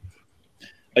 Yep.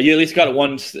 You at least got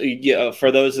one.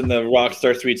 For those in the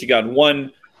Rockstar suites, you got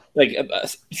one, like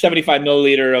 75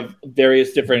 milliliter of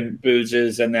various different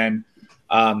boozes, and then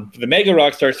for the Mega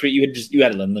Rockstar suite, you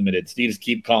had it unlimited. So you just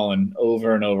keep calling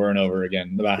over and over and over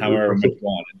again about however much you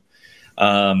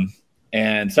wanted.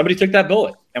 And somebody took that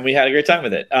bullet, and we had a great time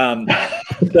with it. And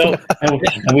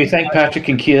we thank Patrick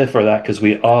and Kia for that, because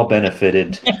we all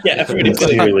benefited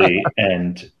sincerely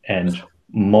and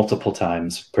multiple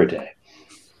times per day.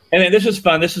 And then this was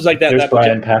fun. This was like that. There's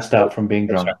Brian passed out from being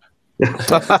drunk.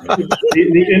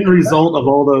 the end result of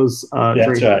all those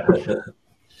drinks. Right.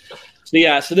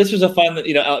 So this was a fun.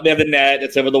 They have the net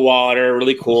that's over the water.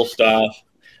 Really cool stuff.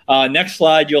 Next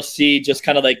slide, you'll see just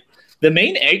kind of like the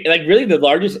main, like really the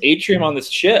largest atrium on this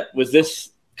ship was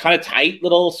this kind of tight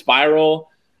little spiral,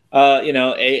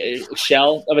 a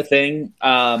shell of a thing.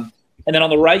 And then on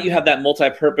the right, you have that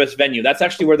multi-purpose venue. That's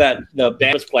actually where the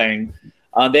band was playing.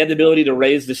 They had the ability to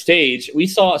raise the stage. We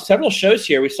saw several shows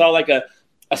here. We saw like a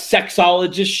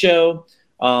sexologist show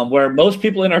where most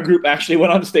people in our group actually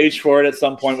went on stage for it at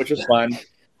some point, which was fun.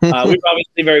 We were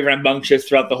obviously very rambunctious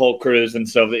throughout the whole cruise, and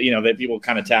so that people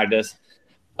kind of tagged us.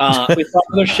 We saw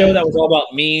another show that was all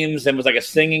about memes and was like a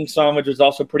singing song, which was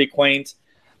also pretty quaint.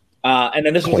 And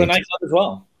then this was a nightclub as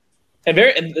well. And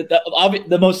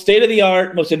the most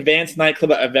state-of-the-art, most advanced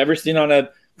nightclub I've ever seen on a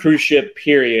cruise ship,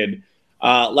 period.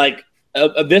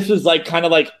 This was like kind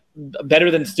of like better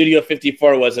than Studio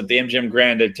 54 was at the MGM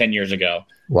Grand 10 years ago.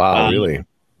 Wow, really?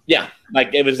 Yeah,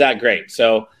 like it was that great.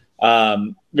 So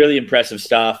really impressive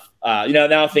stuff.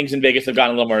 Now things in Vegas have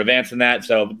gotten a little more advanced than that,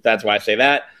 so that's why I say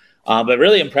that. But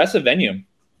really impressive venue,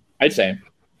 I'd say.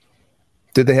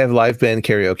 Did they have live band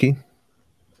karaoke?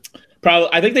 Probably,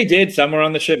 I think they did somewhere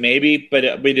on the ship, maybe,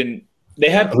 but we didn't. They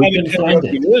had private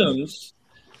karaoke rooms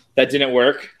that didn't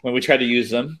work when we tried to use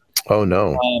them. Oh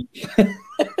no!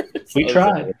 We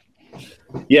tried.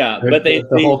 Yeah, but the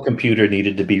whole computer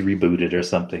needed to be rebooted or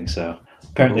something. So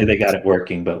apparently they got it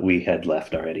working, but we had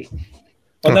left already.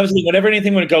 Well, that was whenever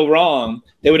anything would go wrong,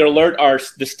 they would alert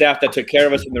the staff that took care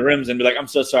of us in the rooms and be like, "I'm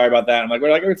so sorry about that."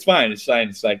 We're like, oh, "It's fine, it's fine."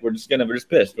 It's like we're just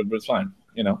pissed, but it's fine,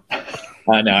 No,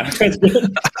 it's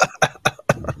good.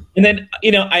 And then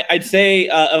I'd say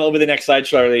over the next slide,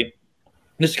 Charlie.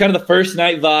 This is kind of the first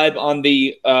night vibe on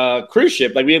the cruise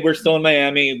ship. Like we're still in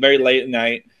Miami, very late at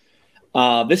night.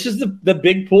 This is the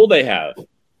big pool they have,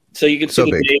 so you can see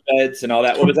the day beds and all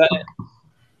that. What was that?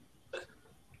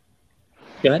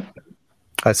 Go ahead.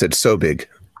 I said so big.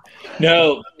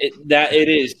 No, it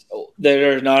is.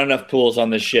 There are not enough pools on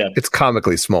this ship. It's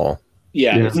comically small.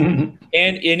 Yeah,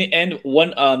 and one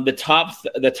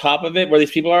the top of it where these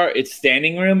people are, it's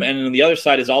standing room, and on the other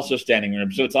side is also standing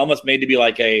room. So it's almost made to be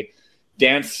like a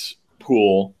dance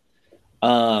pool.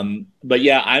 But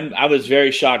yeah, I was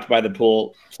very shocked by the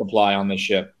pool supply on this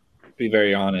ship, to be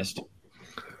very honest.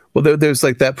 Well, there's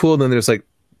like that pool, and then there's like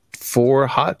 4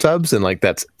 hot tubs, and like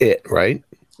that's it, right?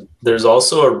 There's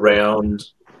also a round,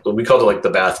 we called it like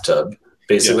the bathtub.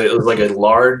 Basically, It was like a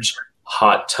large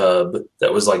hot tub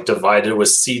that was like divided with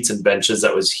seats and benches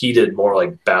that was heated more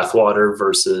like bathwater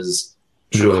versus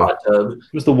true hot tub.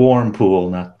 It was the warm pool,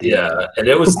 not the and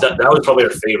it was that was probably our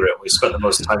favorite. We spent the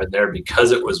most time in there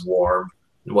because it was warm.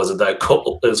 It wasn't that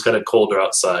cold. It was kind of colder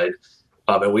outside,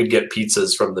 and we'd get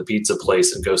pizzas from the pizza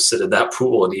place and go sit in that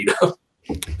pool and eat them.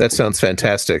 That sounds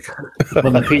fantastic.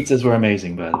 Well, the pizzas were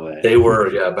amazing, by the way. They were,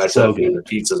 back so then the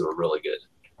pizzas were really good.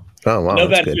 Oh wow, no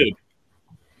bad food.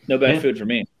 No bad food for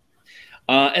me.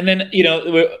 And then, you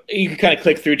can kind of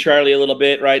click through Charlie a little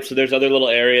bit, right? So there's other little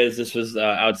areas. This was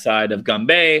outside of Gum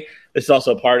Bay. This is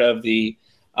also part of the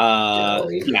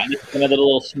another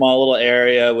small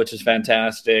area, which is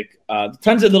fantastic.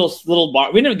 Tons of little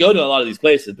bar. We didn't go to a lot of these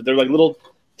places, but they're like little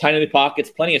tiny pockets,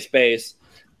 plenty of space.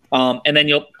 And then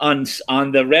you'll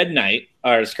on the Red Night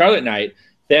or Scarlet Night,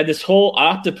 they had this whole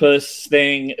octopus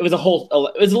thing. It was a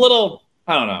little,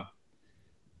 I don't know.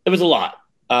 It was a lot.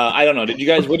 I don't know. What did you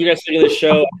guys think of the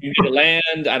show? Did you get to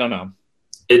land? I don't know.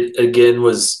 It again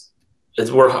was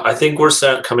I think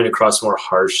we're coming across more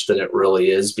harsh than it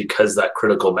really is because that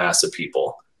critical mass of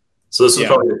people. So this was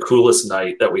probably the coolest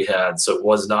night that we had. So it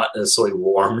was not necessarily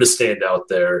warm to stand out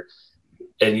there,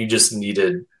 and you just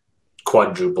needed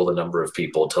quadruple the number of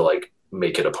people to like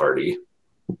make it a party.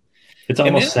 It's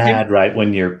almost sad, right,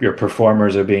 when your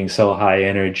performers are being so high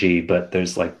energy, but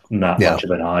there's like not much of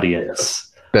an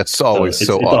audience. That's always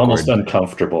so it's awkward. almost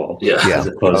uncomfortable, as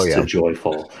opposed to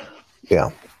joyful. Yeah.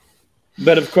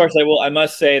 But of course, I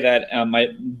must say that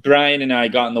Brian and I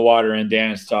got in the water and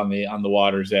danced on the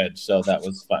water's edge, so that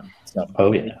was fun. So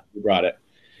we brought it.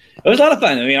 It was a lot of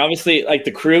fun. I mean, obviously, like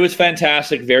the crew is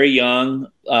fantastic, very young.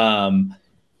 The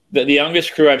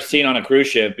youngest crew I've seen on a cruise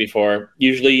ship before.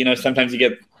 Usually, sometimes you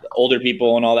get older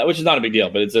people and all that, which is not a big deal,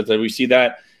 but we see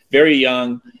that very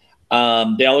young. They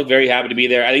all look very happy to be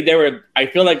there. I think I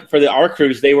feel like for our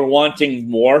cruise, they were wanting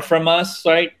more from us,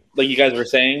 right? Like you guys were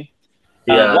saying.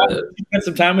 Yeah. You spent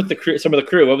some time with some of the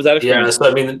crew. What was that experience? Yeah.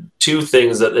 So, I mean, two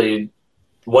things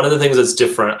one of the things that's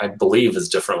different, I believe is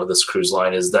different with this cruise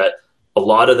line is that a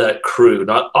lot of that crew,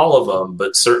 not all of them,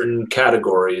 but certain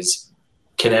categories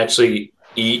can actually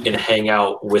eat and hang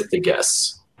out with the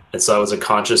guests. And so that was a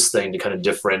conscious thing to kind of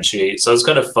differentiate. So it was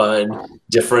kind of fun,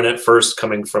 different at first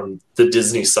coming from the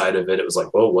Disney side of it. It was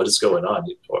like, whoa, what is going on?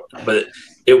 But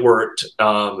it worked.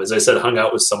 As I said, hung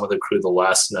out with some of the crew the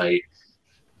last night,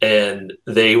 and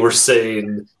they were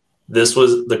saying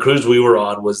the cruise we were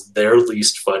on was their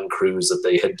least fun cruise that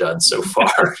they had done so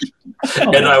far.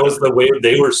 And the way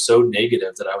they were so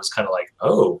negative that I was kind of like,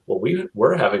 oh, well,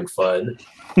 we're having fun.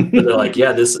 But they're like,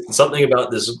 yeah, something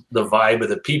about this, the vibe of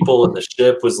the people and the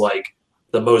ship was like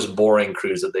the most boring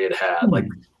cruise that they had had. Like,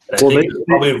 they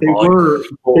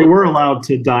were allowed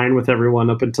to dine with everyone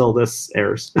up until this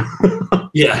airs.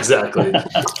 Yeah, exactly.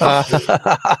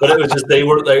 But it was just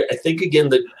I think again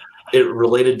that it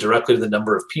related directly to the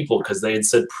number of people because they had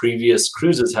said previous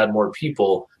cruises had more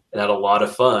people and had a lot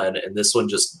of fun, and this one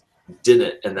just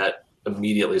didn't, and that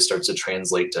immediately starts to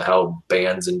translate to how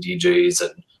bands and DJs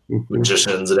and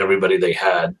magicians and everybody they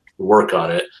had work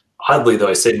on it. Oddly, though,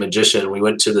 I say magician, we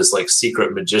went to this like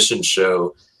secret magician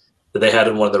show that they had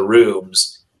in one of the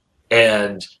rooms,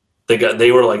 and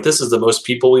they were like, this is the most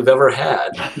people we've ever had.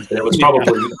 And it was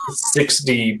probably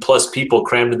 60 plus people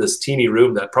crammed in this teeny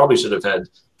room that probably should have had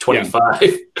 25.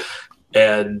 Yeah.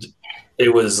 And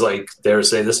it was like, they were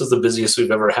saying, this is the busiest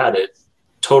we've ever had it.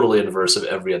 Totally inverse of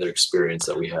every other experience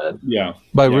that we had. Yeah.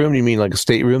 By room, you mean like a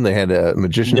stateroom? They had a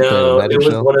magician? No, it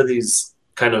was one of these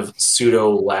kind of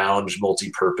pseudo lounge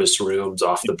multi-purpose rooms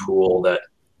off the pool that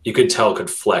you could tell could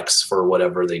flex for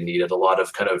whatever they needed. A lot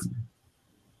of kind of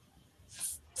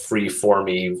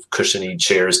free-formy, cushiony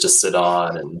chairs to sit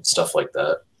on and stuff like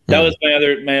that. That was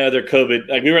my other COVID.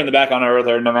 Like we were in the back on our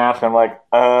other mask. I'm like,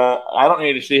 I don't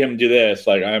need to see him do this.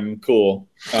 Like I'm cool.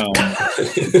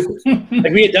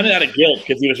 Like we had done it out of guilt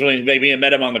because he was really like, we had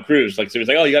met him on the cruise. Like so he was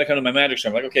like, oh, you got to come to my magic show.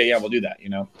 I'm like, okay, yeah, we'll do that.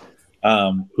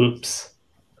 Oops.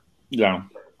 Yeah.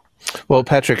 Well,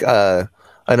 Patrick, I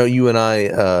know you and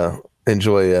I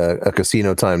enjoy a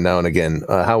casino time now and again.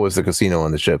 How was the casino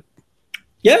on the ship?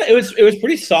 Yeah, it was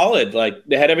pretty solid. Like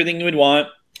they had everything you would want.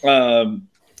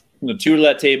 The 2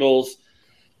 roulette tables,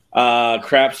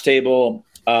 craps table.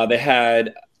 They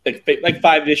had like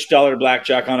 $5-ish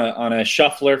blackjack on a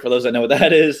shuffler for those that know what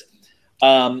that is.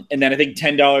 And then I think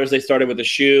 $10 they started with a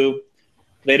shoe.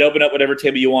 They'd open up whatever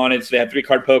table you wanted. So they had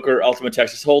 3-card poker, Ultimate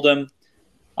Texas Hold'em.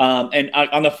 And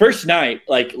on the first night,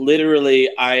 like literally,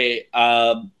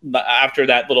 after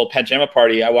that little pajama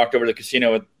party, I walked over to the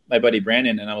casino with my buddy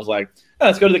Brandon, and I was like, oh,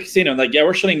 let's go to the casino. I'm like, yeah,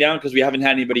 we're shutting down because we haven't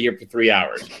had anybody here for 3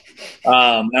 hours.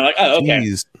 And I'm like, oh, okay.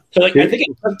 Jeez. So like, I think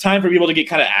it took time for people to get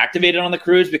kind of activated on the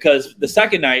cruise because the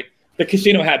second night, the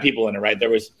casino had people in it, right? There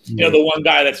was, the one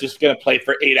guy that's just going to play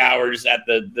for 8 hours at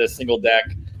the single deck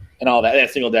and all that.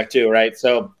 That single deck too, right?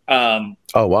 So, oh,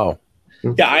 wow.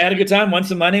 Yeah, I had a good time, won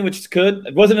some money, which is good.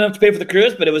 It wasn't enough to pay for the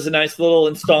cruise, but it was a nice little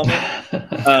installment.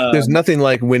 There's nothing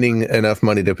like winning enough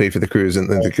money to pay for the cruise and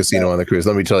the casino on the cruise.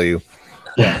 Let me tell you.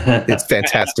 Yeah, it's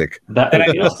fantastic.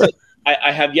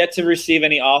 I have yet to receive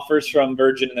any offers from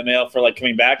Virgin in the mail for like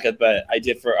coming back, but I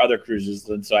did for other cruises,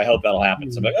 and so I hope that'll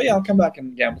happen. So I'm like, oh yeah, I'll come back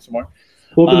and gamble some more.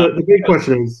 Well, the big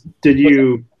question is, did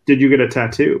you get a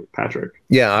tattoo, Patrick?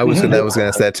 Yeah, I was going to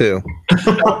ask that too.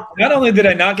 Not only did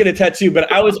I not get a tattoo,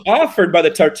 but I was offered by the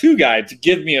tattoo guy to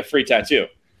give me a free tattoo.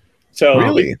 So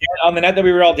really? On the night that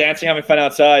we were all dancing, having fun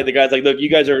outside, the guy's like, look, you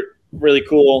guys are really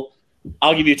cool.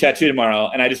 I'll give you a tattoo tomorrow.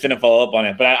 And I just didn't follow up on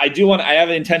it. But I have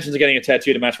intentions of getting a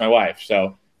tattoo to match my wife.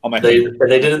 So on my They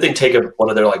didn't take one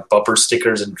of their like bumper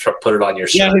stickers and put it on your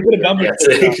shirt. Yeah, they put a bumper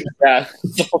sticker on. Yeah,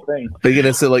 it's the whole thing. They're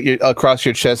gonna say like across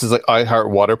your chest is like I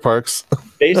Heart Water Parks.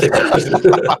 Basically,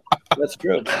 that's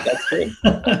true. That's true.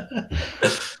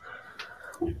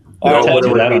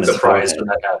 Wouldn't be surprised when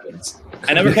that happens.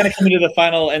 I know we're kind of coming to the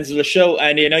final ends of the show,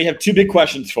 and I know you have 2 big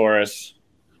questions for us.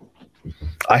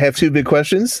 I have 2 big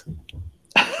questions.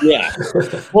 Yeah.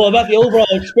 Well, about the overall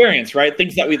experience, right?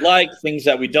 Things that we like, things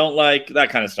that we don't like, that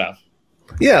kind of stuff.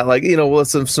 Yeah, like well,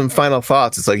 some final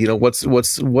thoughts. It's like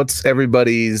what's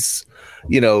everybody's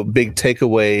big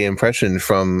takeaway impression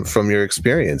from your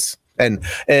experience, and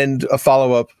a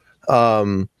follow up.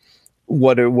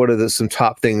 What are some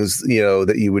top things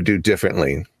that you would do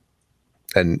differently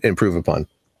and improve upon?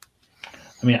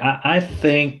 I mean, I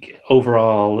think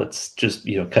overall, let's just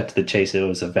cut to the chase. It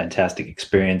was a fantastic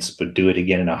experience, but do it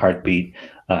again in a heartbeat.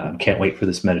 Can't wait for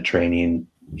this Mediterranean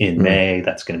in May.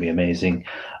 That's going to be amazing.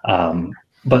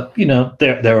 But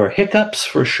there are hiccups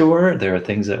for sure. There are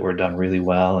things that were done really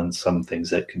well, and some things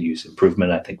that could use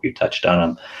improvement. I think we touched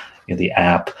on them. The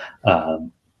app.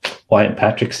 Wyatt and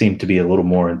Patrick seemed to be a little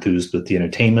more enthused with the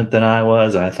entertainment than I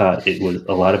was. I thought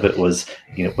a lot of it was,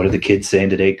 what are the kids saying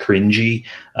today? Cringy.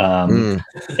 And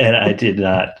I did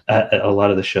not, a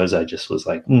lot of the shows I just was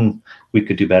like, we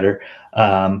could do better.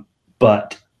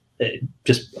 But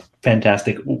just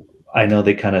fantastic. I know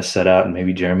they kind of set out, and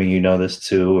maybe Jeremy, this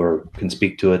too, or can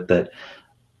speak to it, that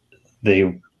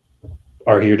they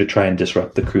are here to try and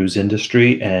disrupt the cruise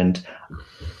industry. And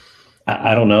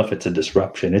I don't know if it's a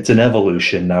disruption. It's an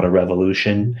evolution, not a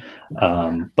revolution.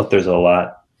 But there's a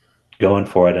lot going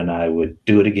for it, and I would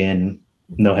do it again,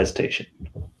 no hesitation.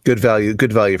 Good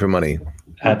value for money.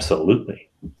 Absolutely.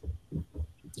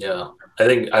 Yeah, I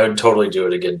think I would totally do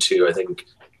it again too. I think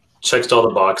checked all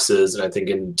the boxes, and I think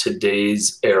in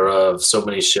today's era of so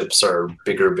many ships are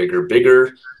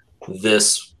bigger,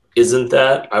 this isn't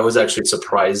that. I was actually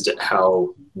surprised at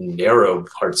how narrow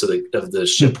parts of the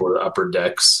ship were upper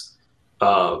decks.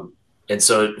 And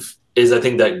so it is, I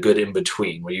think, that good in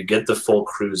between where you get the full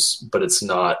cruise, but it's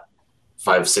not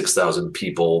 5,000-6,000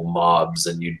 people, mobs,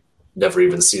 and you never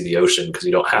even see the ocean because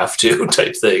you don't have to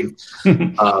type thing.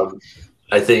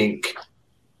 I think,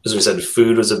 as we said,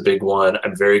 food was a big one.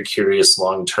 I'm very curious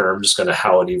long-term, just kind of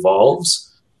how it evolves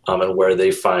and where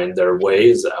they find their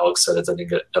way. As Alex said, it's, I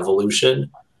think, an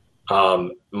evolution.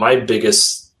 My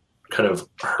biggest kind of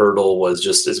hurdle was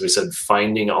just, as we said,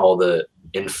 finding all the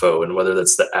info, and whether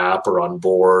that's the app or on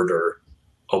board or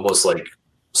almost like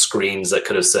screens that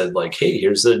could have said like, hey,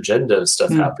 here's the agenda of stuff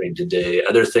happening today,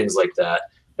 other things like that.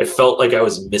 I felt like I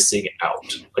was missing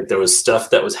out. Like there was stuff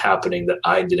that was happening that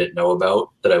I didn't know about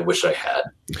that I wish I had.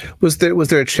 Was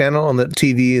there a channel on the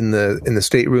TV in the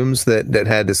staterooms that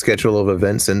had the schedule of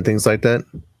events and things like that?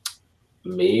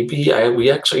 Maybe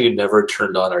we actually never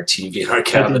turned on our TV in our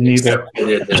cabin except for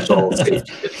the initial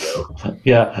safety video.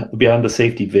 Yeah, beyond the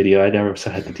safety video, I never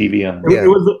had the TV on. Yeah.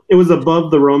 It was above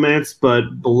the romance,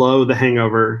 but below the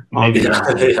Hangover. Maybe. Yeah,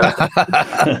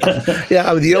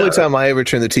 I mean, the only time I ever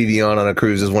turn the TV on a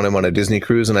cruise is when I'm on a Disney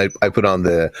cruise, and I put on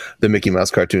the Mickey Mouse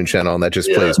cartoon channel, and that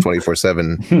just plays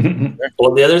 24/7.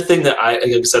 Well, the other thing that like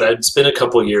I said, it's been a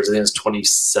couple of years. I think it's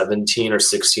 2017 or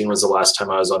 16 was the last time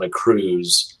I was on a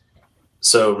cruise.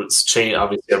 So it's changed.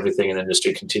 Obviously, everything in the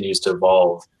industry continues to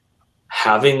evolve.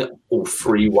 Having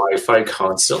free Wi-Fi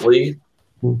constantly,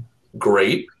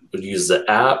 great. We'd use the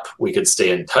app. We could stay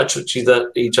in touch with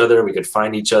each other. We could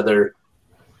find each other.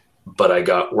 But I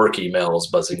got work emails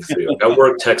buzzing through. I got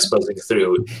work texts buzzing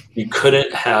through. You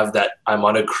couldn't have that. I'm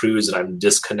on a cruise and I'm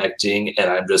disconnecting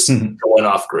and I'm just going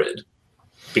off grid.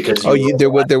 Because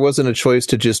there wasn't a choice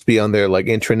to just be on their like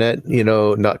intranet,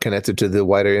 not connected to the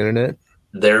wider internet.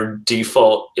 Their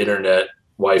default internet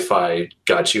Wi-Fi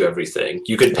got you everything.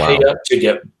 You could pay up to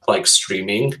get like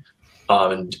streaming,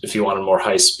 and if you wanted more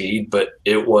high speed, but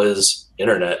it was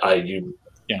internet. I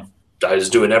was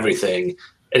doing everything,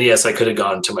 and yes, I could have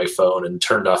gone to my phone and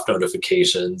turned off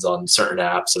notifications on certain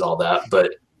apps and all that,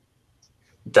 but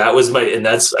that was and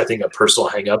that's I think a personal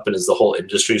hang up, and as the whole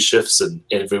industry shifts and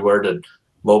everywhere to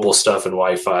mobile stuff and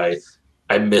Wi-Fi,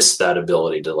 I missed that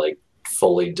ability to like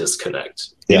fully disconnect.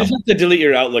 You just have to delete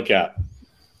your Outlook app.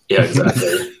 Yeah,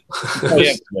 exactly.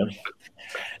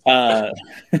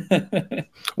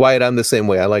 Wyatt, I'm the same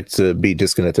way. I like to be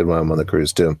disconnected when I'm on the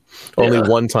cruise too. Only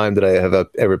one time that I have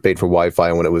ever paid for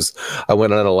Wi-Fi, when I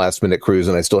went on a last minute cruise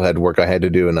and I still had work I had to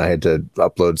do and I had to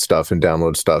upload stuff and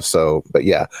download stuff. So, but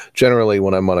yeah, generally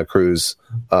when I'm on a cruise,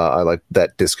 I like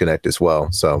that disconnect as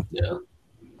well. So yeah.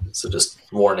 So just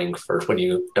warning for when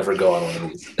you ever go on one of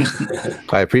these.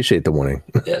 I appreciate the warning.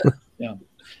 Yeah.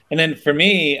 And then for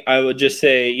me, I would just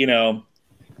say,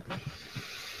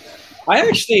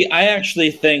 I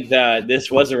actually think that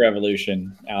this was a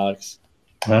revolution, Alex.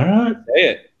 All right. Say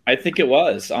it. I think it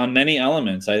was on many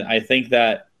elements. I think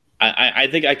that I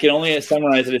think I can only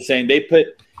summarize it as saying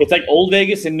it's like old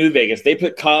Vegas and new Vegas. They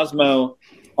put Cosmo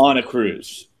on a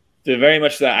cruise. So very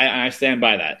much that I stand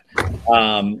by that.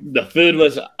 The food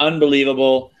was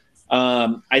unbelievable.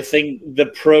 I think the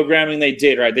programming they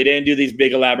did, right? They didn't do these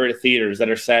big elaborate theaters that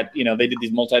are set. They did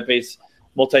these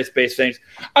multi-space things.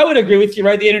 I would agree with you,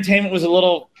 right? The entertainment was a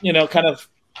little, kind of,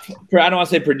 I don't want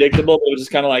to say predictable, but it was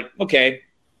just kind of like, okay.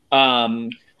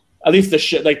 At least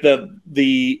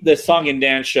the song and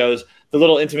dance shows, the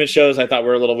little intimate shows, I thought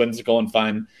were a little whimsical and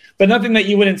fun, but nothing that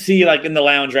you wouldn't see like in the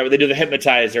lounge, right? Where they do the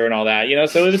hypnotizer and all that,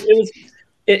 So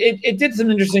it did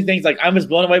some interesting things. Like I was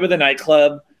blown away by the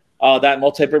nightclub, that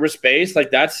multi-purpose space.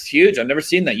 Like that's huge. I've never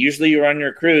seen that. Usually you're on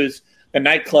your cruise. The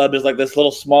nightclub is like this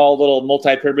small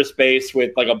multi-purpose space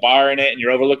with like a bar in it, and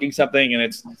you're overlooking something, and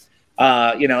it's, so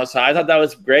I thought that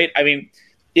was great. I mean,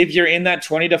 if you're in that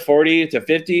 20 to 40 to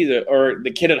 50 or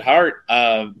the kid at heart,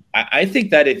 I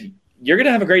think that if you're going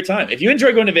to have a great time, if you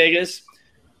enjoy going to Vegas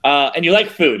and you like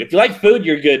food,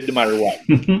 you're good no matter what.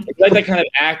 If you like that kind of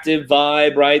active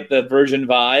vibe, right? The Virgin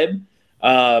vibe.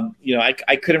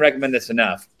 I couldn't recommend this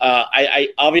enough. I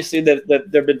obviously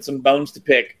there've been some bones to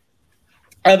pick.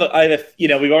 I have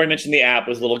we've already mentioned the app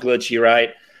was a little glitchy,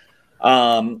 right?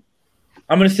 I'm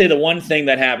going to say the one thing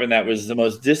that happened that was the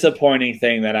most disappointing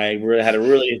thing that I really had a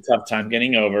really tough time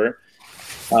getting over.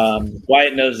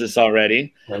 Wyatt knows this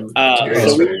already.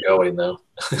 Curious where you're going, though.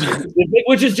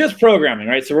 Which is just programming,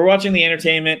 right? So we're watching the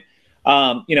entertainment.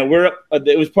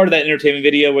 It was part of that entertainment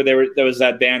video where there was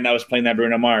that band that was playing that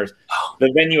Bruno Mars. The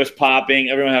venue was popping.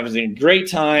 Everyone was having a great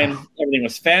time. Everything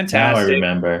was fantastic. Now I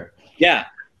remember. Yeah.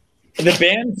 The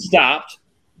band stopped,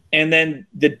 and then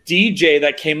the DJ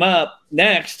that came up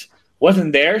next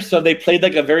wasn't there, so they played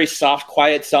like a very soft,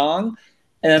 quiet song,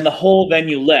 and then the whole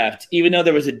venue left, even though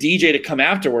there was a DJ to come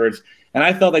afterwards. And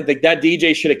I felt like that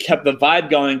DJ should have kept the vibe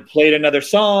going, played another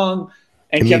song,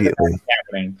 and kept it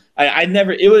happening.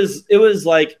 It was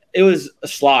a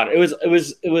slaughter. It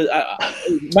was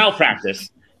malpractice.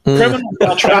 Criminal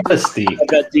malpractice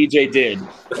that DJ did.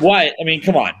 Why? I mean,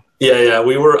 come on. Yeah.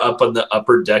 We were up on the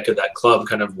upper deck of that club,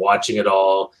 kind of watching it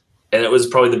all, and it was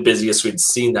probably the busiest we'd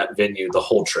seen that venue the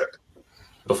whole trip,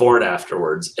 before and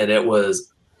afterwards. And it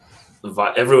was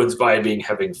everyone's vibing,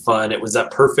 having fun. It was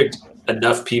that perfect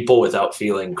enough people without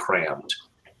feeling crammed.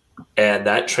 And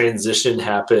that transition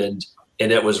happened,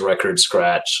 and it was record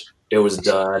scratch. It was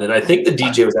done. And I think the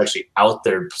DJ was actually out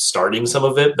there starting some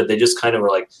of it, but they just kind of were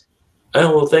like,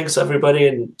 oh, well, thanks everybody.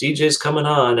 And DJ's coming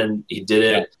on. And he did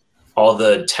it. Yeah. All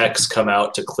the techs come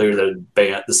out to clear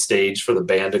the stage for the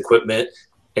band equipment,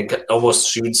 and almost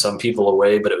shooed some people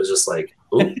away. But it was just like,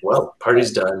 oh, well,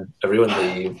 party's done. Everyone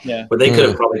leave. Yeah. But they could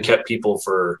have probably kept people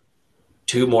for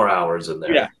 2 more hours in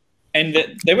there. Yeah. And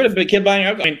they would have been kept buying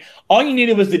alcohol. I mean, all you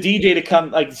needed was the DJ to come,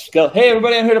 like, go, hey,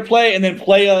 everybody, I'm here to play, and then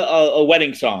play a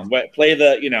wedding song. Play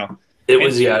the,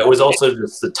 It was also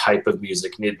just the type of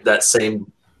music. You need that same,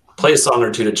 play a song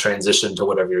or two to transition to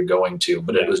whatever you're going to,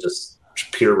 but it was just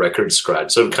pure record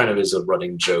scratch. So it kind of is a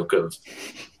running joke of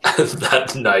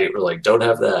that night. We're like, don't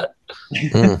have that.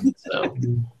 So,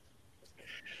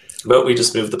 but we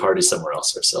just moved the party somewhere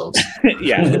else ourselves.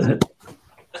 Yeah.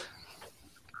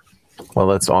 Well,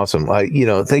 that's awesome.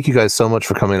 Thank you guys so much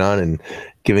for coming on and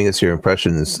giving us your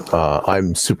impressions.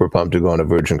 I'm super pumped to go on a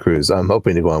Virgin cruise. I'm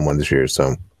hoping to go on one this year.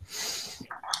 So,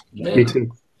 me too.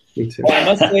 Well, I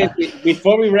must say,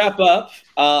 before we wrap up,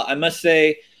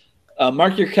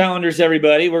 mark your calendars,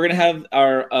 everybody. We're going to have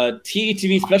our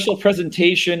TETV special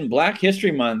presentation, Black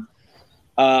History Month,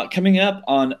 coming up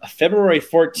on February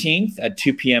 14th at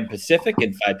 2 p.m. Pacific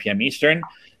and 5 p.m. Eastern.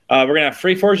 We're going to have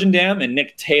Free Fortune Dam and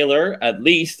Nick Taylor, at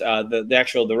least. The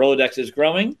Rolodex is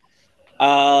growing.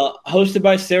 Hosted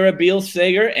by Sarah Beal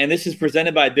Sager, and this is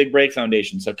presented by Big Break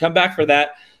Foundation. So come back for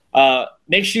that.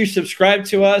 Make sure you subscribe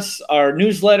to us, our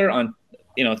newsletter on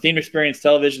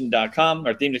themedexperiencetelevision.com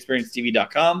or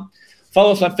themedexperiencetv.com.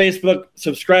 Follow us on Facebook,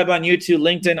 subscribe on YouTube,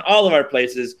 LinkedIn, all of our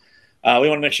places. We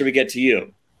want to make sure we get to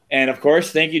you. And, of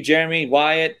course, thank you, Jeremy,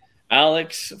 Wyatt,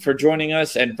 Alex, for joining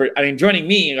us and joining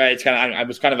me. Right? It's I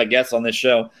was kind of a guest on this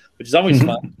show, which is always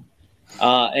fun.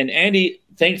 And Andy,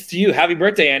 thanks to you. Happy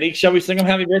birthday, Andy. Shall we sing him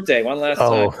happy birthday one last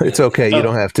time? Oh, it's okay. You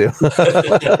don't have to.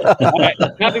 All right.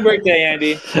 Happy birthday,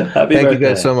 Andy. Thank you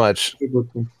guys so much.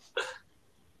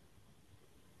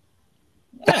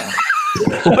 Yeah.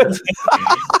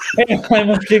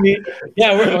 TV.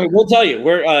 Yeah, we'll tell you.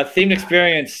 We're themed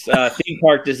experience, theme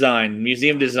park design,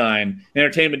 museum design,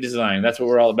 entertainment design. That's what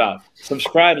we're all about.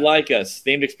 Subscribe, like us.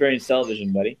 Themed Experience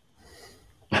Television, buddy.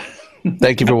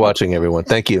 Thank you for watching, everyone.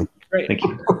 Thank you. Great. Thank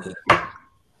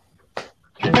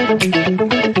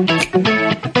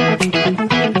you.